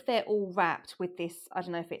think they're all wrapped with this, I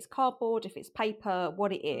don't know if it's cardboard, if it's paper,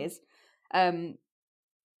 what it is. And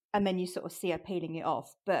then you sort of see her peeling it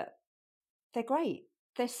off. But they're great.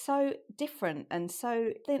 They're so different. And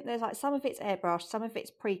so there's like some of it's airbrushed, some of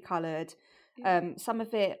it's pre-coloured. Some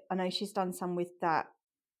of it, I know she's done some with that,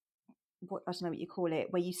 I don't know what you call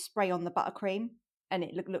it, where you spray on the buttercream and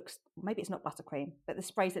it looks, maybe it's not buttercream, but the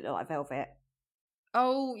sprays that look like velvet.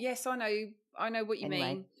 Oh, yes, I know what you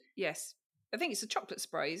mean. Yes. I think it's a chocolate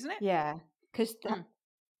spray, isn't it? Yeah. Because,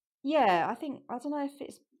 yeah, I don't know if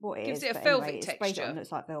it's what it Gives is. it a velvet texture. It sprays it on,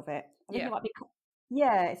 looks like velvet. I think it might be,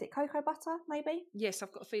 is it cocoa butter, maybe? Yes,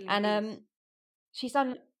 I've got a feeling. And she's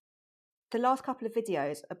done, the last couple of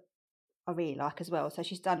videos I really like as well. So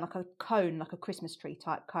she's done like a cone, like a Christmas tree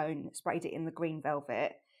type cone, sprayed it in the green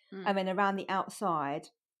velvet. And then around the outside,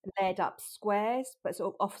 layered up squares, but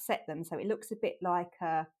sort of offset them. So it looks a bit like,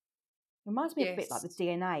 reminds me of a bit like the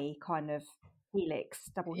DNA kind of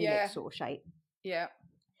helix, double helix sort of shape. Yeah.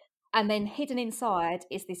 And then hidden inside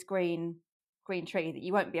is this green tree that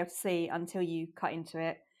you won't be able to see until you cut into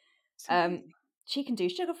it. She can do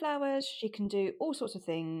sugar flowers. She can do all sorts of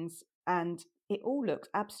things. And it all looks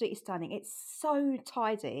absolutely stunning. It's so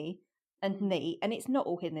tidy and neat. And it's not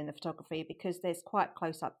all hidden in the photography because there's quite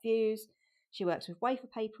close-up views. She works with wafer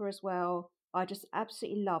paper as well. I just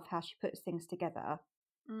absolutely love how she puts things together.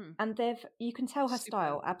 And you can tell her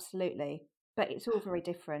style, absolutely. But it's all very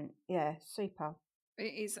different. Yeah, super.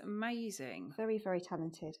 It is amazing. Very, very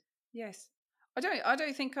talented. Yes. I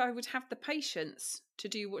don't think I would have the patience to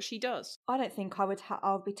do what she does. I don't think I would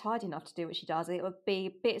be tired enough to do what she does. It would be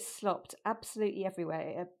a bit slopped absolutely everywhere.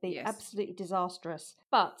 It would be absolutely disastrous.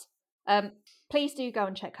 But please do go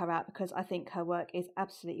and check her out because I think her work is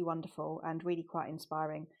absolutely wonderful and really quite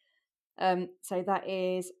inspiring. So that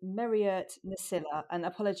is Marriott Nisilla, and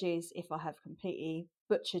apologies if I have completely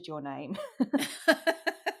butchered your name.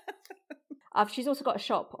 She's also got a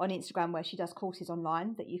shop on Instagram where she does courses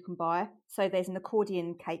online that you can buy. So there's an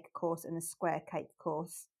accordion cake course and a square cake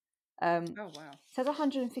course. Oh wow! So it's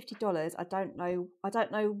 $150. I don't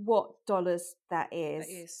know what dollars that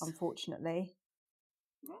is. Unfortunately.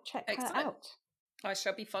 Check her out. I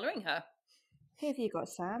shall be following her. Who have you got,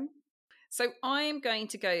 Sam? So I'm going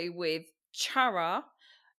to go with Chara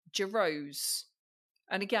Jarose.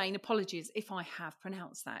 And again, apologies if I have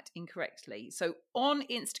pronounced that incorrectly. So on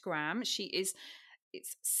Instagram,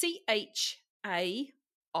 it's CHARRA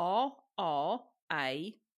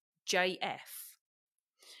JF.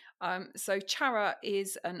 So Chara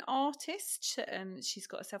is an artist. She's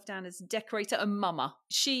got herself down as a decorator and mama.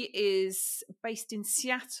 She is based in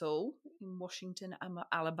Seattle, in Washington,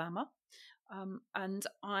 Alabama. And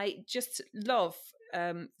I just love,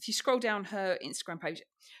 if you scroll down her Instagram page,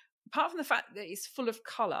 apart from the fact that it's full of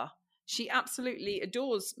colour, she absolutely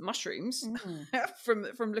adores mushrooms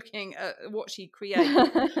from looking at what she creates.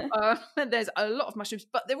 There's a lot of mushrooms,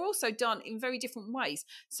 but they're also done in very different ways.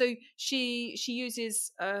 So she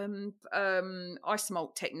uses ice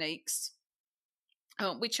malt techniques,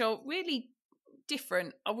 which are really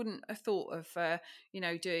different. I wouldn't have thought of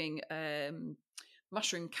doing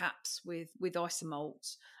mushroom caps with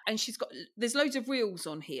isomalt. And there's loads of reels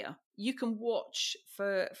on here. You can watch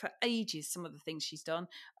for ages some of the things she's done.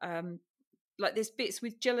 Like there's bits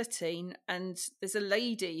with gelatine, and there's a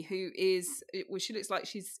lady who she looks like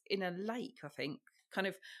she's in a lake, I think, kind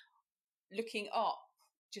of looking up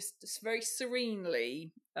just very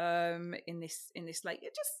serenely in this lake.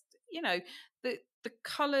 It just, the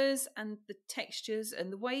colours and the textures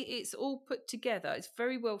and the way it's all put together, it's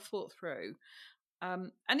very well thought through.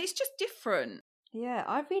 And it's just different. Yeah,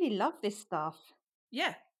 I really love this stuff.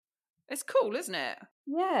 Yeah, it's cool, isn't it?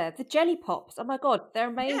 Yeah, the jelly pops. Oh my God, they're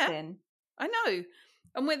amazing. Yeah, I know.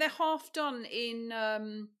 And when they're half done in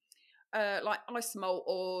like isomalt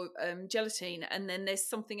or gelatine, and then there's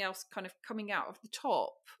something else kind of coming out of the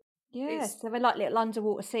top. Yes, they're like little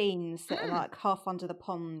underwater scenes that are like half under the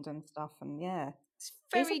pond and stuff. And yeah, it's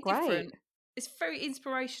very different. It's very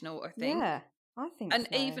inspirational, I think. Yeah. I think and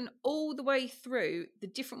so. Even all the way through, the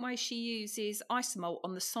different ways she uses isomalt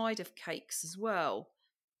on the side of cakes as well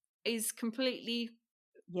is completely...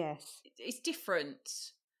 Yes. It's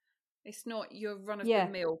different. It's not your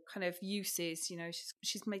run-of-the-mill kind of uses.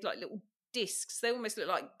 She's made like little discs. They almost look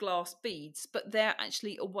like glass beads, but they're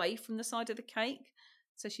actually away from the side of the cake.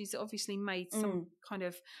 So she's obviously made some kind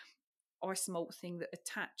of isomalt thing that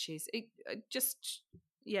attaches. It just...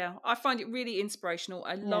 Yeah, I find it really inspirational.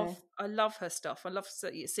 I love her stuff. I love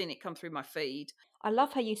seeing it come through my feed. I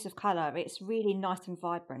love her use of colour. It's really nice and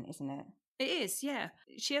vibrant, isn't it? It is, yeah.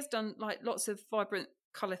 She has done like lots of vibrant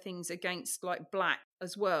colour things against like black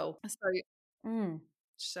as well.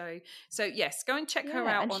 So yes, go and check her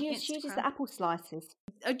out on Instagram. She uses the apple slices.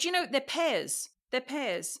 Do you know they're pears? They're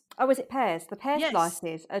pears. Oh, is it pears? The pear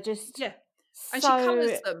slices are just and she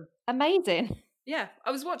colours them. Amazing. Yeah, I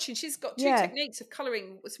was watching. She's got two techniques of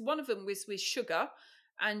colouring. One of them was with sugar,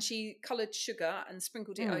 and she coloured sugar and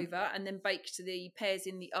sprinkled it over, and then baked the pears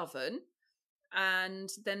in the oven. And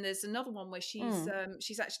then there's another one where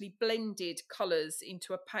she's actually blended colours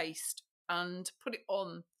into a paste and put it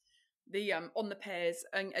on the pears,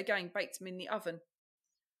 and again baked them in the oven.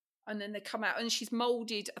 And then they come out, and she's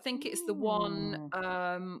moulded. I think it's the one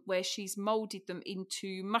where she's moulded them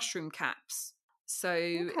into mushroom caps. So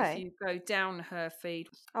if you go down her feed...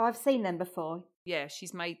 Oh, I've seen them before. Yeah,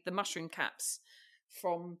 she's made the mushroom caps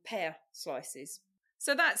from pear slices.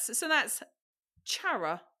 So that's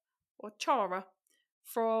Chara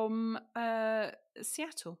from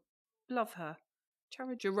Seattle. Love her.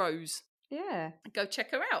 Chara Jarose. Yeah. Go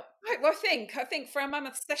check her out. Right, well, I think for our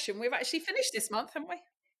mammoth session, we've actually finished this month, haven't we?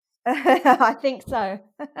 I think so.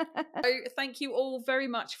 So thank you all very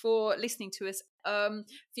much for listening to us. If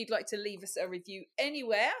you'd like to leave us a review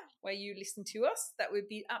anywhere where you listen to us, that would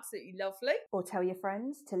be absolutely lovely. Or tell your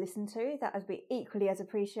friends to listen to. That would be equally as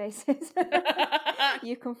appreciated.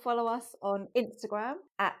 You can follow us on Instagram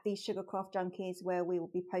at the Sugarcraft Junkies, where we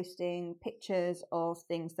will be posting pictures of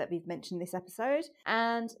things that we've mentioned this episode.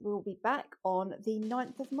 And we'll be back on the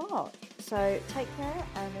 9th of March. So take care,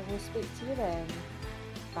 and we will speak to you then.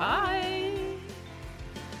 Bye.